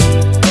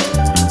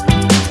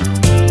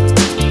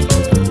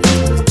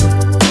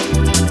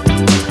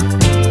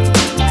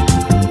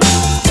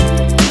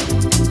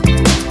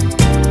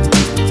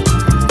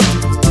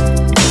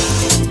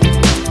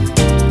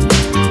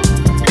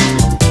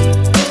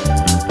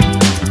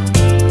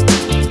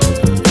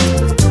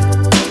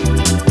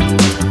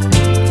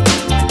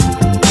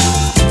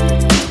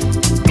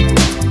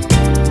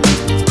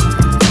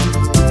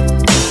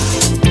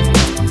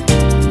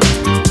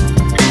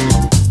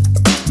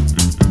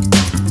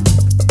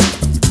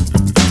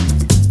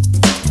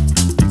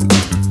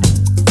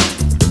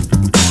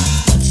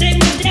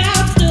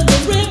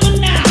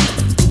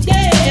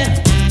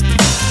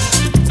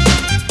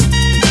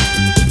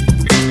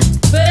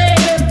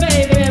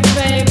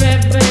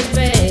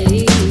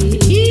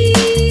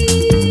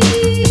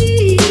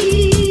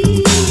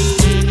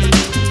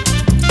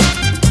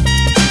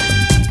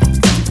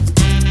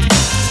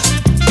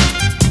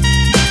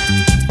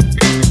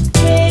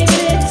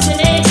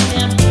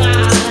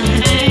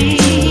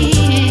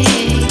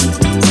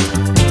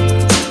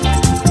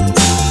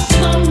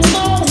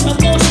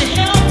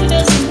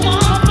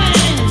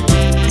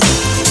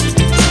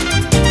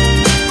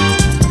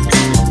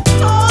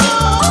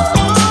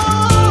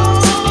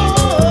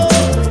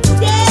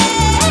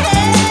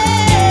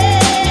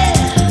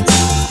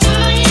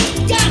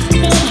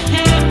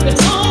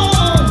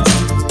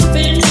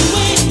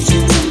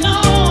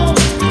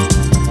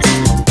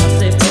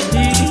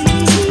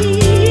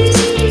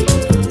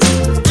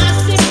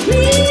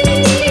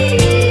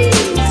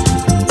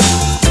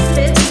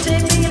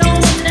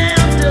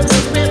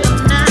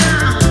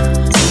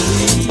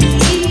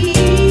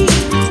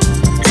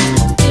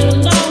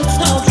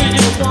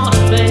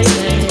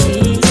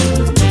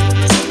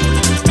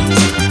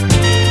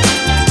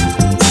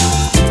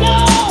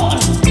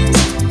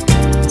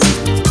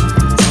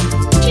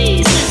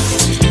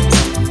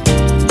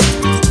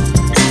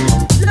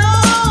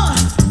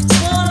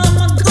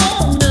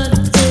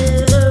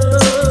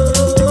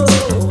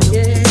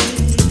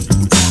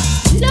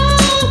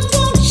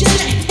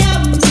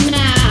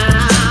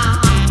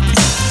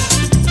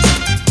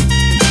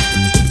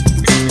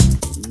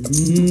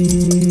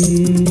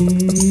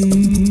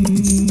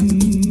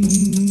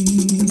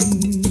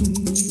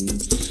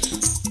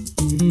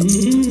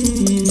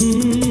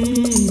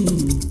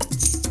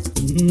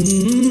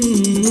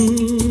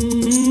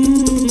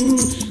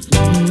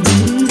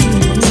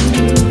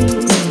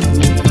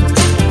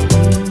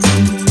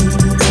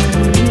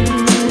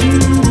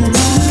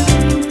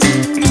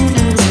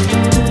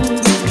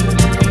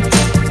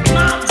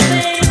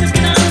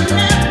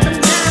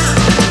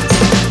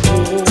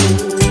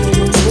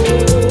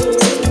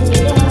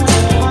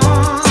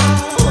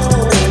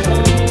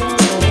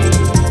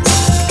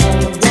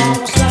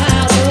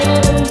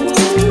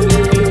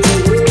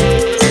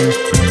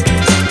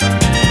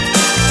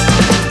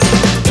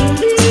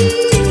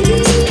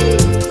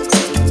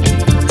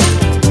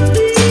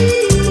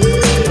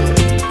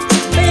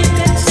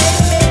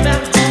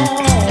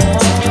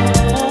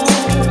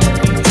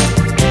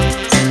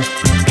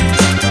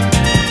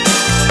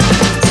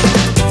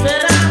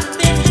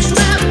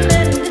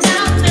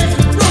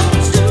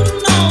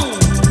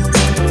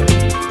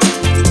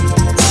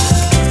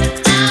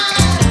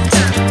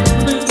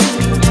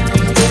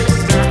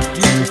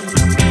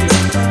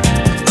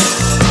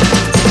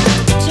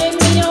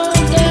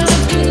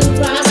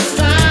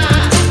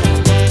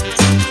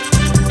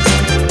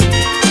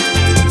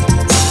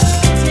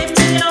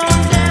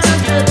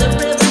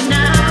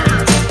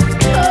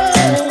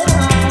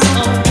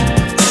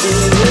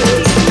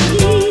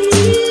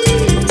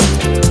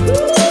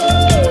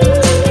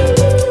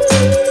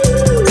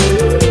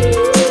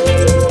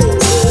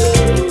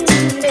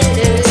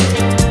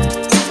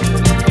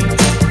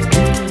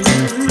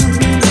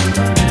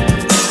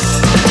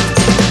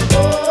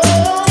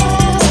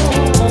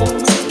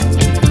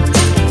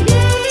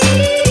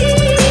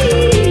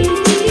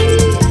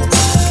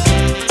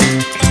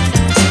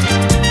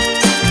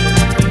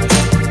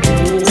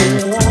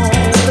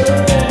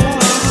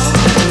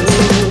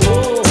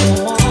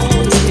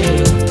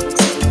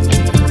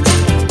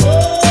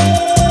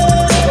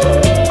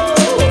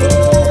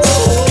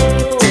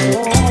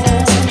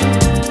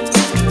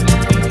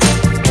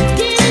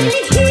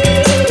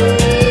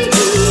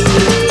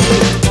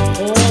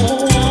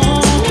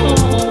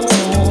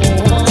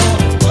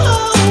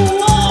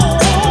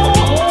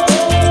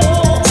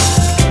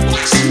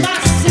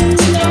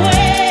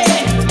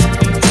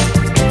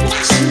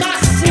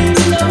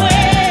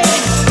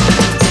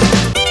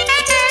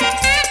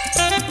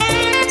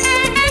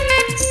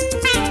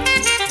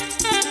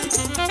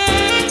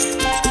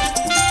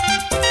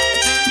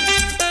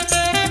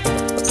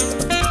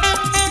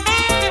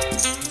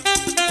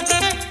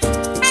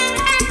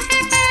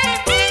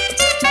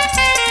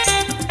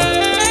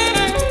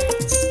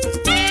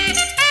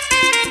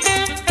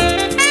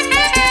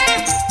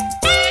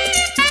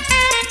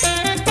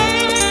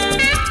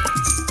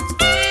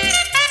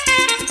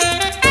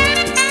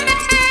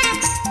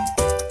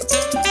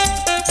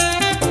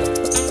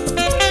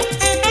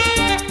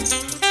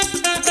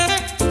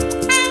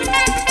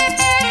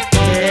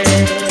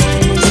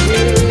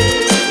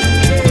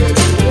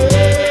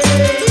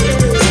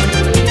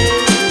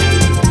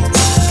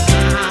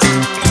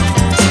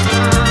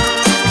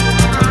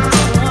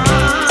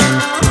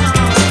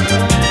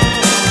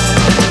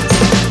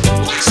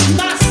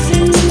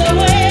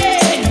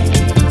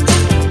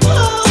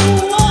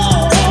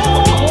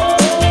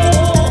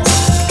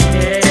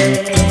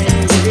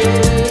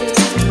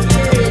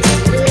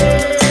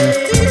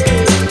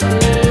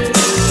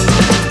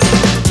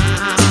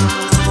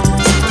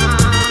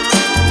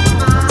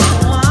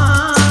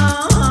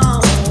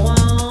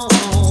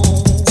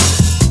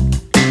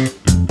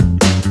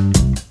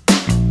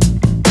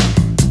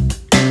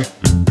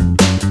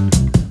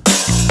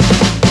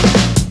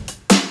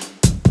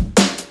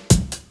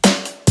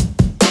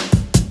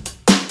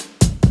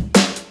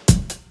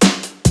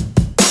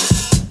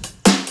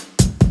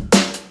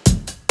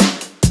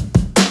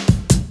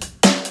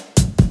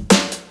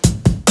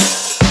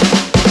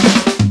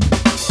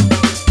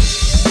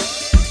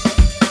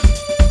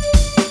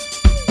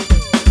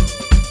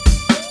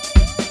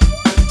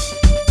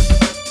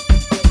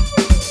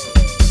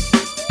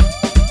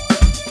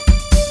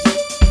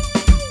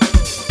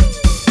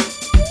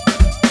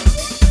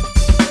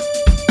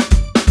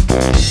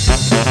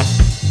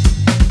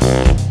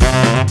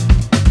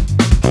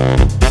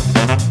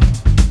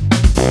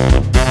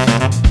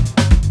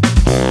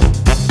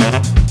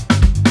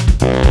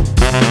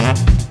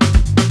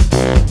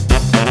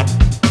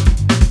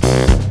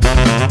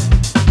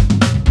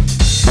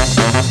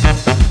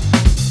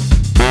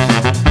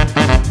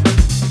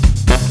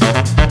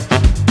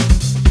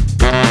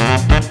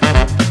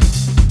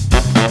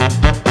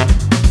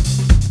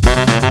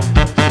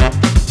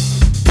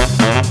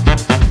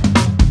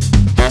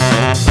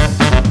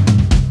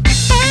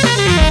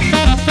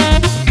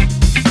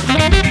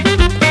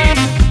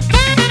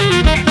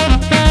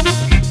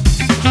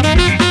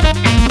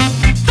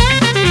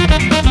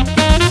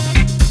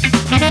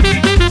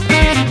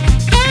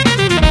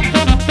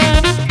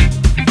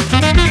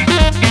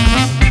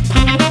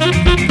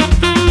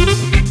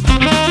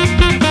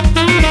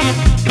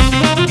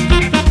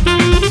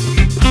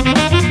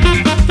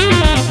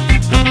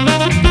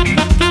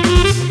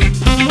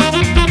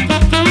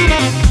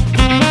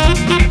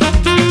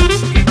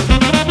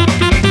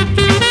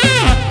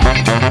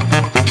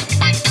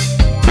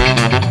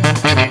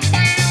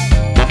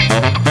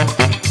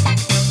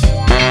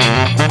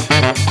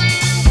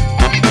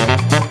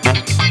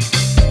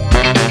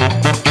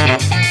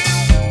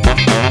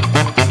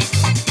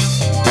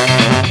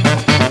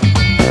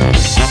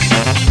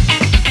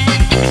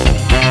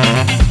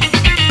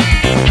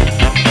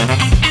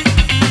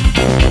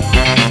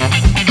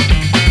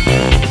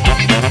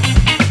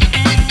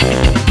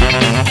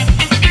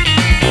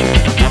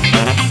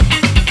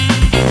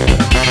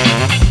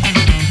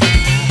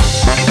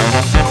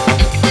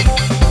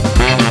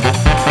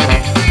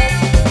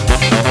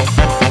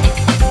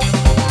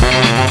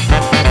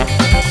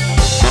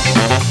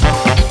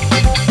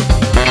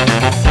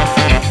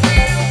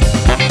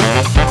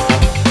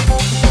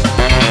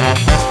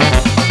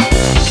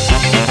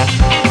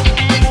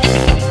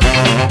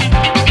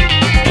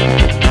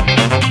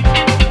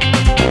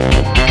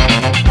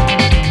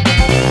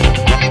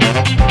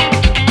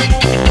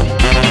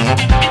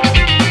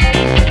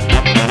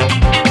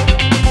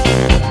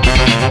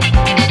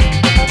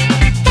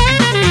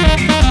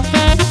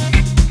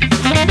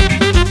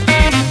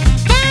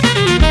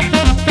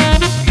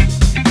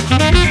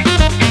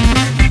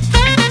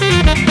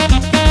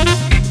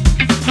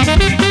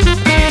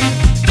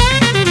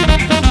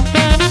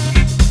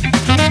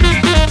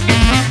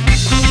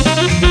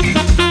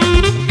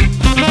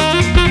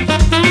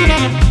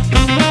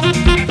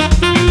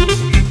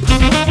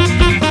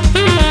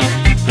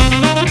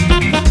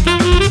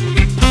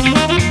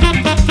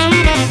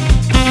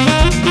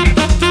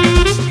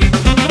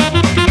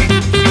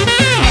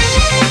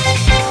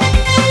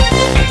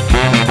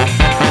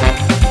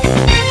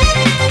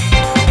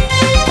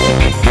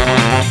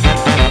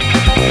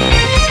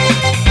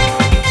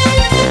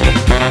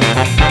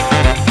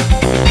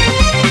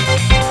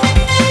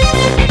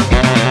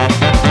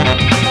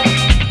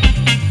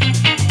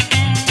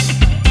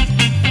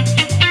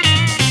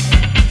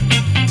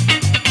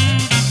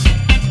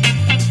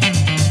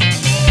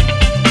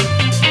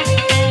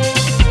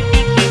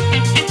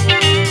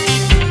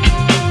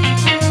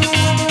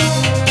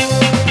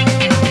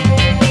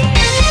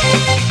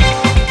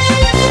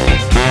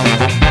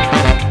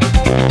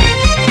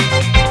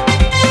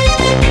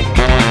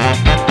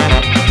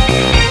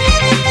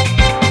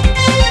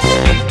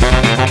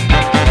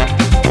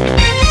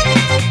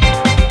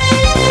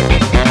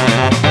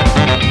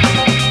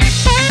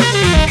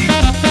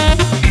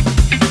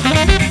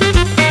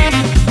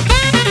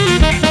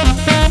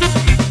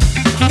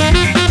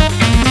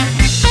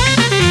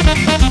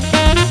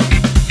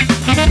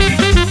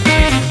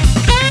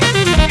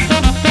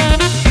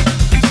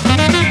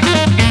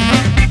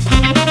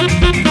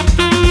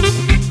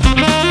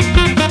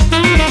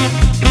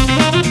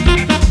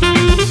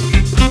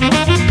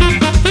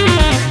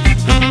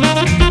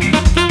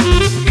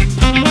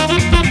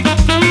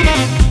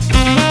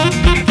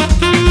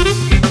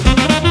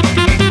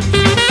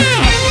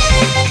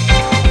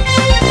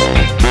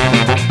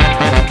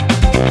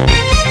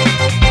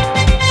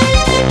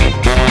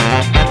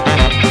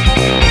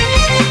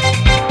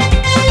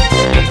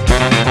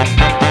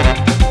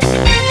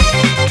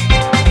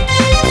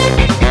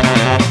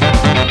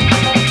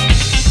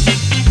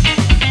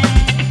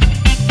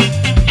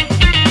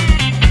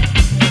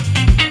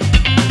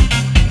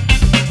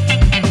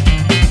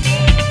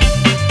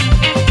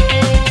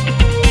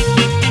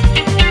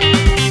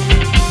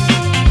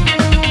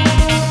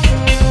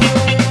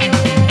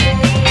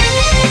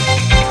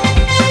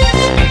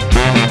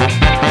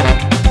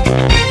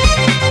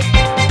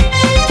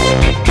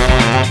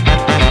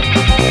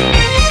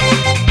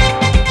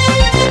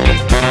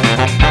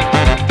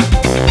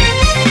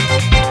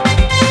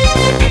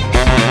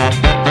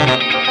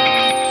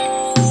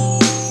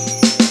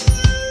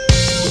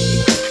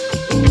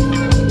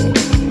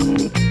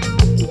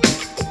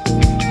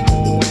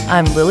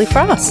 I'm Lily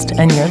Frost,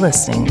 and you're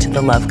listening to the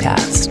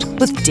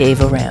Lovecast with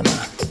Dave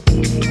Rama.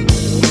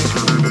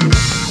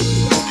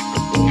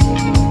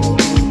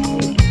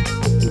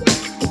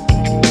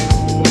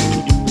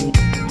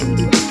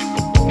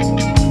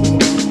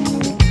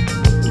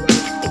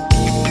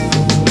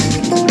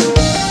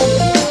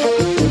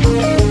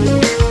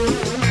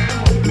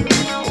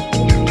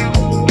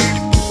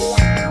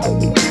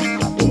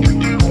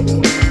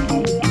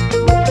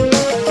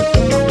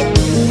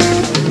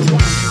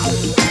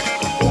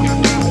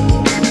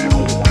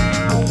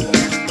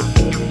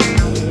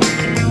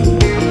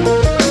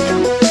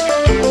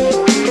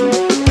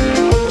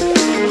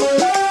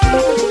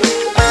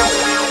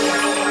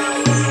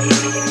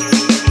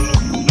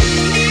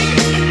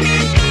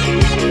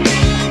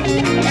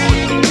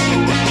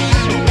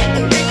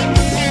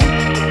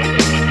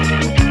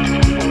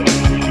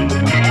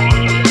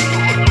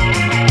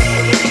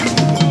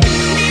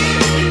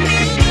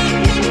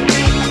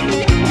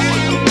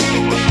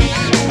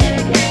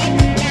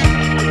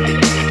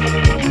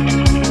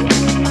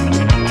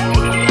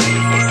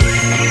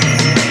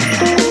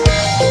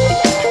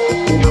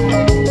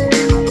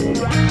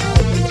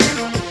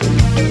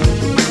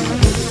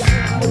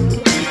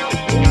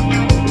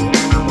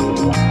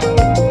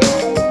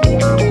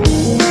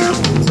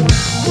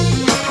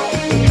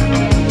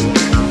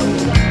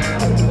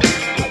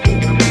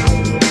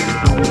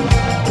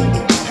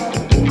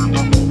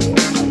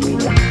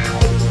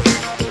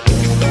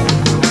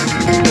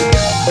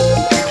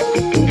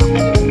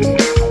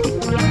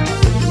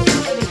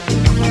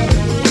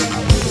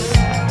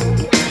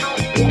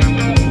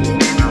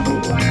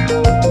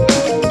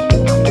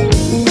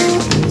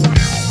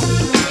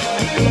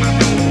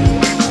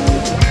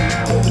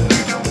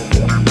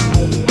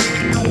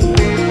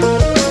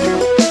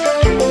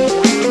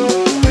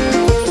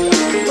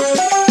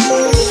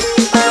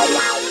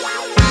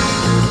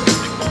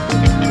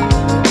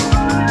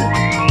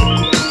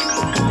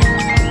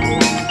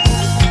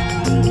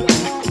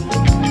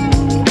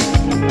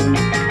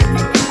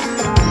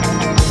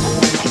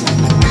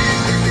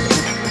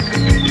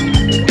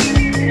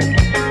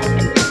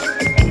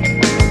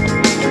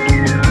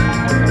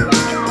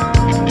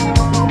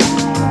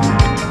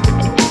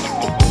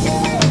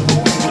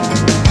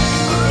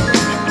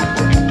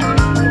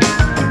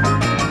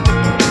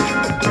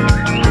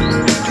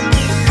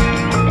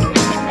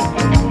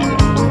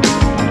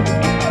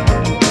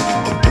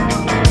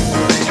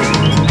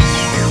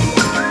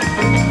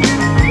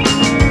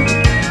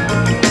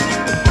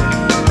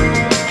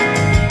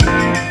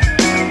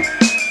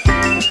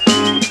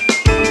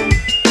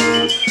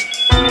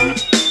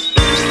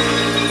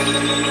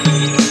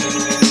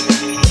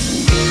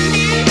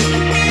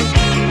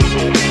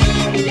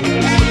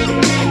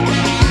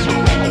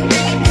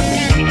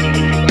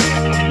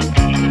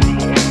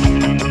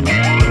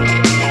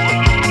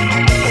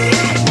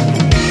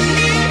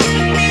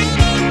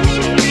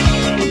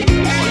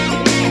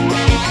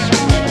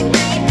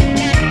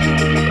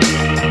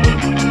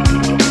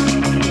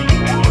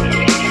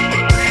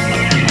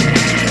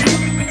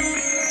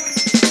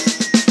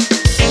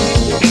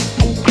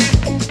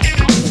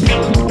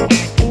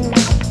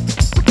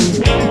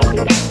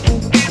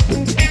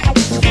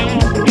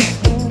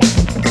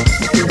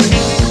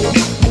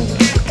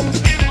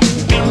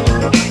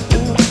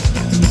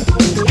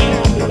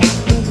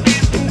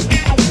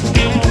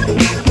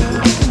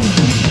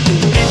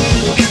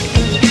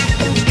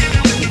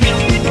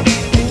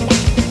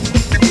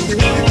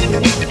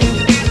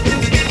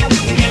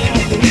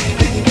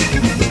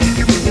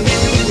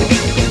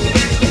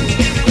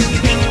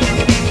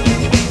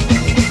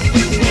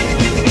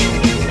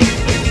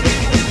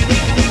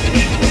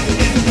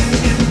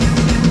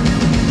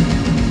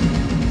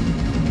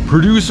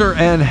 Producer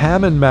and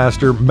Hammond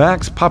master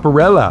Max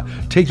Paparella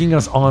taking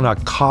us on a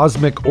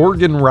cosmic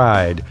organ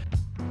ride.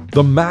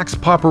 The Max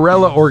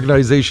Paparella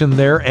organization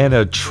there and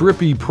a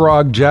trippy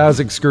prog jazz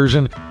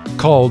excursion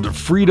called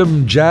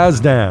Freedom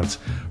Jazz Dance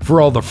for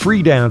all the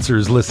free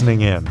dancers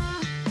listening in.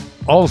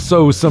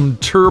 Also some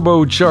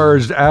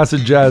turbocharged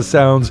acid jazz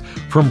sounds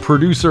from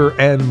producer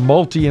and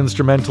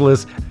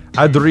multi-instrumentalist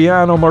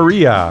Adriano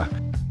Maria.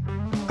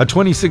 A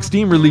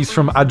 2016 release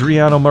from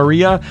Adriano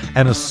Maria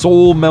and a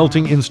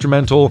soul-melting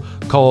instrumental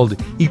called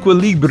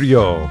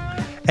Equilibrio.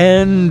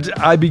 And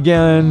I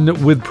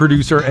began with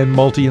producer and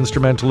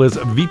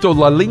multi-instrumentalist Vito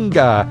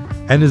Lalinga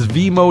and his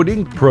V-Mode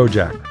Inc.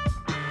 project.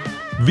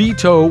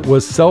 Vito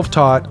was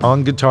self-taught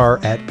on guitar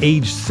at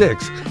age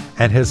 6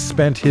 and has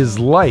spent his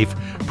life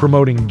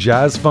promoting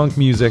jazz funk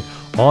music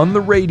on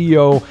the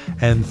radio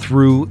and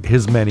through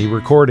his many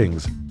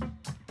recordings.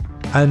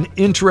 An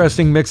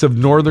interesting mix of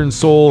northern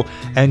soul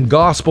and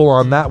gospel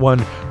on that one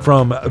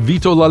from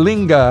Vito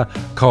Lalinga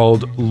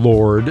called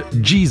Lord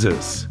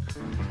Jesus.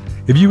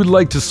 If you would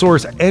like to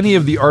source any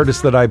of the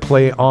artists that I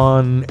play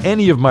on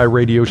any of my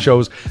radio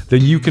shows,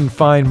 then you can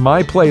find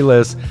my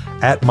playlist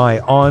at my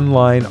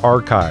online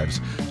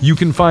archives. You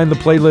can find the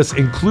playlist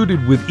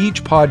included with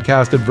each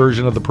podcasted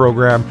version of the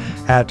program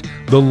at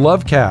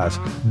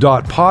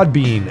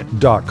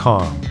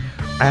thelovecast.podbean.com.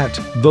 at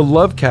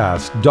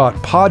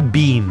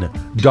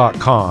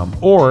thelovecast.podbean.com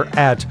or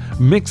at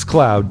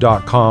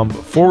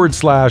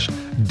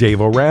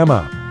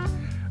mixcloud.com/Davorama.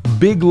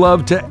 Big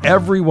love to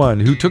everyone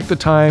who took the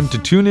time to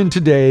tune in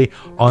today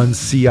on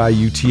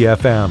CIUT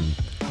FM.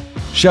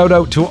 Shout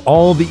out to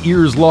all the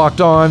ears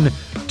locked on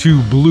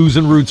to Blues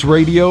and Roots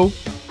Radio,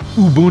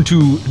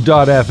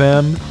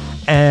 Ubuntu.fm,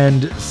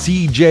 and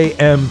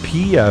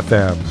CJMP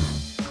FM.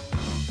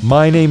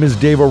 My name is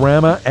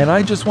Davorama, and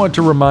I just want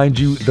to remind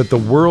you that the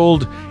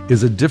world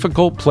is a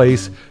difficult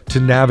place to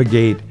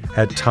navigate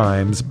at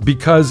times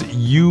because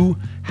you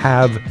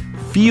have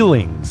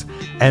feelings,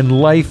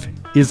 and life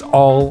is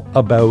all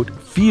about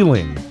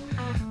feeling.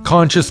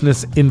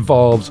 Consciousness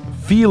involves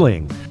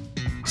feeling.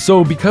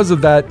 So because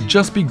of that,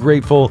 just be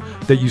grateful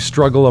that you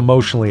struggle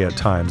emotionally at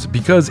times,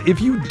 because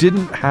if you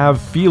didn't have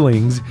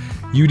feelings,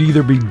 you'd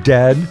either be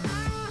dead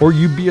or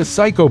you'd be a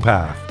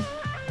psychopath.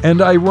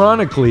 And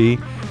ironically,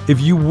 if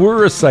you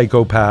were a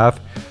psychopath,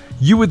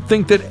 you would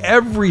think that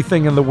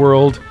everything in the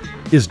world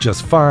is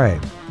just fine.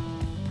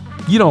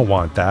 You don't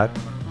want that.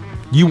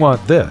 You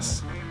want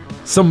this.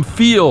 Some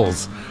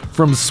feels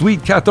from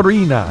Sweet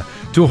Katharina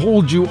to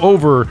hold you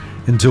over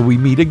until we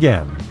meet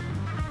again.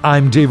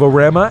 I'm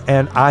Davorama,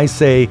 and I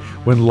say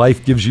when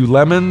life gives you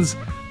lemons,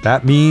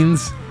 that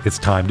means it's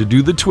time to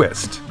do the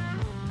twist.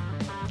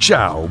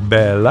 Ciao,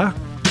 Bella.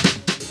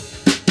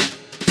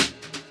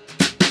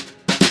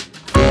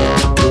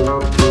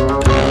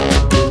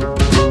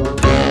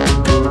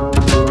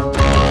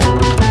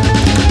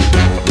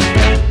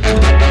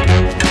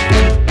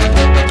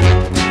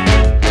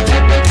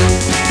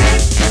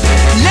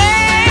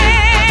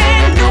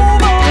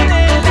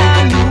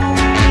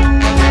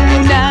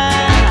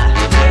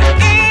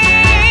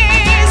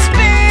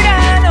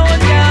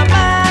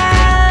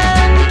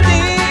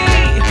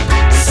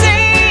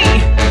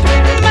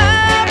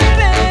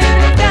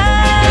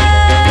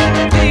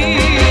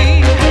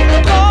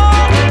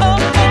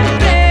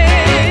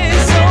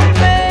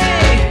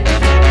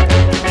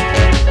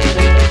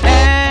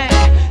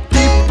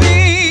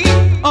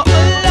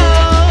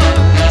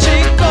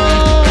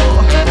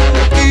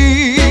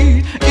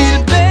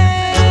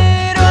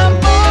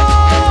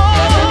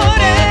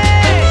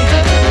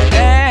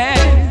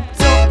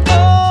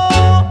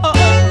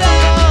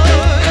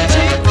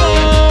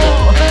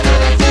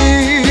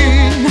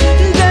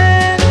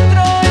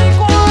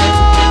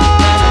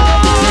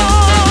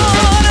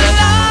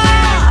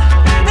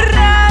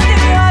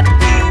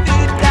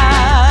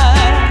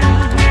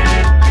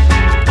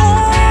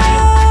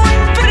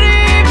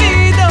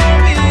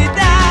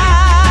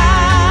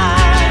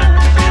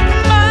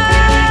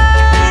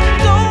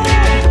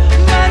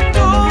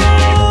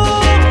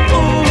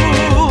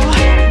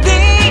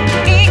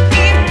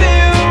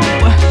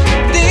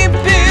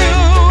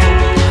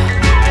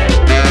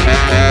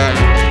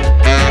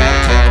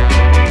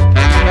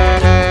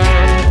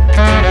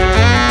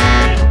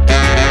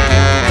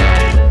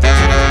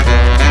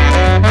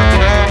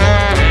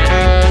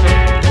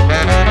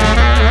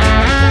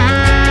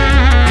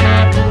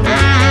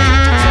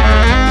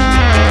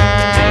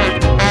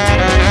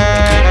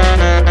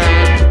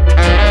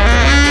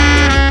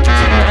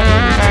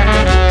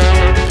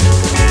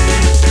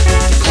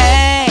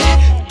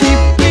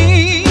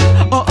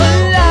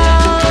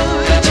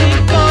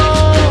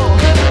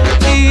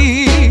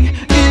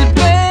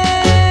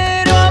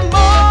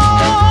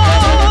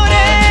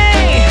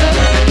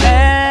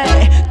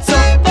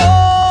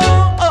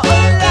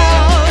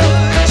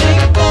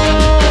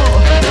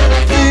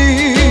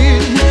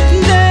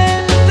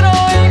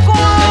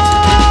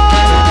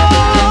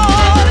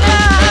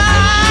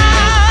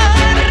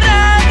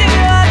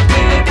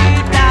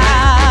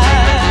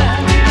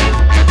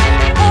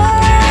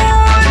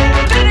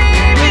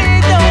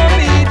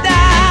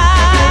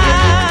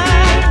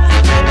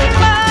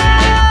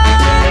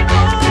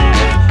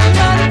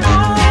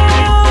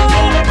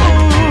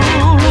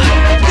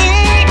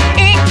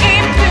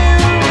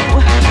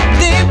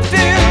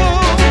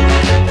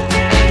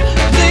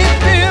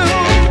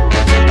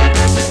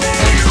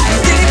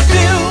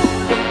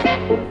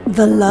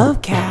 The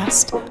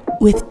Lovecast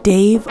with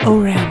Dave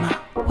Orama.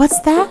 What's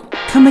that?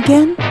 Come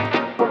again?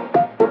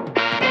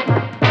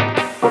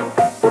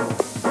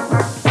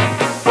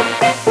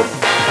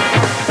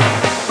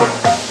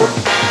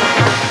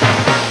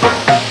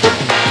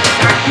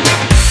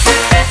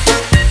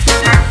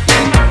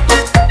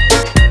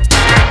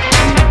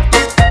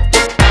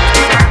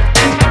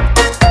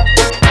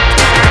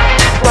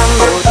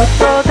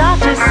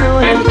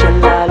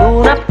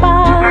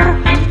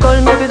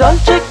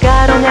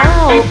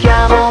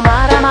 Chiamo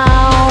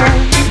Maramao,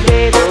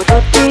 vedo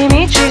tutti i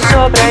mici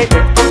sopra i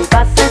tetti